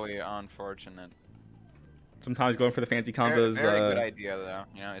 really unfortunate. Sometimes going for the fancy Very, combos. very good idea though.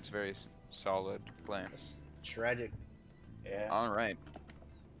 You know, it's very solid play. That's tragic. Yeah. All right.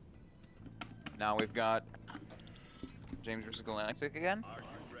 Now we've got James vs Galactic again.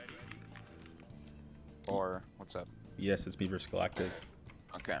 Or what's up? Yes, it's me versus Galactic.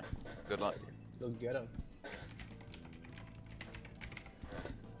 Okay. Good luck. Go get him.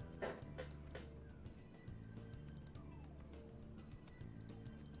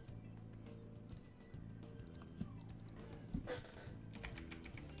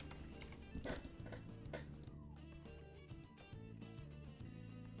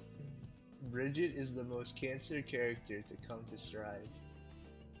 Bridget is the most cancer character to come to Strive.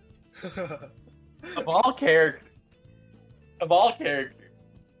 Of all characters. Of all characters.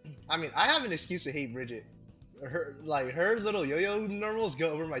 I mean, I have an excuse to hate Bridget. Her little yo-yo normals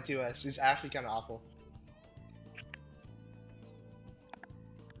go over my 2S. It's actually kind of awful.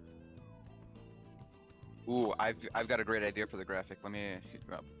 Ooh, I've got a great idea for the graphic. Let me hit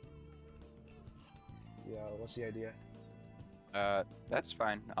you up. Yeah, what's the idea? That's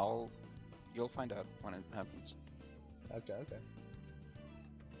fine. You'll find out when it happens. Okay, okay.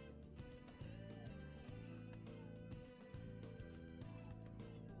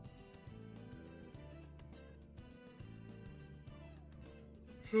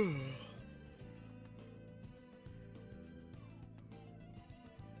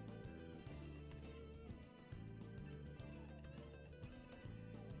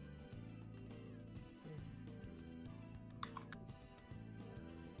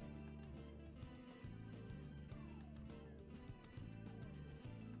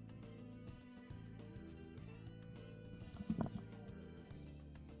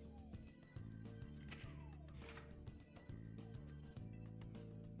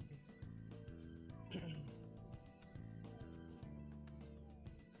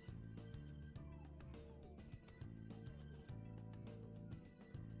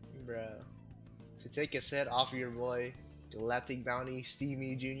 Bro, to take a set off of your boy, Galactic Bounty,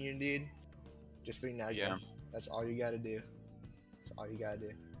 Steamy Jr., dude, just bring that Yeah. guy. That's all you gotta do. That's all you gotta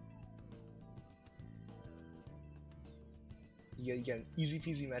do. You get an easy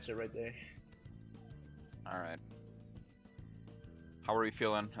peasy matchup right there. All right. How are we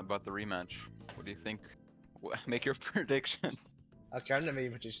feeling about the rematch? What do you think? Make your prediction. Okay, I'm not making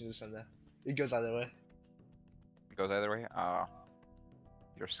a prediction this time though. It goes either way. It goes either way. Ah,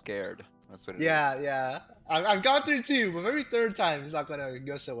 you're scared. That's what it is. Yeah. I've gone through two, but maybe third time is not gonna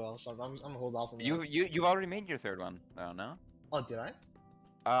go so well. So I'm gonna hold off on that. You've already made your third one. Oh no. Oh, did I?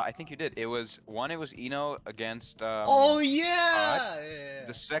 I think you did. It was Eno against. Oh yeah! Yeah.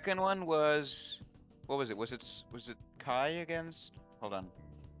 The second one was, what was it? Was it Kai against? Hold on.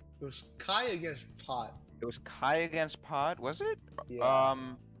 It was Kai against Pot. It was Kai against Pod. Was it? Yeah. I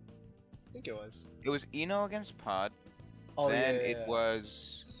think it was. It was Eno against Pod. Oh then yeah, it yeah.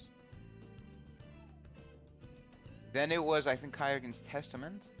 was. Then it was, I think, Kai against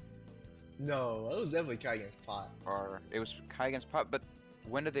Testament, No, it was definitely Kai against Pot. or it was Kai against Pop. But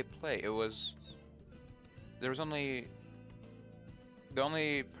when did they play? It was. There was only. The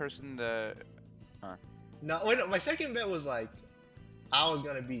only person that. No, wait, no, my second bet was like, I was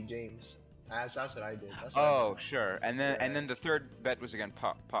gonna beat James. That's what I did. That's what I Oh, did. sure. And Yeah. then the third bet was against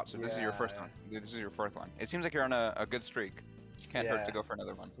Pot. So this is your first Yeah. one. This is your fourth one. It seems like you're on a good streak. Can't hurt to Yeah. go for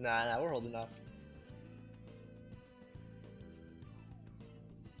another one. Nah, we're holding off.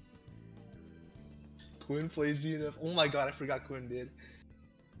 Quinn plays DNF. Oh my god, I forgot Quinn did.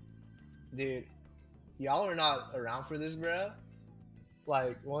 Dude, y'all are not around for this, bro.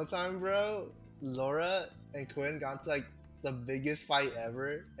 Like, one time, bro, Laura and Quinn got into, like, the biggest fight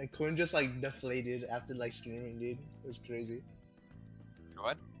ever, and Quinn just, like, deflated after, like, screaming, dude. It was crazy.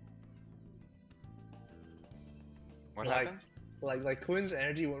 What? What Like- happened? Like Quinn's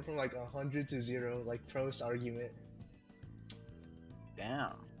energy went from, like, 100 to 0, like, post argument.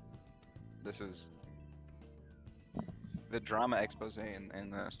 Damn. This is the drama expose in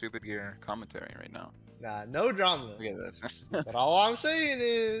the Stupid Gear commentary right now. Nah, no drama. Look at this. But all I'm saying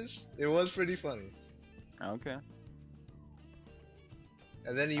is, it was pretty funny. Okay.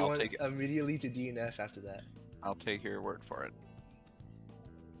 And then he I'll went take it. immediately to DNF after that. I'll take your word for it.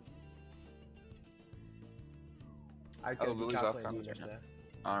 I couldn't be Louis caught off playing comments DNF right now.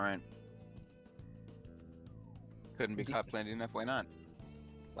 though. Alright. Couldn't be D- caught playing DNF, why not?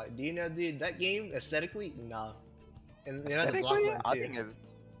 Like DNF, dude, that game aesthetically, nah. And it has a block Aesthetically, button I too. think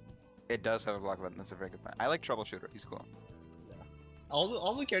it does have a block button. That's a very good point. I like Troubleshooter. He's cool.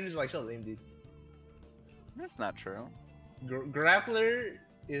 All the characters are like so lame, dude. That's not true. Grappler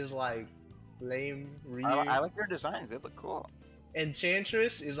is like lame. Ryu. I like their designs. They look cool.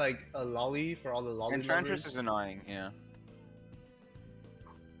 Enchantress is like a lolly for all the lolly Enchantress lovers. is annoying. Yeah.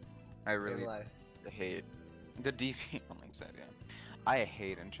 I And, really like, hate the DP only said, yeah. I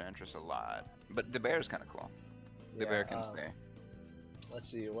hate Enchantress a lot, but the bear is kind of cool. The bear can stay. Let's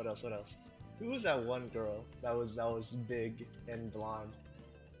see what else. Who was that one girl that was big and blonde?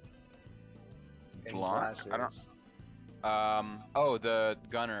 And Blonde? I don't- glasses. Oh, the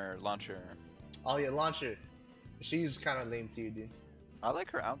gunner launcher. Oh yeah, Launcher. She's kind of lame too, dude. I like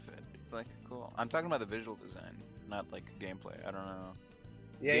her outfit. It's like cool. I'm talking about the visual design, not like gameplay. I don't know.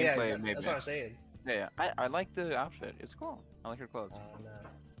 Yeah, Gameplay, yeah. maybe. That's what I'm saying. Yeah, yeah. I like the outfit. It's cool. I like her clothes. No.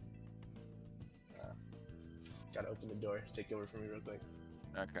 Gotta open the door. Take over from me real quick.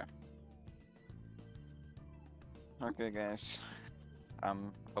 Okay. Okay, guys.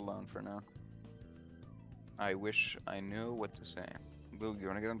 I'm alone for now. I wish I knew what to say. Blue, you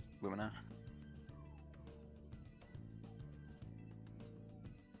wanna get on Lumina?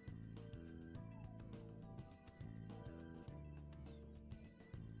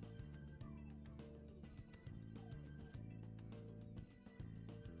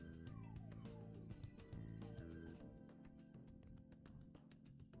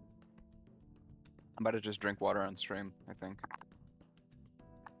 I'm about to just drink water on stream, I think.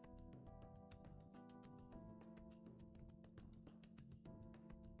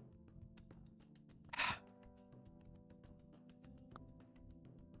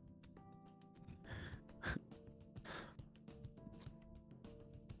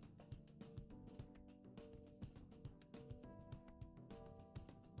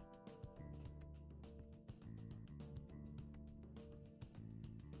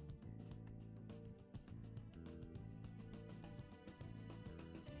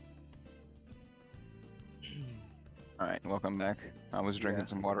 Alright, welcome back. I was drinking Yeah.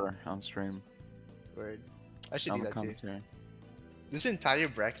 some water on stream. Word. I should On do the that too. commentary. This entire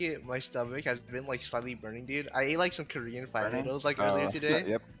bracket, my stomach has been like slightly burning, dude. I ate like some Korean fried Burning? noodles like earlier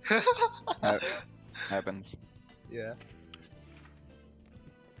today. Yep, happens. Yeah.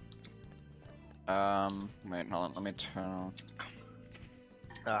 Wait, hold on, let me turn.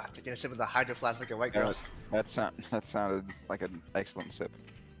 Taking a sip of the Hydro Flask like a white girl. That sounded like an excellent sip.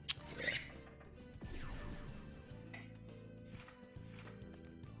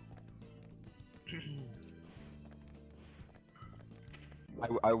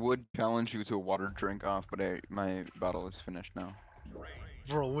 I would challenge you to a water drink off, but my bottle is finished now.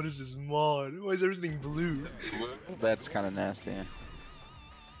 Bro, what is this mod? Why is everything blue? That's kind of nasty.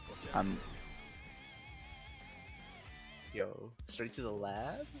 Yo, straight to the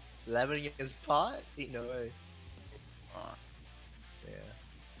lab? Labbing against pot? Ain't no way. Yeah.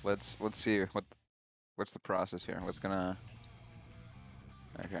 Let's see what's the process here. What's gonna?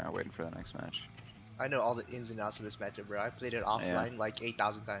 Okay, I'm waiting for the next match. I know all the ins and outs of this matchup, bro. I played it offline like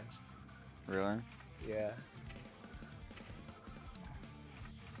 8,000 times. Really? Yeah.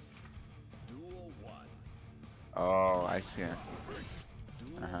 Oh, I see.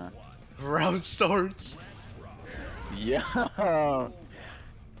 Round starts. Yeah.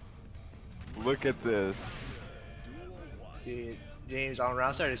 Look at this. Dude, James, on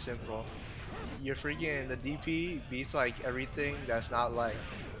round start is simple. You're freaking the DP beats like everything that's not like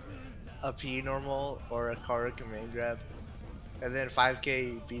a P normal or a Kara command grab. And then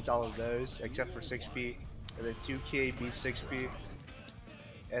 5k beats all of those except for 6p. And then 2k beats 6p.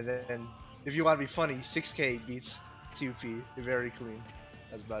 And then if you want to be funny, 6k beats 2p. They're very clean.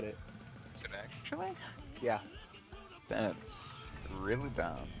 That's about it. Is it actually? Yeah. That's really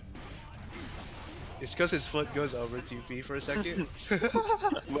dumb. It's because his foot goes over 2p for a second.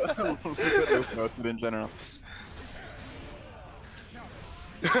 Look at this posted in general.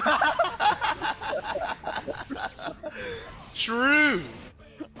 True!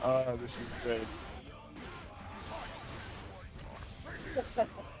 Oh, this is great.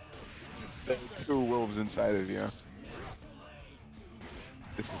 There are 2 wolves inside of you.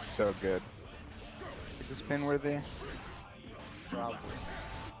 This is so good. Is this pin worthy? Probably.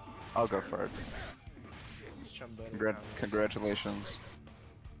 I'll go for it. It's trombone around. Congratulations.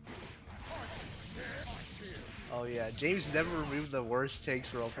 Oh yeah, James never removed the worst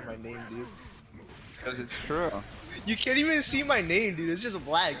takes roll for my name, dude. Because it's true. You can't even see my name, dude. It's just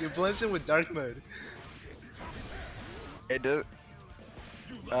black. It blends in with dark mode. It does.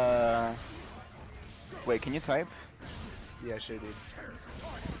 Wait, can you type? Yeah, sure, dude.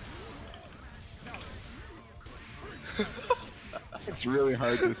 It's really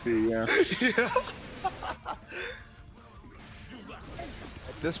hard to see, yeah. Yeah.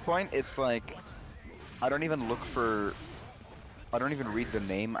 At this point, it's like, I don't even read the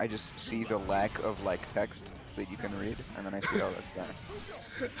name, I just see the lack of, like, text that you can read, and then I see, oh, that's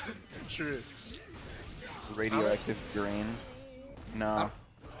that. True. Radioactive grain. No.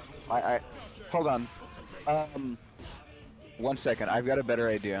 Hold on. 1 second, I've got a better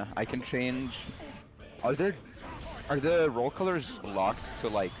idea. I can change... Are the roll colors locked to,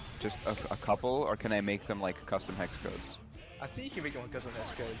 like, just a couple, or can I make them, like, custom hex codes? I think you can make them with custom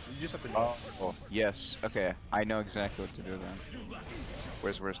hex codes. You just have to know. Oh, yes. Okay, I know exactly what to do then.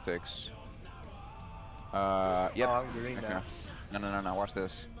 Where's sticks? Yep. Oh, I'm green Okay. now. No. Watch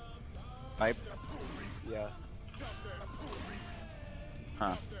this. Type. Yeah.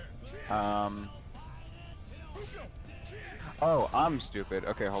 Huh. Oh, I'm stupid.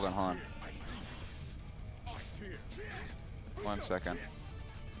 Okay, hold on. 1 second.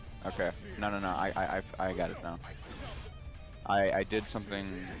 Okay. No. I got it now. I did something.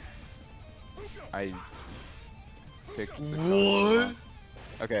 I picked. What?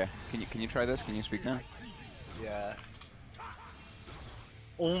 Okay. Can you try this? Can you speak now? Yeah.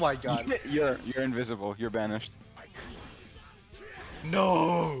 Oh my god. You're invisible. You're banished.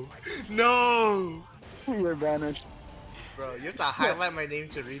 No! No! You're banished. Bro, you have to highlight my name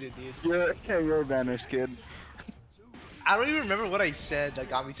to read it, dude. You're banished, kid. I don't even remember what I said that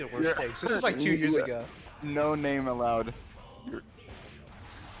got me to worst takes. This was like 2 years ago. No name allowed.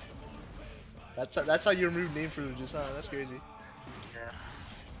 That's how you remove name privileges, huh? That's crazy.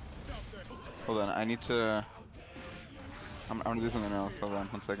 Hold on, I need to... I'm gonna do something else. Hold on,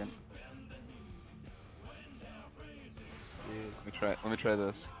 1 second. Dude. Let me try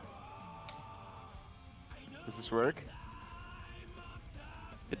this. Does this work?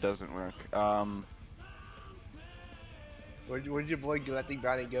 It doesn't work. Where'd your boy Galactic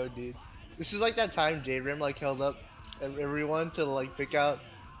Brownie go, dude? This is like that time J-Rim like held up everyone to like pick out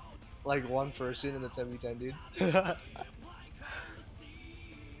like one person in the 10v10, dude.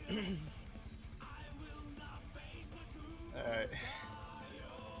 Alright.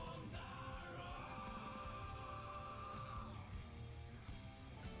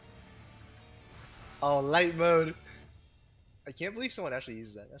 Oh, light mode. I can't believe someone actually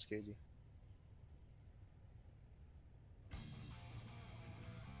uses that. That's crazy.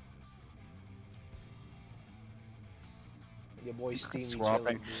 Your boy Steamy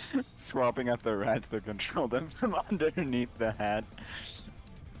Swapping out the rats to control them from underneath the hat.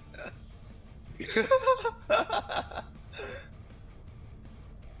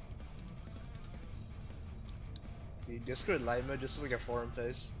 Dude, Discord light mode just looks like a forum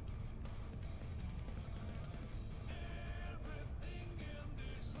post.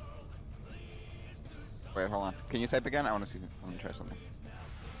 Wait, hold on. Can you type again? I want to see. I want to try something.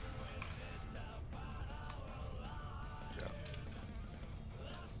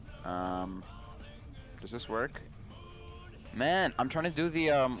 Does this work? Man, I'm trying to do the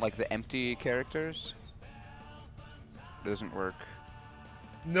like the empty characters. It doesn't work.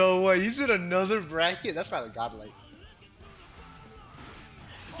 No way, he's in another bracket? That's not a godlike.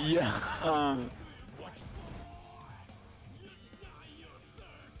 Yeah.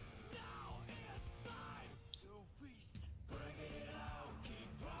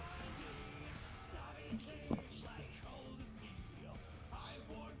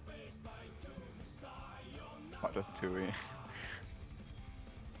 not just Tui.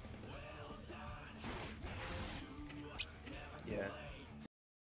 Yeah.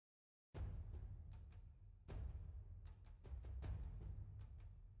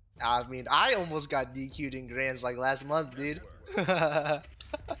 I mean, I almost got DQ'd in Grands like last month, dude.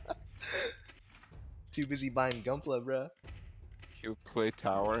 Too busy buying Gunpla, bro. You play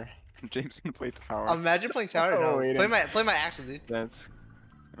tower. James can play tower. Imagine playing tower Oh, now. wait, Play my Axel, dude. That's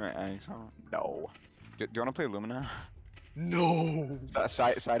right. Axel. No. Do you want to play Lumina? No.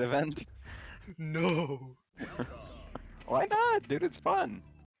 Side event? No. Why not, dude? It's fun.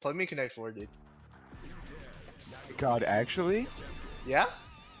 Play me Connect 4, dude. God, actually, Yeah?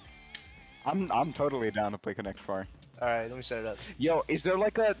 I'm totally down to play Connect 4. Alright, let me set it up. Yo, is there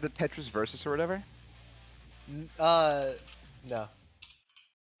like the Tetris Versus or whatever? No. Did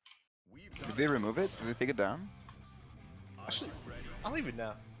they remove it? Did they take it down? Actually, I don't even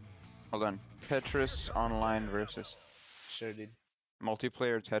know. Hold on. Tetris Online Versus. Sure, dude.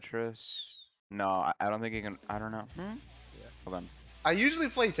 Multiplayer Tetris. No, I don't think you can. I don't know. Yeah. Hold on. I usually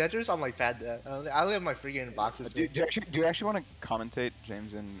play Tetris on like pad. I only have my freaking boxes. Do you actually want to commentate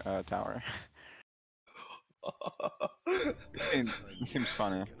James in Tower? It seems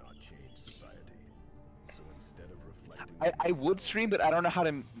funny. Cannot change society. So instead of reflecting I would stream, but I don't know how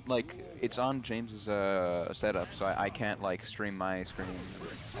to like. It's on James's setup, so I can't like stream my screen.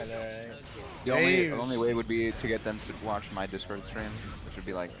 I know, right? The only way would be to get them to watch my Discord stream, which would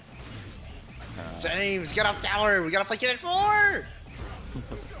be like. James, get off tower! We gotta play Connect 4!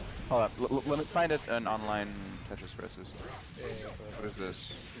 Hold up, let me find an online Tetris Versus. What is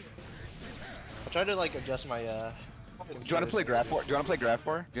this? I'll try to like adjust my Do you want to play Graph 4? Do you want to play Graph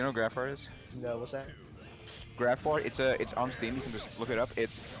 4? Do you know what Graph 4 is? No, what's that? Graph 4, it's on Steam. You can just look it up.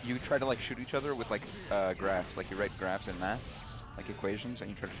 It's you try to like shoot each other with like graphs. Like you write graphs in math, like equations, and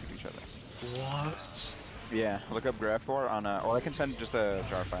you try to shoot each other. What? Yeah, look up Graph 4 on or I can send just a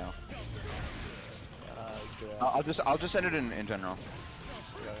jar file. I'll just send it in general.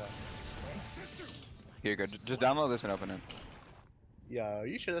 Here you go. Just download this and open it. Yeah, are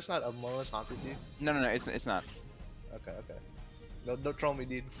you sure that's not Among Us Haunted, dude? No, it's not. Okay. Don't troll me,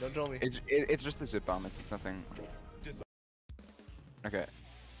 dude. Don't troll me. It's just the zip bomb. It's nothing. Okay.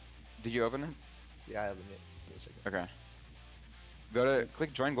 Did you open it? Yeah, I haven't yet. Give me a second. Okay. Go to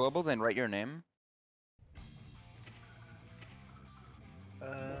click join global, then write your name.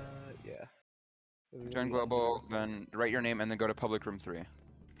 Yeah. Join global, then write your name, and then go to public room 3. Right.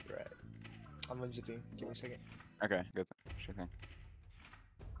 I'm unzipping. Give me a second. Okay, good. Sure thing.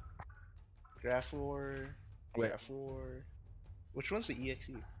 Graph 4. Wait. Graph 4. Which one's the EXE?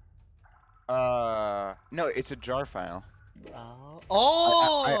 No, it's a jar file.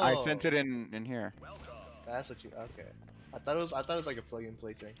 Oh! I sent it in here. That's what you. Okay. I thought it was like a plug and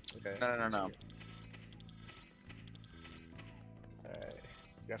play thing. Okay. No. Alright.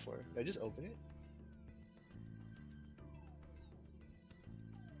 Graph 4. Did I just open it?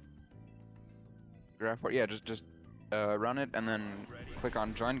 Graph 4. Yeah, just run it and then click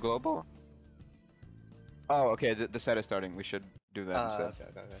on join global. Oh, okay. The set is starting. We should do that instead.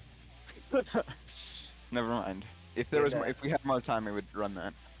 Okay. Never mind. If we had more time, we would run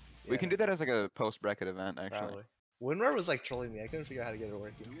that. We can do that as like a post bracket event, actually. Probably. Winrar was like trolling me. I couldn't figure out how to get it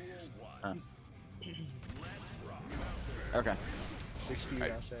working. Okay. 6P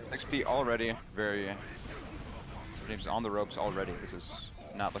Right. outside. 6P already. Very. James is on the ropes already. This is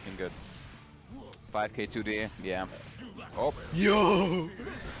not looking good. 5K 2D. Yeah. Oh. Yo!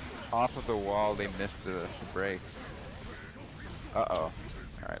 Off of the wall. They missed the break. Uh-oh.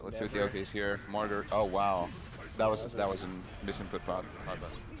 Alright, let's see what the OK is here. Mortar. Oh, wow. That was a misinput pod bus.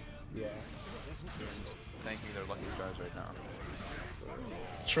 Yeah. Thanking their lucky stars right now.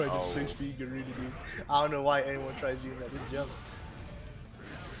 Try to 6P Garena, dude. I don't know why anyone tries doing that. Just jump.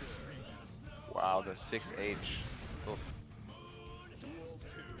 Wow, the 6H. Oof.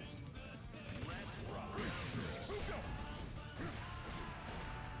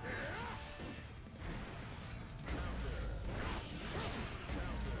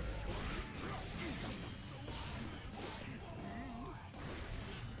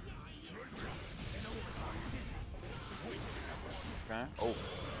 Okay. Oh.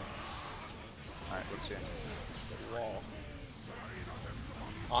 Alright, let's see. Wall.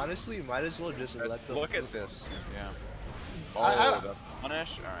 Honestly, you might as well just let them. Look at this. Yeah. I- The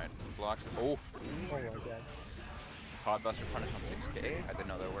punish. Alright. Blocks. Oh. Oh my god. Podbuster punish on 6K. I didn't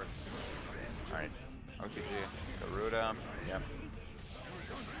know that worked. Alright. OTG. Garuda. Yep.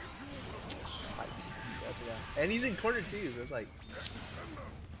 That's enough. And he's in corner too, so it's like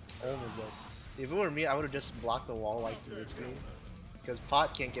almost like. If it were me, I would have just blocked the wall like mid screen. Because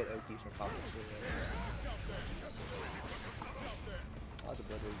Pot can't get OP from Papa. So that was a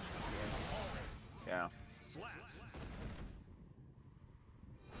better Yeah.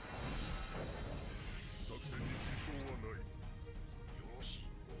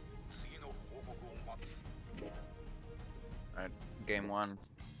 Alright, game 1.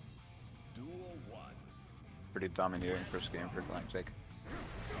 Duel 1. Pretty dominating first game for Galactic.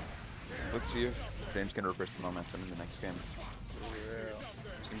 Let's see if James can reverse the momentum in the next game.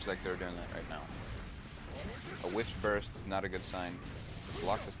 Seems like they're doing that right now. A Wish Burst is not a good sign.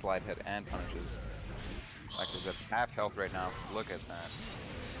 Blocks a slide head and punishes. Like at half health right now. Look at that.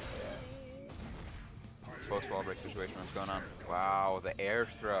 Close wall break situation. What's going on? Wow, the air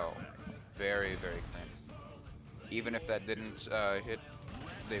throw. Very, very clean. Even if that didn't hit,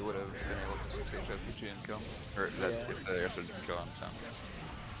 they would have been able to succeed RPG and kill. Or that if the air throw didn't kill on its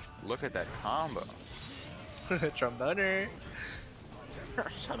own. Look at that combo. Tromboner.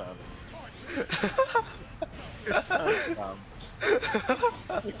 Shut up. You're so dumb.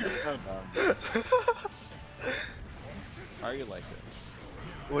 You're so dumb. Why are you like this?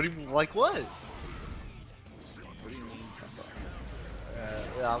 What do you like? What? What do you mean combo?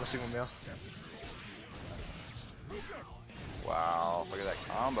 Yeah, I'm a single male. Wow, look at that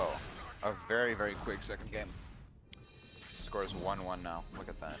combo. A very, very quick second game. Score is 1-1 now. Look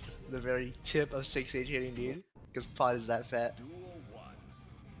at that. The very tip of 6H hitting, dude. Because Pot is that fat.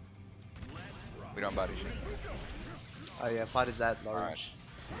 We don't body shit. Oh yeah, Pot is that large. Alright.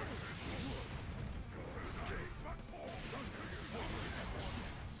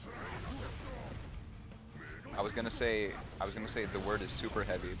 I was gonna say the word is super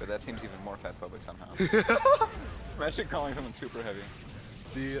heavy, but that seems even more fatphobic somehow. Imagine calling someone super heavy.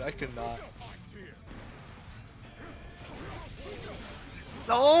 Dude, I could not.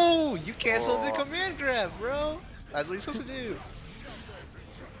 No, you canceled the command grab, bro. That's what you're supposed to do.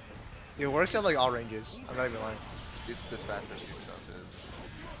 It works at like all ranges. I'm not even lying. This fat versus stuff is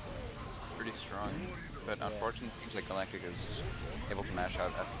pretty strong, but unfortunately it seems like Galactic is able to mash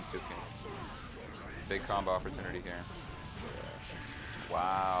out after the 2K. Big combo opportunity here.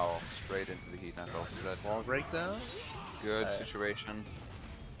 Wow, straight into the heat knuckle. Is that Wall breakdown? good situation?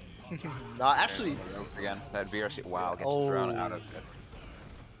 Not actually. Again, that VRC. Wow, gets thrown out of it.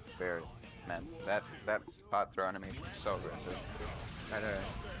 Very, man. That pot throw animation is so aggressive.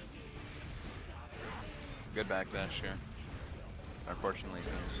 Good backdash here. Unfortunately,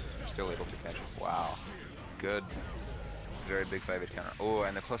 he's still able to catch it. Wow, good. Very big 5-hit counter. Oh,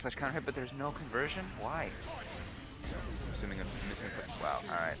 and the close flash counter hit, but there's no conversion? Why? Assuming a wow,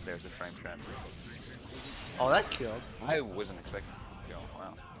 alright, there's a frame trap. Oh, that killed. I wasn't expecting it to kill.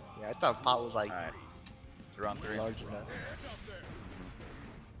 Wow. Yeah, I thought Pot was like Alright. It's round 3. large enough.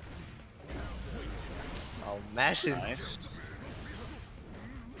 Oh, mashes. Nice.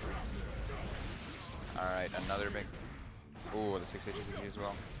 Alright, another big. Ooh, the 6 HP as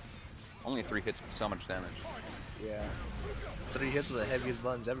well. Only 3 hits, but so much damage. Yeah. 3 hits with the heaviest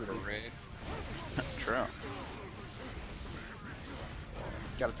buttons ever. Great. True.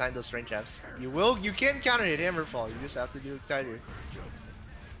 Gotta time those frame traps. You can counter hit Hammerfall, you just have to do it tighter.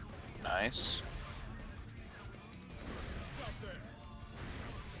 Nice.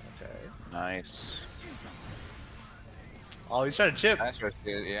 Okay. Nice. Oh, he's trying to chip. Nice,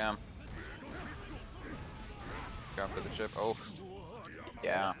 yeah. Going for the chip. Oh.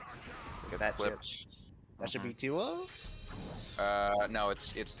 Yeah. Gets That flipped. chip. That should be 2-0? No, it's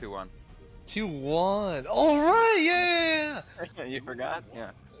 2-1. 2-1. All right, yeah. You forgot?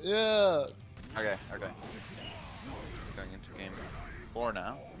 Yeah. Yeah. Okay. Going into game 4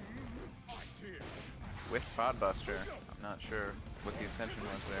 now. With Podbuster. I'm not sure what the intention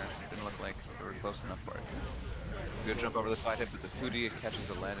was there. It didn't look like they were close enough for it. Good jump over the slide head, but the 2D catches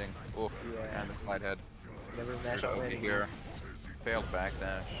the landing. Oof, Yeah. and the slide head. Never mash out landing. Here. Failed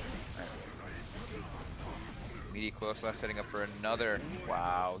backdash. Meaty close slash setting up for another.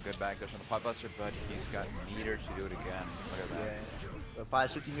 Wow, good backdash on the Podbuster, but he's got meter to do it again. Look at that. Yeah. But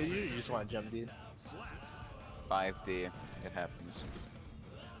Pot's 50 meter, you just want to jump, dude. 5D, it happens.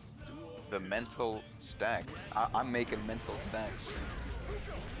 The mental stack. I'm making mental stacks.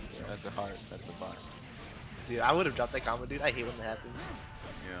 That's a heart. That's a bar. Dude, I would have dropped that combo, dude. I hate when that happens.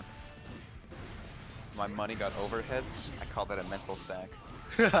 Yeah. My money got overheads. I call that a mental stack.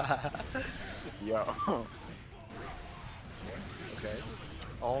 Yo. Okay.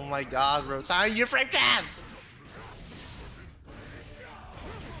 Oh my god, bro. Time your frame traps!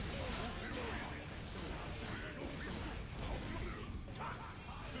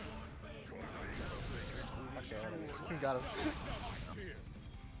 Okay, got him.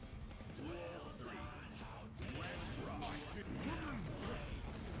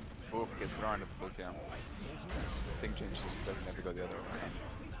 He's throwing at the fluke down. I think James just doesn't have to go the other way.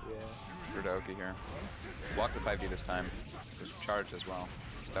 Yeah. Rudoki here. Block the 5D this time. Just charged as well.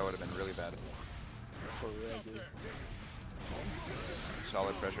 That would have been really bad. For real, dude.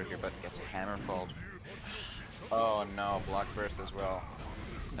 Solid pressure here, but gets hammerfalled. Oh no, block burst as well.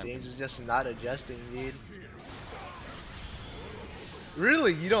 James is just not adjusting, dude.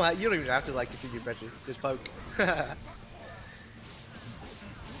 Really, you don't even have to like continue pressure. Just poke.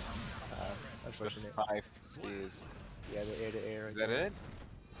 Unfortunate. 5 is. Yeah, the air to air. Is that it?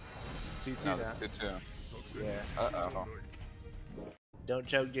 2-2 No, now. that's 2-2. Yeah. Uh-oh. Don't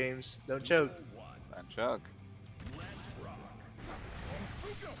choke, James. Don't choke. That choke.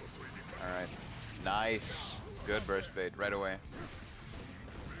 Alright. Nice. Good burst bait right away.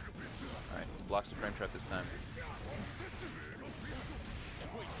 Alright. Blocks the frame trap this time.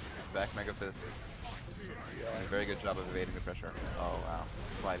 Back Mega Fist. Very good job of evading the pressure. Oh wow.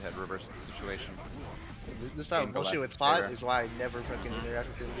 Slide head reversed the situation. This type of Game bullshit Galactic with Pot Tiger. is why I never fucking interact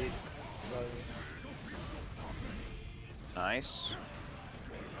with him, dude. Nice.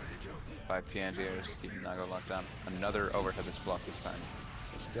 5 PNGers keeping Nago locked down. Another overhead that's blocked this time.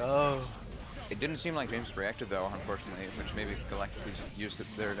 Let's go. It didn't seem like James reacted though, unfortunately, which maybe Galactic used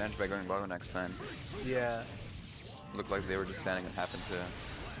their advantage by going low next time. Yeah. Looked like they were just standing and happened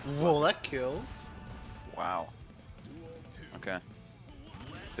to. Whoa, that killed. Wow. Okay.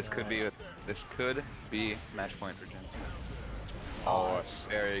 This could be match point for James. Oh, that's-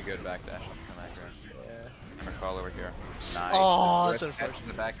 very good backdash from Acro. Yeah. I'm call over here. Nice. Oh, The that's direct catch to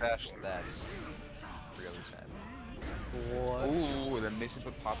unfortunate. The backdash, that's really sad. What? Ooh, the mission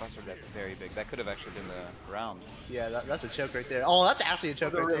with Pop Buster, that's very big. That could have actually been the round. Yeah, that's a choke right there. Oh, that's actually a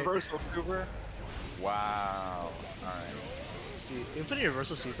choke right there. reversal super. Wow. Alright. Dude, inputting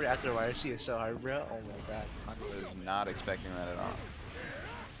reversal super after YRC is so hard, bro. Oh my god. I was not expecting that at all.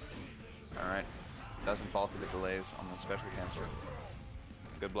 Alright. Doesn't fall for the delays on the special cancel.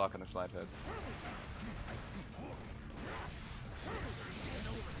 Good block on the slide head.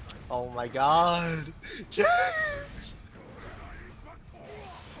 Oh my god. James!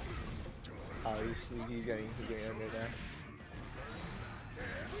 Oh, he's getting under there.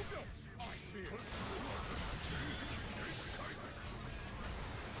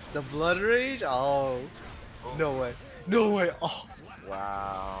 The blood rage? Oh. No way. No way. Oh.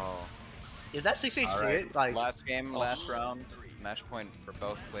 Wow. If that 6H Alright. hit, like. Last game, last round. Match point for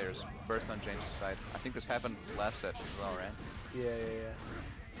both players. First on James' side. I think this happened last set as well, right? Yeah.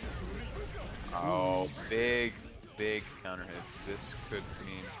 Oh, big counter hit. This could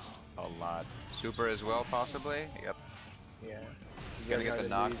mean a lot. Super as well, possibly. Yep. Yeah. Gonna get the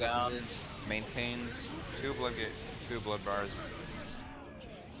hard to lose after knockdown. this. Maintains two blood bars.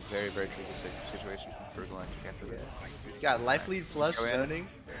 Very tricky situation for Galactic after Yeah. that. Got life lead plus Go in. zoning.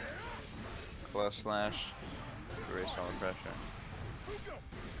 Plus slash. Very solid pressure.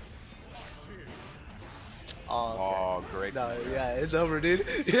 Oh, okay. Oh, great. No, yeah, it's over, dude.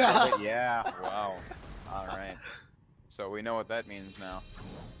 Yeah. Yeah. Wow. All right. So we know what that means now.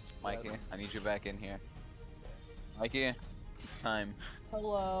 Mikey, I need you back in here. Mikey, it's time.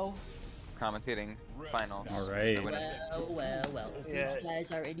 Hello. Commentating finals. All right. The winner- Well. Yeah. You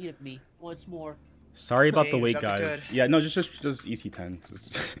guys are in need of me once more. Sorry about the James, wait, that'd be guys. good. Yeah, no, just EC10.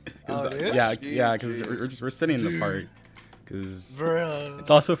 Just, 'cause, Oh, it is? yeah, because we're sitting in the part. Because Bro. it's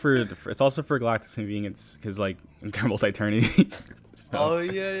also for Galactic's convenience. Because like in multi-eternity. So, Oh,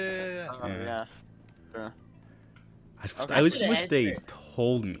 yeah. Yeah. Sure. I wish Should've they answered.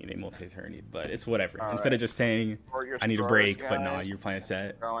 told me they multi-eternity, but it's whatever. All Instead right. of just saying For your I need a scores, break, but nah, guys, you're playing a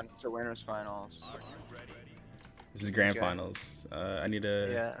set. Going to winners finals. This is grand Okay. finals. I need to.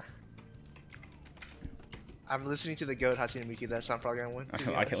 Yeah. I'm listening to the GOAT Hatsune Miku. That's not probably gonna win. I to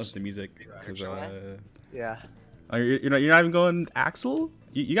be can't listen honest. to music because Yeah. you're not even going Axel.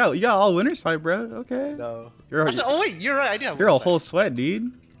 You got all winners side, bro. Okay. No. You're Actually, oh wait, you're right. I do have you're a one whole side. sweat,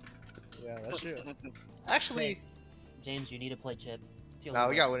 dude. Yeah, that's true. Actually, James, you need to play chip. It's the no, only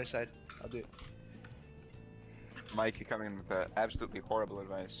we way. got winner side. I'll do it. Mikey coming in with absolutely horrible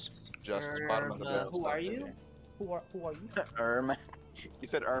advice. Just bottom of the barrel. Who stuff are right you? Who are you? there. You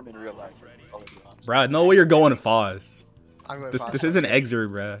said in real life. Bro, no way you're going Foz. I'm going This Foz. isn't Exer,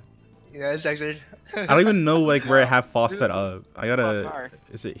 bro. Yeah, it's Exert. I don't even know like where I have Foz set up. I Plus gotta. R.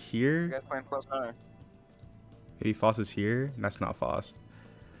 Is it You here? guys playing plus R. Maybe Foz is here. That's not Foz.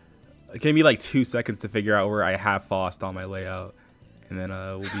 It gave me like 2 seconds to figure out where I have Foz on my layout, and then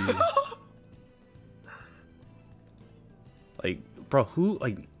we'll be like, bro,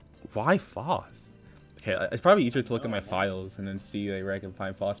 why Foz? Okay, it's probably easier to look at my files and then see like where I can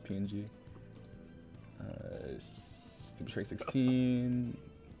find Foz PNG. Stupid Strike 16.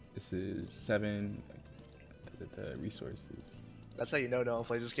 This is 7. The resources. That's how you know no one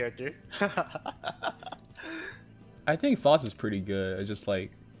plays this character. I think Foss is pretty good. It's just like,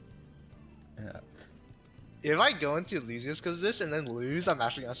 yeah. If I go into losers because of this and then lose, I'm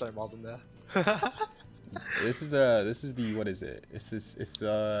actually gonna start Malden now. This is the what is it? It's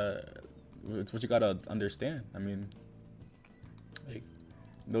what you gotta understand. I mean, like,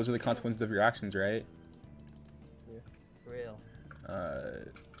 those are the consequences of your actions, right? Real.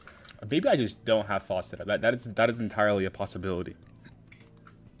 Maybe I just don't have Foss set up. That is entirely a possibility.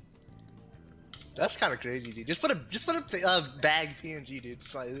 That's kind of crazy, dude. Just put a bag PNG, dude.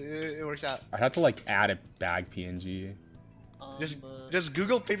 It's fine. It works out. I'd have to like add a bag PNG. Just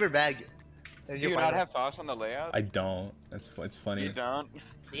Google paper bag. And Do you not have Foss on the layout? I don't. It's funny. You don't? Do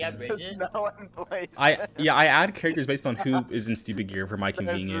you have Bridget? There's no one plays. I add characters based on who is in stupid gear for my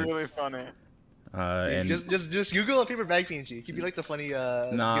convenience. That's really funny. And just Google a paper bag PNG. It could be like the funny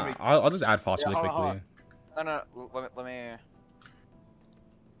nah, gimmick. I'll just add Foss really hold on, quickly. hold on. No,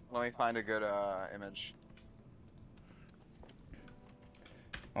 let me find a good image.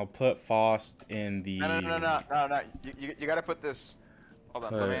 I'll put Foss in the. No. You gotta put this. Hold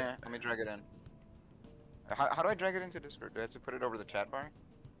on. Let me drag it in. How do I drag it into Discord? Do I have to put it over the chat bar?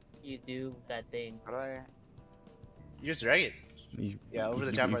 You do that thing. How do I? You just drag it. Yeah, over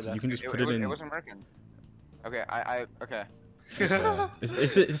the chat bar though. You can just put it in. It wasn't working. Okay, okay.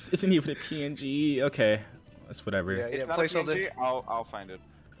 Isn't even a PNG? Okay, that's whatever. Yeah, It's not a PNG, I'll find it.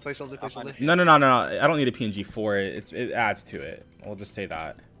 Placeholder. No. I don't need a PNG for it. It adds to it. We'll just say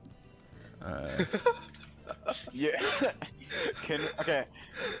that. Yeah. Okay.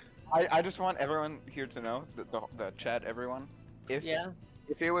 I just want everyone here to know, the chat, everyone.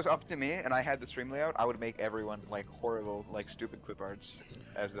 If it was up to me and I had the stream layout, I would make everyone like horrible, like stupid clip arts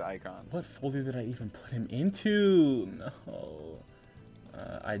as the icons. What folder did I even put him into? No.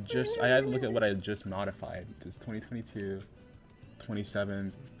 I had to look at what I just modified. This 2022,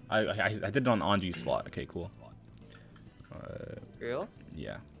 27. I did it on Anji's slot. Okay, cool. Real?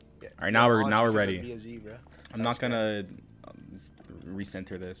 Yeah. All right, now we're ready. BSG, bro. I'm not gonna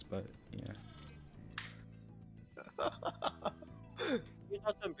recenter this, but yeah. You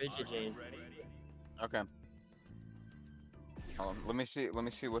have some Bridget, James. Okay. Hold on. Let me see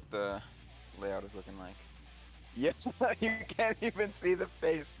what the layout is looking like. Yes, you can't even see the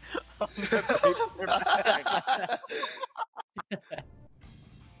face on the paper bag.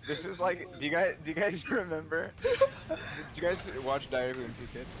 This is like, do you guys remember? Did you guys watch Diary of a Wimpy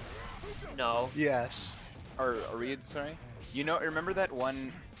Kid? No. Yes. Or read, sorry. You know, remember that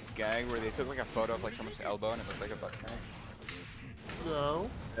one gag where they took like a photo of like someone's elbow and it looked like a butt crack? No.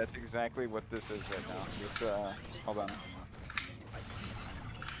 That's exactly what this is right now. It's hold on.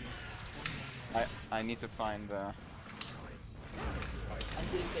 I need to find the. I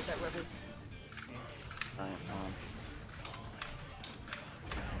didn't get that reference. Alright,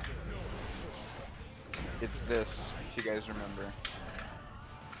 it's this, if you guys remember.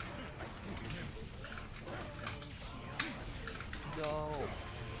 Yo.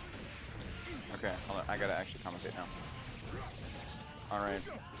 Okay, hold on, I gotta actually commentate now. Alright.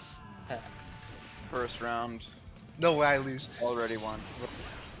 First round. No way I lose. Already won.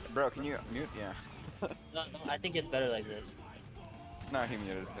 Bro, can you mute? Yeah. No, I think it's better like this. No, he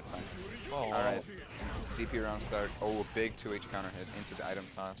muted. It's fine. Oh. Alright. DP round start. Oh, a big 2H counter hit into the item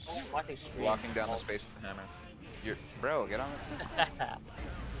toss. Watching stream. Locking down the space with the hammer. Bro, get on it.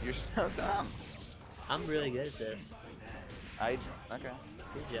 You're so dumb. I'm really good at this. Okay.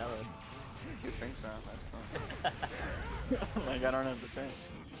 Who's jealous? You think so? That's cool. Like, I don't know what to say.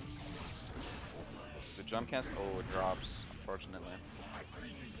 The jump cast? Oh, it drops, unfortunately.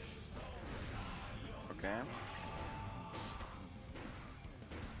 Okay.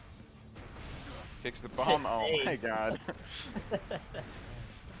 Kicks the bomb. Oh my god.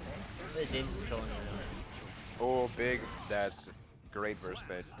 James is killing me. Oh, big. That's great burst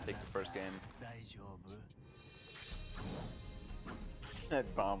fade. Takes the first game.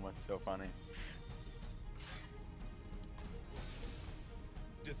 That bomb was so funny.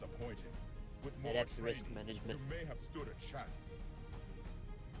 Disappointing. With more That's risk training, management. you may have stood a chance.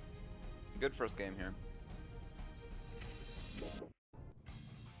 Good first game here.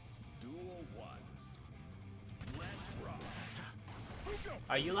 Duel 1. Let's rock.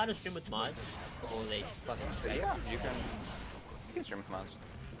 Are you allowed to stream with mods? Or they fucking straight? Yeah, you can stream commands.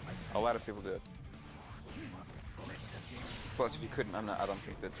 A lot of people do it. Plus, if you couldn't, I don't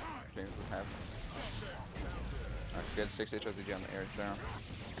think that streamers would have. Good 6 HOTG on the air down.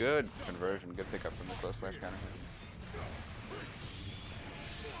 Good conversion, good pickup from the close slash counter.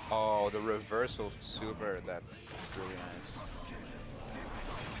 Oh, the reversal's super. That's really nice.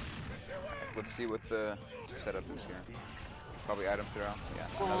 let's see what the setup is here. Probably item throw.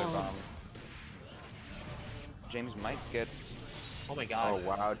 Yeah, another bomb. James might get. Oh my god. Oh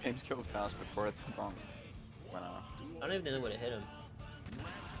wow, James killed Faust before the bomb went off. I don't even know what it hit him.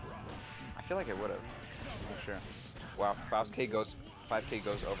 I feel like it would have. I'm not sure. Wow, Faust K goes 5k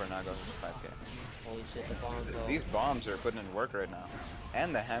goes over Nago 5k. Holy shit, the bombs though. These bombs are putting in work right now.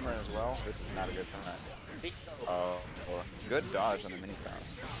 And the hammer as well. This is not a good time. Oh, good dodge on the mini Faust.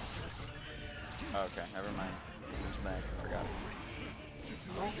 Okay, never mind. He's back. Forgot.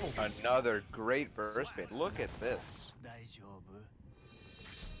 Another great burst bait. Look at this.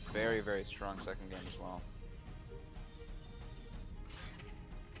 Very, very strong second game as well.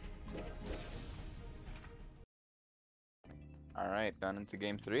 Alright, done into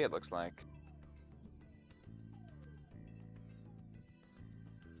game 3 it looks like.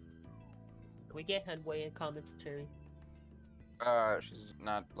 Can we get Headway in commentary? She's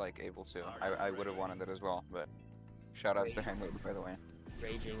not like able to. I would have wanted that as well, but shoutouts to Headway by the way.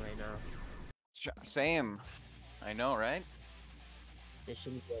 Raging right now. Same. I know, right? They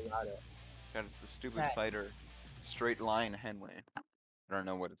shouldn't be allowed it. God, it's the stupid fighter. Straight line Henway. I don't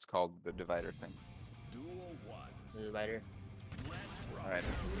know what it's called, the divider thing. The divider. Alright.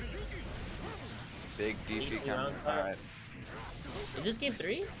 Big DC coming. Alright. Is this game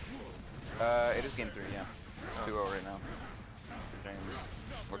 3? It is game 3, yeah. It's 2-0 right now. James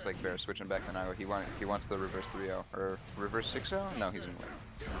looks like Bear switching back to Nago. He wants the reverse 3-0. Or reverse 6-0? No, he's in win.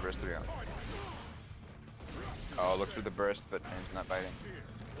 Reverse 3-0. Oh, look for the burst, but James not biting.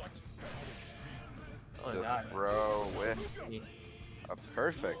 Oh the god. throw with a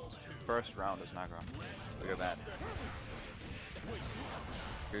perfect first round as Nago. Look at that.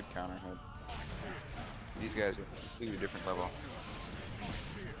 Good counter hit. These guys are a completely different level.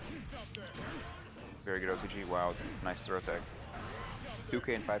 Very good OTG. Wow, nice throw tag.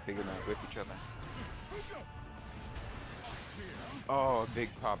 2k and 5k good with each other. Oh, big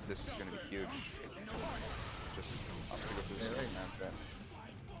pop. This is going to be huge. Just obstacle to the second.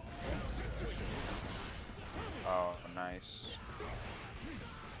 Oh, nice.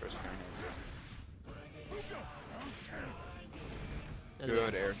 First hit.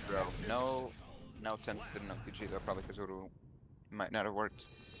 Good air throw. No 10th didn't OTG though, probably because it might not have worked.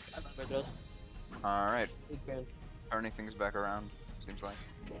 Alright. Turning things back around, seems like.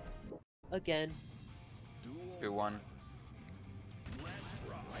 Again. 2-1.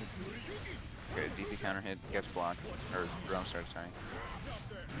 Okay, DP counter hit, gets blocked. Or drum start, sorry.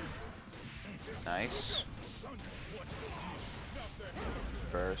 Nice.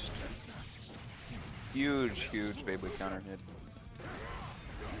 Burst. Huge Beyblade counter hit.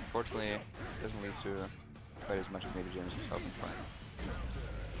 Fortunately, it doesn't lead to quite as much as maybe James was hoping for.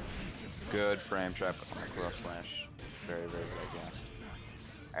 Good frame trap on the glove slash. Very big, yeah.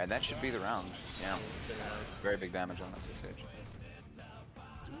 And that should be the round. Yeah. Very big damage on that stage.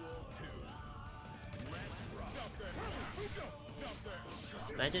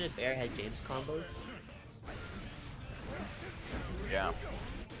 Imagine if Air had James combos. Yeah.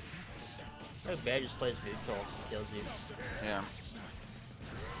 If Bear just plays neutral, kills you. Yeah.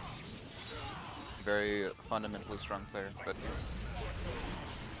 Very fundamentally strong player, but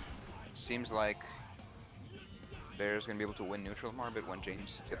seems like Bear's gonna be able to win neutral more, but when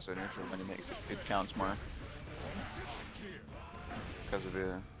James gets a neutral win, it counts more because of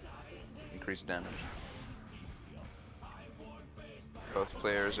the increased damage. Both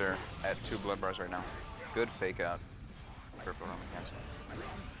players are at 2 blood bars right now. Good fake out. Purple Roman cancel.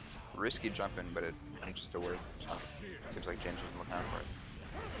 Risky jump in, but it manages to work. So seems like James wasn't looking out for it.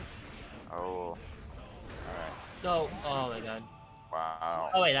 Oh. Alright. No. Oh my god. Wow.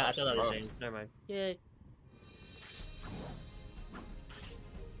 Oh wait, I thought that was James. Never mind. Yay.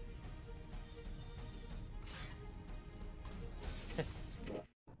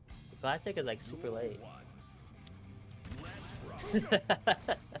 Galactic is like super late.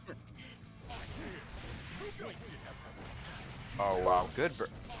 Oh wow, good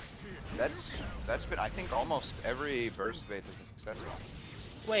burst. That's been, I think, almost every burst bait has been successful.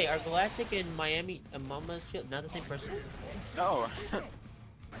 Wait, are Galactic and Miami and Mama's Shield not the same person? No.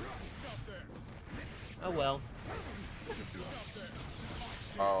 Oh well.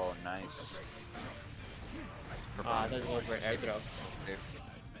 Oh, nice. Ah, that's over air throw.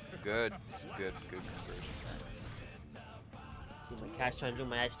 Good conversion. Dude, my cat's trying to do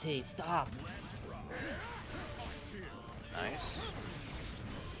my ST. Stop. Nice.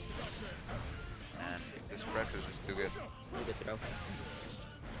 And this pressure is just too good. Good throw.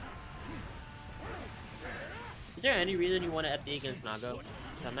 Is there any reason you want to FD against Nago?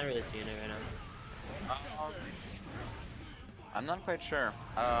 I'm not really seeing it right now. I'm not quite sure.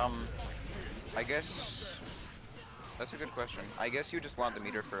 I guess that's a good question. I guess you just want the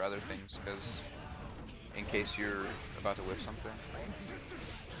meter for other things, because in case you're about to whip something.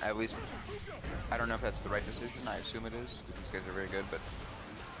 At least, I don't know if that's the right decision. I assume it is, because these guys are very good, but...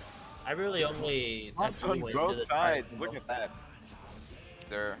 I really only... Pops on both sides! Look at that!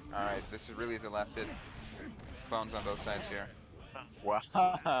 There. Alright, this is really the last hit. Clones on both sides here.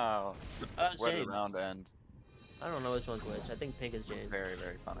 Wow! What a round end. I don't know which one's which. I think pink is James. Very,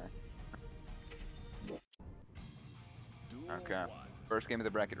 very funny. Okay. First game of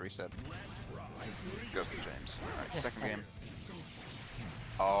the bracket reset. Goes to James. Alright, second game.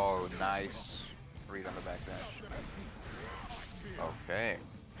 Oh, nice. Read on the backdash. Okay.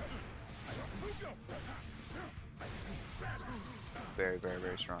 Very, very,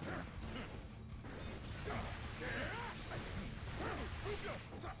 very strong there.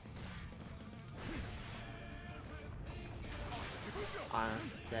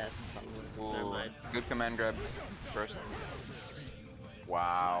 Death. Never mind. Good command grab first.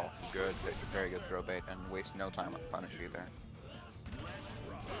 Wow, good, very good throw bait, and waste no time on punish either.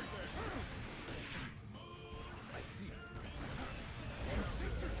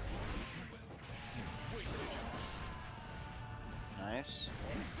 Nice.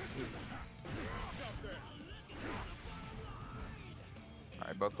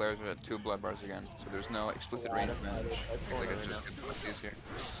 Alright, both players are at 2 blood bars again, so there's no explicit range advantage. I think it's just good what's easier.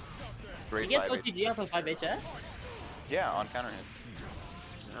 Great You get 5 OTG off of 5 HS? Yeah, on counter hit.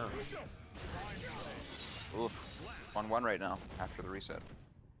 Oh. Oof. 1-1 right now, after the reset.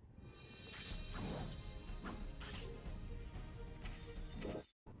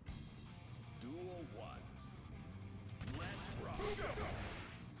 Duel 1. Let's rock.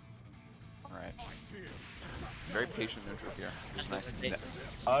 Alright. Very patient neutral here. It's nice.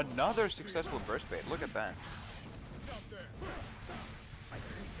 Another successful burst bait. Look at that.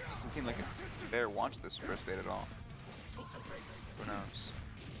 Doesn't seem like Bear wants this burst bait at all. Who knows?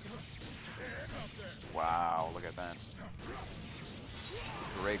 Wow, look at that.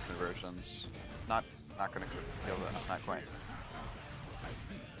 Great conversions. Not gonna kill that. Not quite.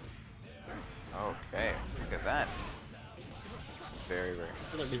 Okay, look at that. Very, very.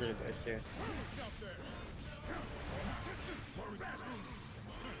 Another visitor burst here.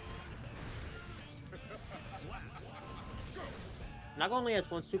 Naga only has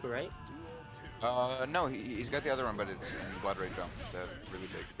 1 super, right? No, he's got the other one, but it's in Blood Rage Jump, the really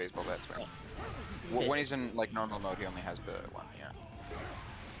big baseball bat swing. When he's in like normal mode, he only has the one, yeah.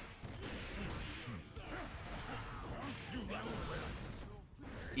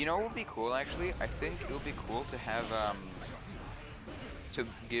 You know what would be cool, actually? I think it would be cool to have, to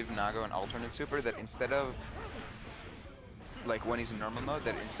give Nago an alternate super that instead of, like, when he's in normal mode,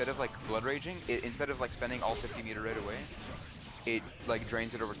 that instead of, like, Blood Raging, instead of, like, spending all 50 meter right away, it, like,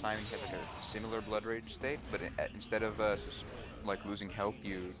 drains it over time and you have, like, a similar Blood Rage state, but instead of, like, losing health,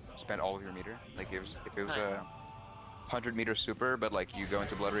 you spend all of your meter. Like, if it was a 100 meter super, but, like, you go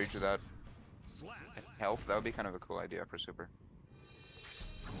into Blood Rage without health, that would be kind of a cool idea for super.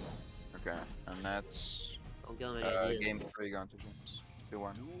 Okay, and that's game 3 going to James. 2-1.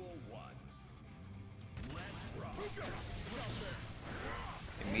 Duel 1. Let's rock.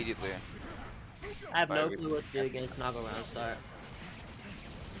 Immediately. I have no clue what to do against Naga round start.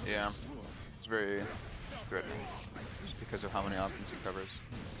 Yeah, it's very threatening, just because of how many options he covers.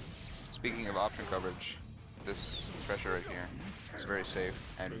 Speaking of option coverage, this pressure right here is very safe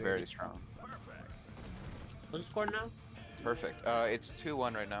and very strong. What's the score now? Perfect. It's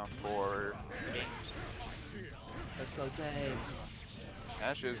 2-1 right now for James. Let's go, James.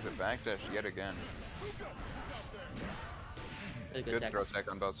 Ashes the backdash yet again. Good throw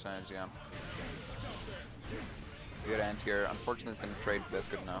tech on both sides, yeah. Good anti-air. Unfortunately, it's going to trade, but that's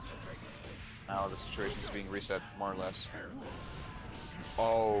good enough. Now the situation is being reset, more or less.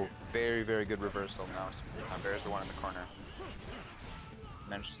 Oh, very, very good reversal now. Bear's the one in the corner.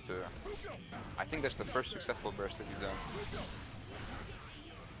 Manages to... I think that's the first successful burst that he's done.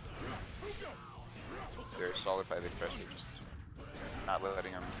 Very solid 5-8 pressure, just not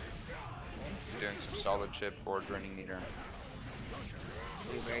letting him. Doing some solid chip or draining meter.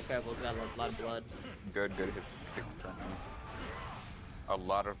 Be very careful, he's got a lot of blood. Good hit. A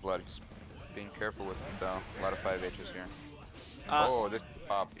lot of blood. Just being careful with it though. A lot of 5Hs here. Oh, this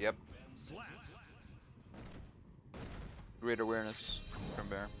pop. Yep. Great awareness from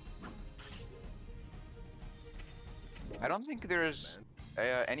Bear. I don't think there's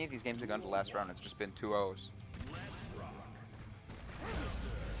any of these games have gone to the last round. It's just been 2-0s. On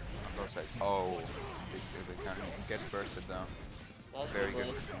both sides. Oh, they kind of gets bursted though. Very good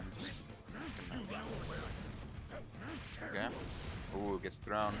defense. Okay. Ooh, gets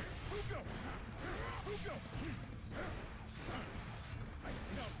thrown.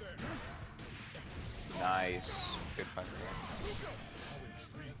 Nice. Good fight there.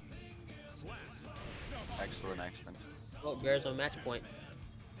 Excellent, excellent. Oh, Bears on match point.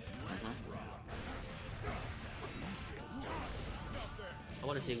 I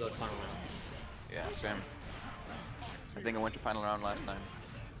want to see it go to final round. Yeah, same. I think I went to final round last time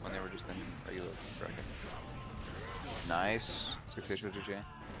when they were just in regular bracket. Nice. Successful GG.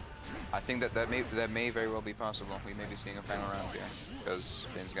 I think that may very well be possible. We may be seeing a final round here because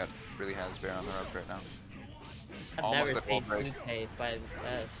James really has Bear on the rope right now. I've Almost never at full seen break. 2K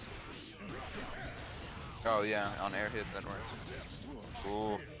 5S. Oh yeah, on air hit that works.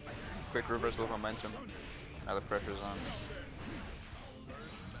 Ooh. Quick reversal of momentum. Now the pressure's on.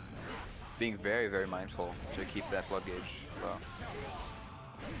 Being very, very mindful to keep that blood gauge low.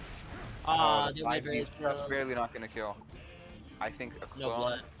 Ah, the they made 5D's very just barely not gonna kill. I think a No clone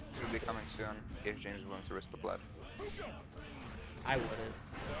blood. should be coming soon if James is willing to risk the blood. I wouldn't.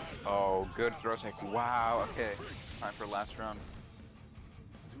 Oh, good throw tech. Wow, okay. Time for last round.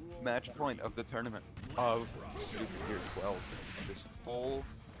 Match point of the tournament of Super Gear 12. This whole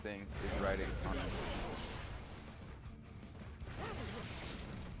thing is riding on it.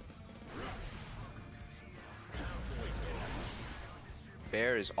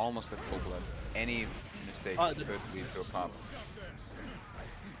 Bear is almost at full blood. Any mistake could lead to a pop.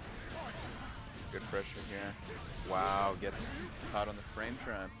 Good pressure here. Wow, gets caught on the frame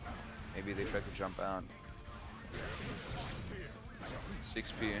trap. Maybe they tried to jump out.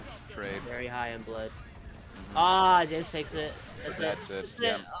 6p trade. Very high in blood. Ah, James takes it. That's it.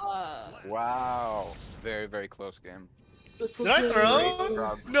 Yeah. Wow. Very, very close game. Did I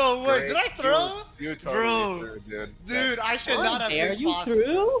throw? No way. Did I throw? You totally Bro. threw, dude. Dude, I should not have Bear, been you possible.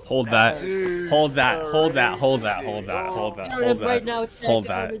 threw? Hold that. Dude. Hold that. Hold that. Hold that. Hold that. Hold that. Hold Right that. now, Hold check on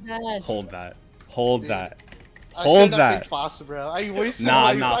that. his ass. Hold that. Hold that. I Hold shouldn't have that. picked Fossa, bro. I wasted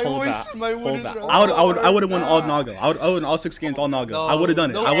Nah, my, I hold that. wasted my Hold winners that. round. I would have won all Naga. I would win all 6 games all Naga. I would have done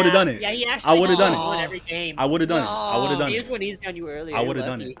it. No, I would have done it. Yeah, he I actually would've done it. won every game. I would have done it. I would have done Here's it. when he's done you earlier. I would have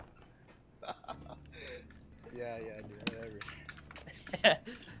done it. Yeah, dude, whatever.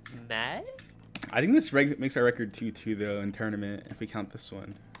 Matt? I think this makes our record 2-2 though in tournament if we count this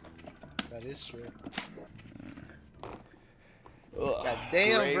one. That is true. God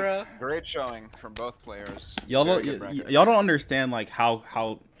damn, bro. Great showing from both players. Y'all Very don't good bracket. y'all don't understand like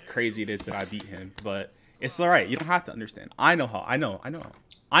how crazy it is that I beat him, but it's all right. You don't have to understand. I know how. I know.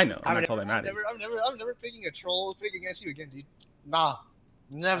 And that's all that matters. I'm never picking a troll pick against you again, dude. Nah,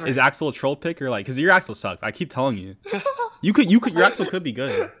 never. Is Axel a troll pick or like? Cause your Axel sucks. I keep telling you. Your Axel could be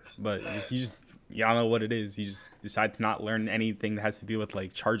good, but y'all know what it is. You just decide to not learn anything that has to do with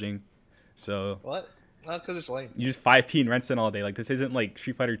like charging. So What? Not because it's lame. you just 5P and Renson all day. Like this isn't like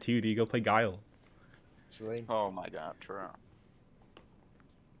Street Fighter 2. Do you go play Guile? It's lame. Oh my god, true.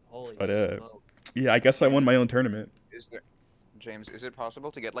 Holy But smoke. yeah, I guess I won my own tournament. Is there, James, is it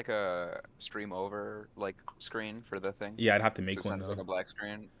possible to get like a stream over like screen for the thing? Yeah, I'd have to make Just one sounds like though. a black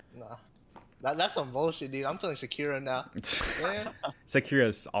screen. Nah. That's some bullshit, dude. I'm playing Sekiro now. Man.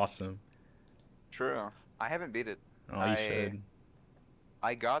 Sekira's awesome. True. I haven't beat it. Oh, you should.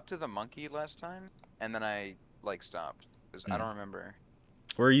 I got to the monkey last time, and then I like stopped because I don't remember.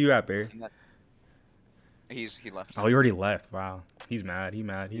 Where are you at, Bear? He left. Oh, he already left. Wow, he's mad. He's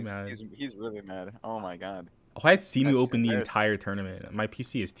mad. He's really mad. Oh my god. Oh, I had Simu That's open the embarrassing. entire tournament. My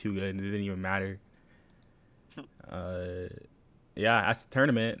PC is too good, and it didn't even matter. Yeah, that's the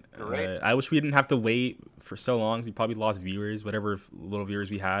tournament. Great. I wish we didn't have to wait for so long. 'Cause we probably lost viewers, whatever little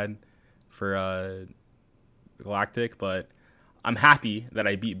viewers we had for Galactic. But I'm happy that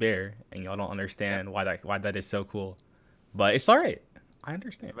I beat Bear, and y'all don't understand why that is so cool. But it's all right. I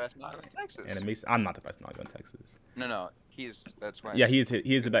understand. The best Naga in Texas. And it makes I'm not the best Nago in Texas. No, that's why. Yeah, he is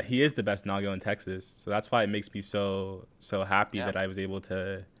the best Nago in Texas. So that's why it makes me so happy that I was able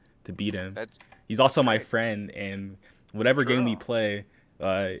to beat him. He's also my friend, and whatever game we play,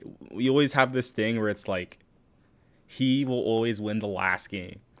 we always have this thing where it's like he will always win the last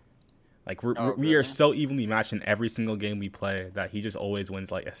game. Like we are so evenly matched in every single game we play that he just always wins.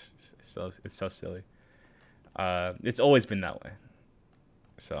 Like it's so silly. It's always been that way.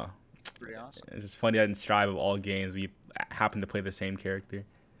 So pretty awesome. It's just funny that in Strive of all games we happen to play the same character,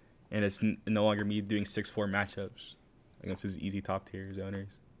 and it's no longer me doing 6-4 matchups against his easy top tier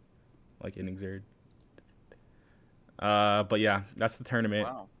zoners like in Exerd. But yeah, that's the tournament.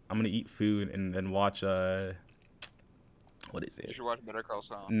 Wow. I'm gonna eat food and then watch what is it? You should watch Better Call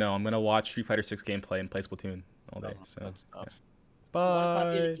Saul. No, I'm gonna watch Street Fighter 6 gameplay and play Splatoon all day. So That's tough. yeah. You want a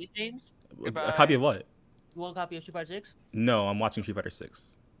copy of Bye. the game, James? A copy of what? You want a copy of Street Fighter 6? No, I'm watching Street Fighter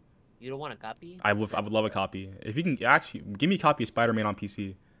 6. You don't want a copy? I would love a copy. If you can actually give me a copy of Spider-Man on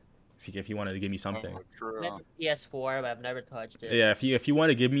PC, if you wanted to give me something. Oh, true. I have a PS4, but I've never touched it. Yeah, if you want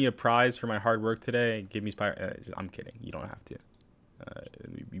to give me a prize for my hard work today, give me Spider. I'm kidding. You don't have to.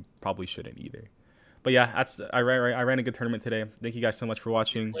 You probably shouldn't either. But yeah, I ran a good tournament today. Thank you guys so much for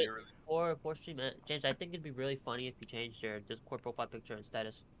watching. Wait, for stream, James, I think it'd be really funny if you changed your Discord profile picture and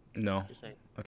status. No. Just saying.